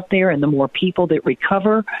to get out there, and the more people that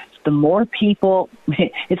recover, the more people,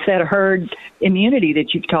 it's that herd immunity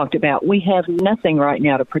that you've talked about. We have nothing right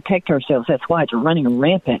now to protect ourselves. That's why it's running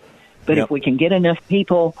rampant. But if we can get enough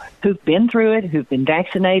people who've been through it, who've been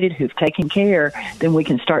vaccinated, who've taken care, then we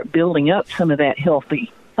can start building up some of that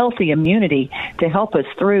healthy immunity to help us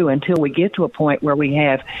through until we get to a point where we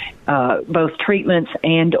have both treatments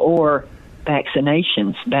and or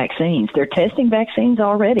vaccines. They're testing vaccines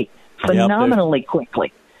already phenomenally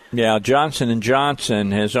quickly. Yeah, Johnson &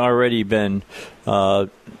 Johnson has already been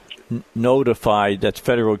notified that the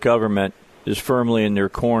federal government is firmly in their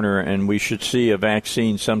corner, and we should see a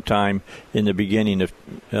vaccine sometime in the beginning of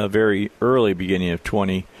very early beginning of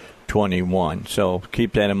 2021. So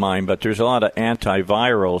keep that in mind. But there's a lot of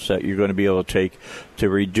antivirals that you're going to be able to take to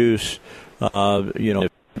reduce,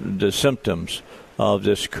 the symptoms of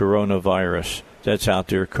this coronavirus that's out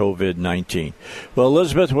there, COVID-19. Well,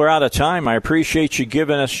 Elizabeth, we're out of time. I appreciate you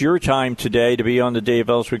giving us your time today to be on the Dave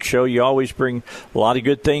Elswick Show. You always bring a lot of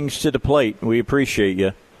good things to the plate. We appreciate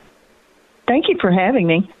you. Thank you for having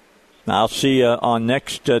me. I'll see you on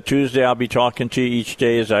next Tuesday. I'll be talking to you each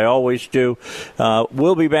day, as I always do.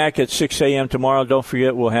 We'll be back at 6 a.m. tomorrow. Don't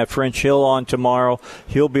forget, we'll have French Hill on tomorrow.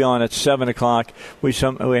 He'll be on at 7 o'clock. We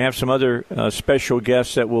have some other special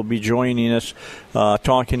guests that will be joining us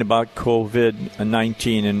talking about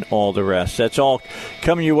COVID-19 and all the rest. That's all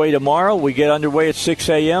coming your way tomorrow. We get underway at 6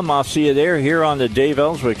 a.m. I'll see you there here on the Dave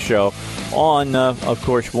Elswick Show on, of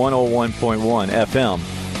course, 101.1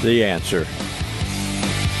 FM, The Answer.